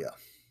pedophilia.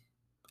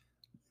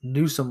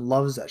 Newsom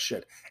loves that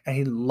shit. And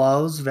he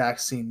loves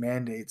vaccine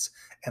mandates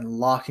and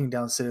locking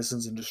down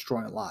citizens and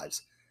destroying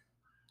lives.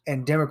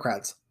 And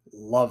Democrats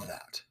love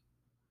that.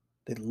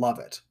 They love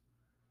it.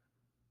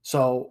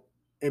 So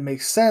it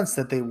makes sense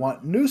that they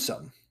want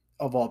Newsom,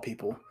 of all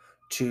people,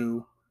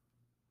 to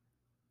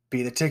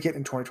be the ticket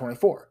in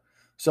 2024.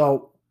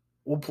 So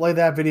we'll play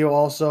that video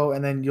also,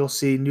 and then you'll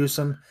see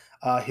Newsom.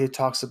 He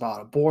talks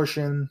about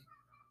abortion,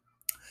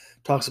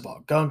 talks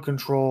about gun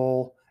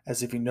control,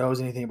 as if he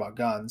knows anything about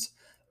guns.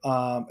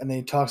 And then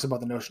he talks about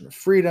the notion of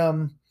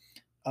freedom.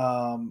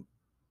 And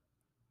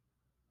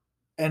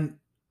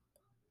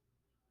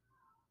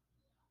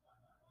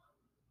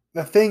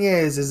the thing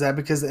is that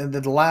because in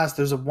the last,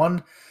 there's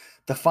the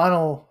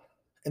final,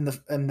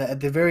 at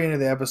the very end of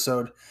the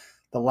episode,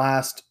 the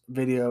last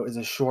video is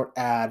a short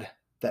ad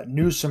that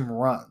Newsom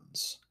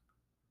runs.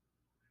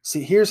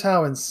 See, here's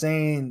how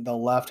insane the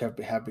left have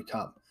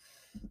become.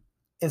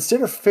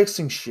 Instead of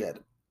fixing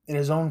shit in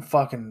his own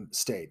fucking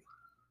state,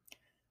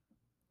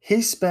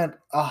 he spent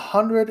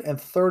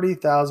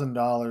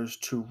 $130,000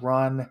 to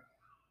run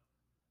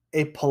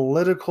a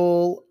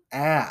political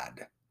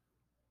ad.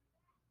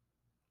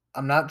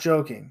 I'm not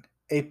joking.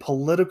 A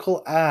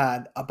political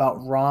ad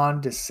about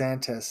Ron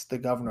DeSantis, the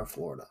governor of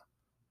Florida.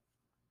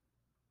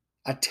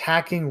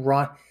 Attacking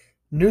Ron.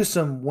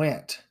 Newsom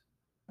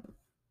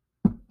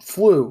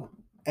flew,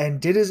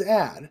 and did his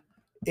ad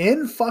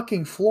in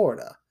fucking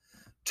Florida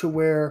to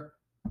where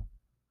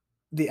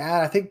the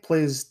ad, I think,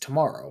 plays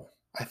tomorrow.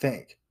 I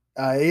think.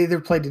 Either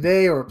play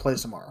today or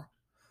plays tomorrow.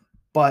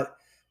 But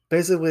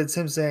basically it's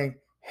him saying,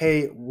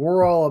 hey,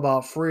 we're all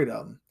about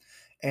freedom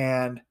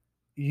and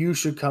you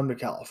should come to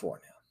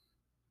California.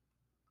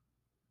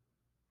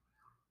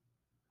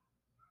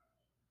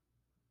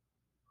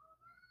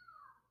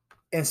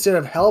 Instead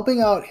of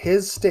helping out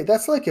his state.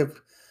 That's like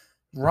if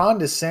Ron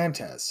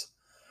DeSantis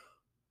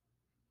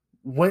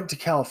went to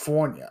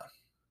California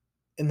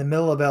in the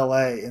middle of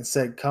LA and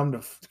said, come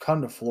to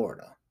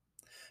Florida.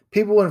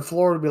 People in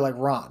Florida would be like,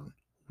 Ron,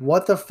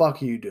 what the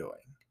fuck are you doing?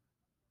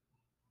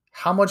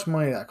 How much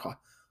money did that cost?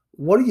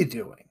 What are you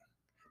doing?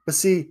 But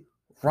see,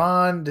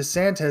 Ron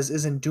DeSantis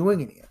isn't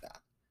doing any of that.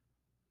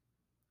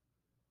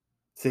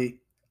 See,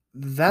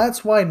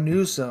 that's why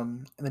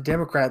Newsom and the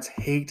Democrats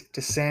hate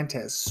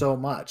DeSantis so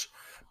much,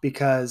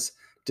 because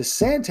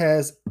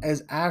DeSantis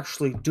is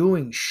actually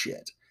doing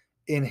shit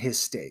in his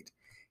state.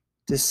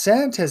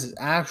 DeSantis is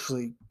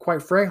actually,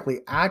 quite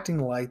frankly, acting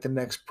like the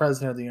next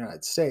president of the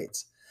United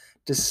States.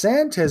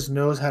 DeSantis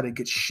knows how to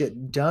get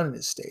shit done in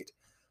his state.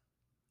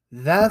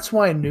 That's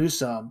why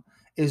Newsom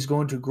is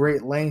going to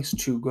great lengths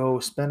to go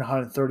spend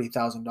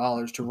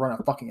 $130,000 to run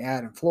a fucking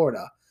ad in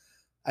Florida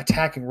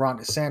attacking Ron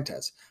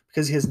DeSantis,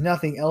 because he has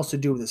nothing else to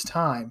do with his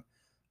time,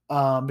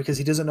 because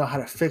he doesn't know how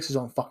to fix his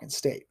own fucking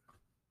state.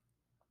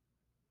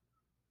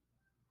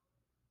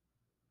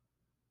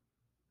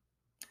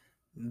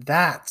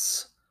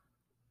 That's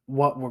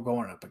what we're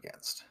going up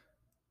against.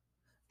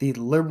 The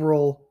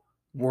liberal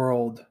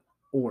world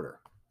order.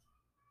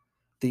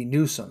 The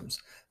Newsoms,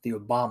 the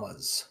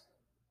Obamas,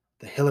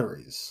 the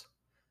Hillarys,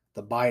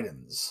 the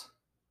Bidens,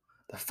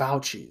 the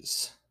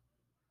Faucis,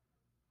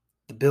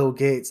 the Bill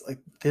Gates. Like,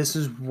 this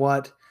is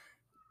what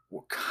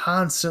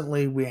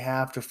constantly we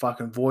have to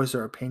fucking voice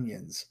our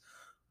opinions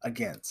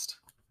against.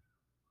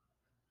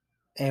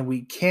 And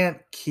we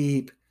can't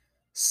keep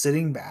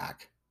sitting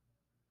back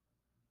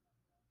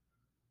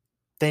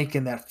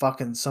thinking that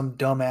fucking some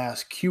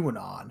dumbass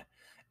QAnon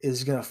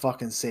is going to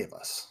fucking save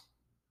us.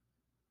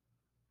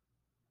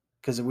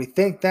 Because if we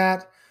think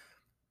that,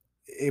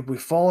 if we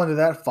fall into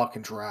that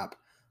fucking trap,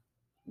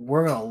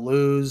 we're going to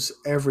lose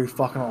every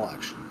fucking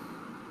election.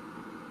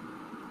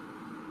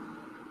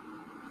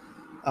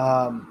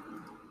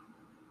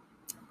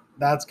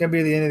 That's going to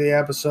be the end of the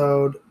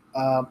episode.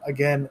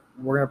 Again,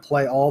 we're going to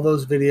play all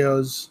those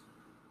videos.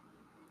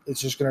 It's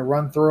just going to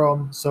run through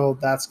them. So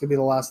that's going to be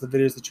the last of the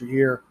videos that you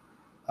hear.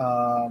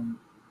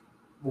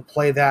 We'll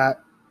play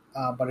that.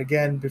 But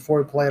again,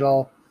 before we play it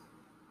all,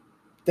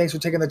 thanks for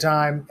taking the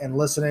time and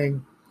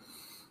listening.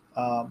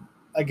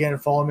 Again,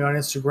 follow me on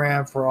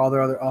Instagram for all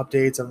the other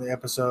updates on the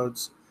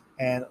episodes,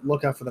 and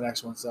look out for the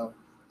next one. So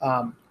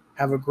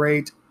have a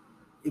great,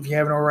 if you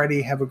haven't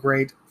already, have a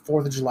great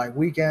 4th of July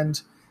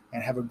weekend,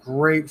 and have a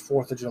great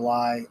 4th of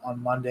July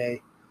on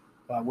Monday,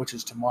 which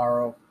is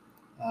tomorrow.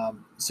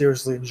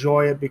 Seriously,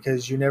 enjoy it,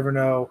 because you never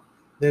know.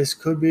 This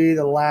could be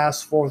the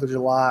last 4th of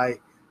July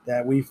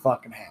that we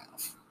fucking have.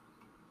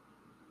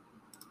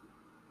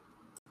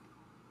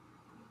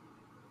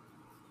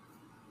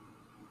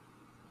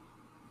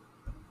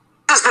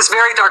 Is this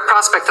very dark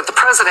prospect that the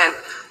president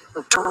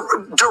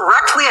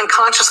directly and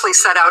consciously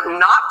set out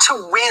not to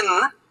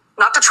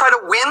try to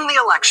win the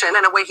election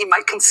in a way he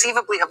might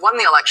conceivably have won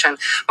the election,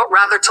 but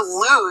rather to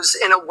lose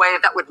in a way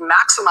that would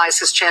maximize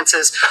his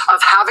chances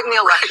of having the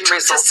election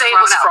results. To say it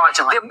was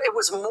fraudulent. It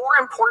was more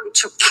important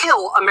to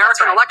kill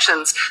American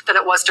elections than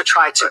it was to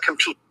try to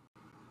compete.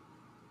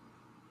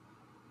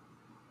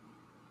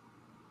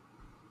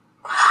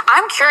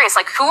 I'm curious,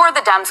 like, who are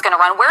the Dems going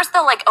to run? Where's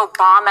the, like,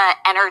 Obama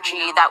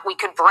energy that we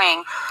could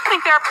bring? I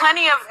think there are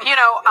plenty of,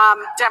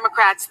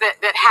 Democrats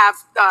that have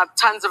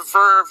tons of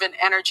verve and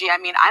energy. I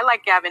mean, I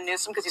like Gavin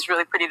Newsom because he's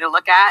really pretty to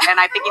look at, and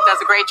I think he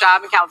does a great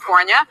job in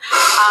California.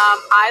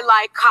 I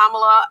like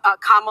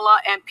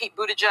Kamala and Pete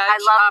Buttigieg. I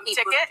love Pete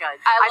ticket.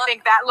 Buttigieg. I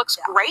think that looks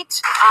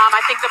great.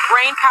 I think the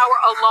brain power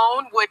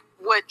alone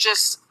would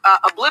just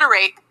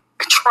obliterate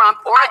Trump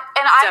or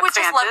and I would DeSantis.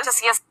 just love to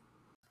see us.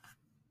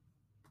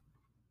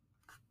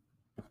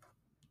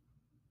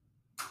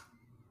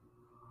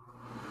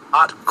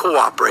 Not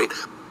cooperate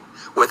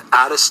with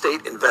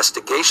out-of-state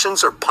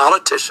investigations or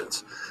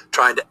politicians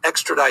trying to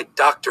extradite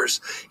doctors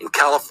in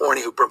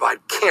California who provide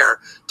care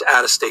to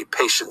out-of-state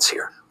patients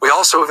here. We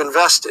also have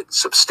invested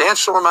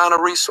substantial amount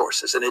of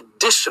resources, an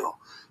additional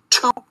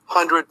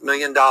 $200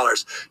 million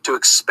to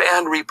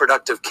expand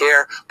reproductive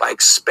care by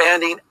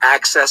expanding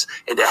access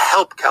and to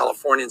help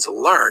Californians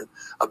learn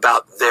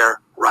about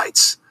their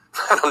rights.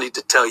 I don't need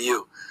to tell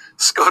you,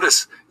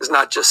 SCOTUS is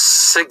not just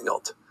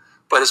signaled,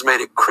 but has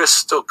made it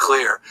crystal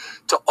clear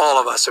to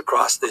all of us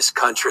across this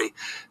country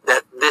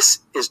that this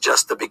is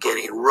just the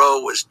beginning.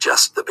 Roe was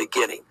just the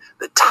beginning.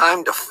 The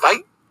time to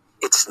fight,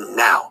 it's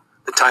now.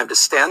 The time to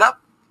stand up,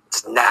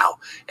 it's now.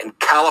 And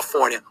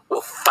California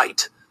will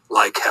fight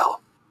like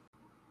hell.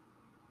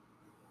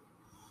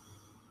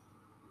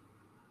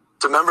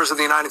 To members of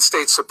the United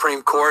States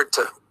Supreme Court,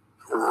 to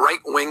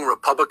right-wing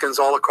Republicans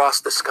all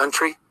across this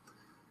country,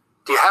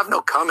 do you have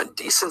no common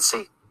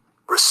decency,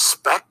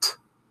 respect,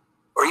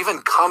 or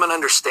even common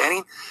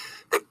understanding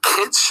that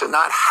kids should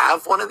not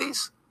have one of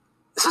these?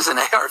 This is an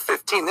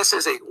AR-15. This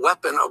is a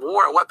weapon of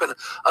war, a weapon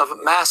of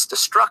mass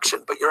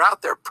destruction. But you're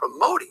out there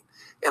promoting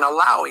and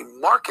allowing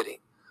marketing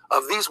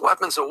of these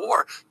weapons of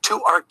war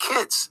to our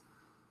kids,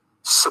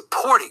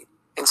 supporting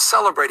and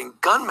celebrating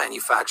gun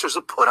manufacturers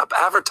who put up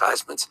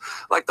advertisements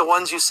like the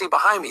ones you see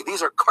behind me.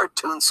 These are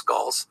cartoon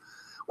skulls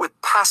with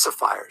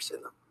pacifiers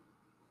in them.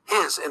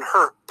 His and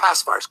her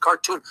pacifiers,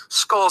 cartoon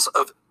skulls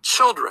of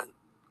children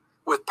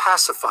with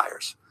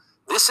pacifiers.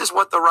 This is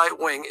what the right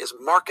wing is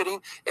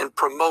marketing and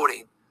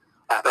promoting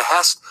at the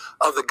behest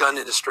of the gun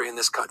industry in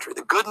this country.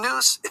 The good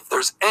news, if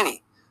there's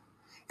any,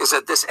 is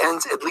that this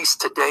ends at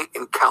least today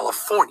in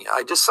California.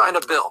 I just signed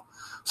a bill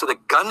so the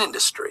gun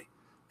industry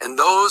and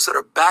those that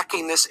are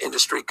backing this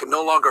industry can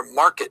no longer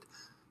market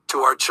to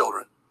our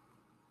children.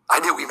 I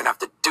didn't even have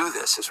to do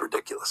this. It's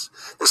ridiculous.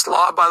 This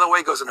law, by the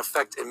way, goes in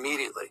effect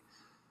immediately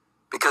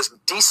because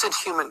decent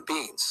human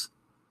beings,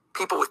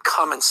 people with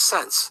common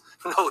sense,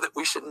 know that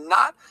we should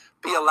not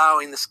be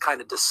allowing this kind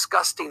of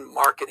disgusting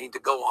marketing to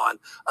go on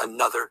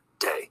another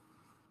day.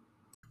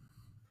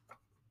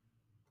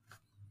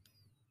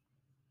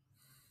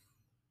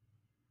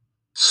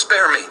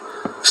 Spare me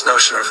this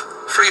notion of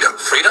freedom.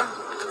 Freedom?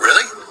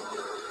 Really?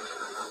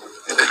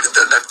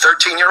 That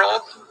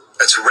 13-year-old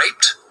that's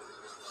raped?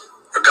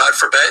 Or God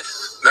forbid,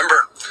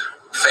 remember,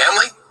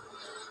 family?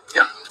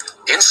 Yeah,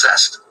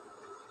 incest?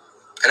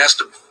 And has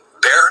to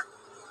bear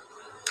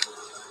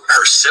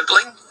her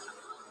sibling?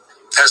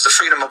 Has the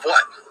freedom of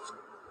what?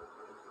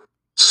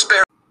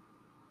 Spare.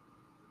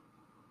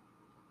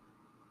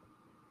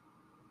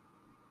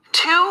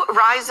 Two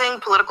rising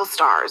political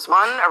stars,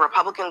 one a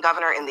Republican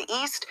governor in the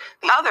East,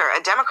 the other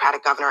a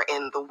Democratic governor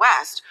in the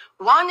West.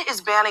 One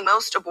is banning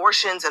most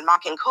abortions and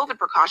mocking COVID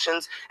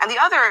precautions, and the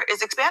other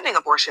is expanding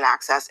abortion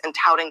access and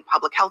touting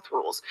public health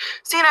rules.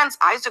 CNN's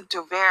Isaac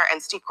Dover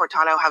and Steve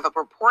Cortano have a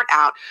report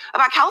out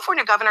about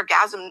California Governor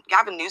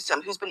Gavin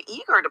Newsom, who's been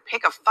eager to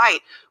pick a fight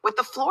with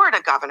the Florida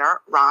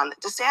governor, Ron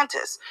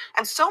DeSantis.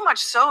 And so much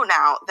so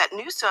now that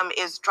Newsom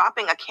is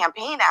dropping a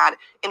campaign ad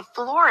in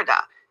Florida,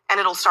 and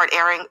it'll start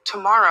airing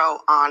tomorrow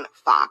on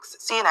Fox.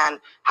 CNN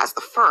has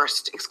the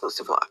first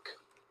exclusive look.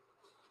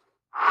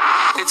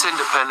 It's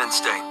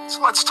Independence Day,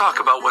 so let's talk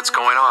about what's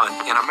going on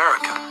in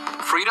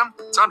America. Freedom,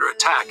 it's under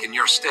attack in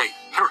your state.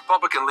 Your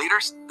Republican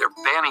leaders, they're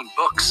banning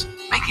books,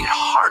 making it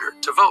harder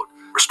to vote,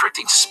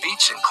 restricting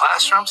speech in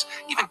classrooms,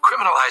 even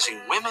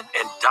criminalizing women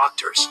and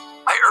doctors.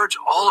 I urge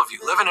all of you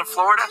living in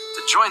Florida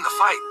to join the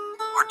fight,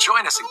 or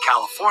join us in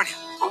California,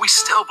 where we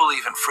still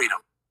believe in freedom.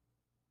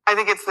 I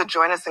think it's the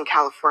join us in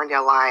California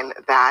line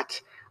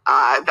that's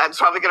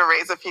probably going to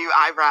raise a few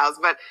eyebrows.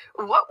 But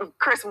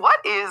Chris,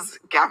 what is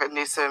Gavin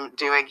Newsom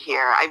doing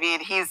here? I mean,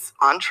 he's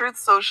on Truth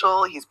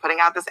Social. He's putting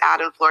out this ad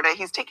in Florida.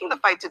 He's taking the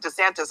fight to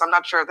DeSantis. I'm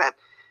not sure that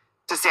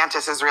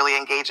DeSantis is really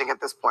engaging at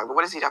this point, but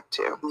what is he up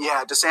to?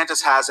 Yeah,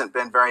 DeSantis hasn't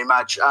been very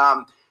much.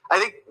 I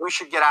think we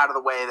should get out of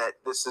the way that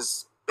this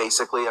is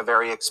basically a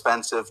very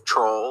expensive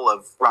troll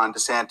of Ron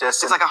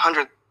DeSantis. It's like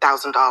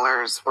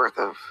 $100,000 worth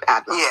of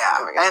ad money.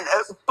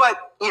 Yeah,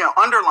 but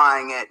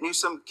underlying it,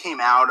 Newsom came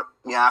out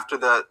after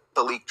the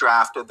leaked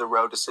draft of the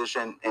Roe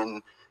decision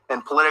in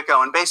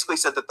Politico and basically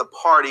said that the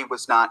party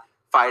was not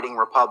fighting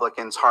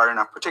Republicans hard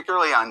enough,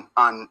 particularly on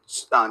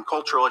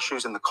cultural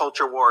issues and the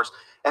culture wars.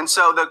 And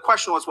so the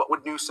question was, what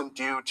would Newsom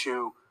do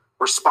to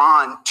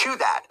respond to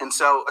that? And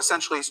so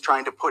essentially he's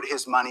trying to put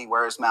his money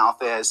where his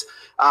mouth is.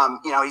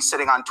 He's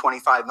sitting on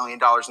 $25 million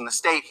in the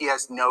state. He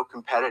has no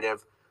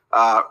competitive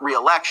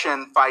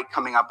re-election fight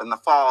coming up in the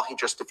fall. He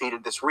just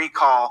defeated this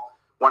recall.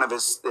 One of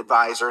his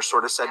advisors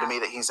sort of said to me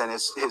that he's in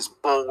his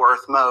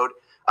Bullworth mode.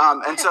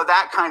 And so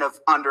that kind of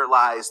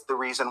underlies the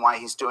reason why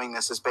he's doing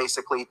this, is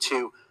basically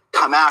to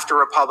come after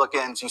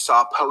Republicans. You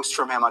saw a post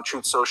from him on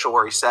Truth Social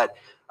where he said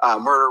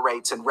murder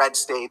rates in red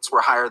states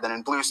were higher than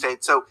in blue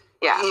states. So,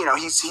 you know,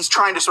 he's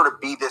trying to sort of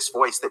be this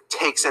voice that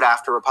takes it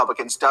after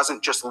Republicans,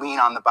 doesn't just lean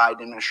on the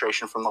Biden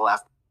administration from the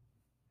left.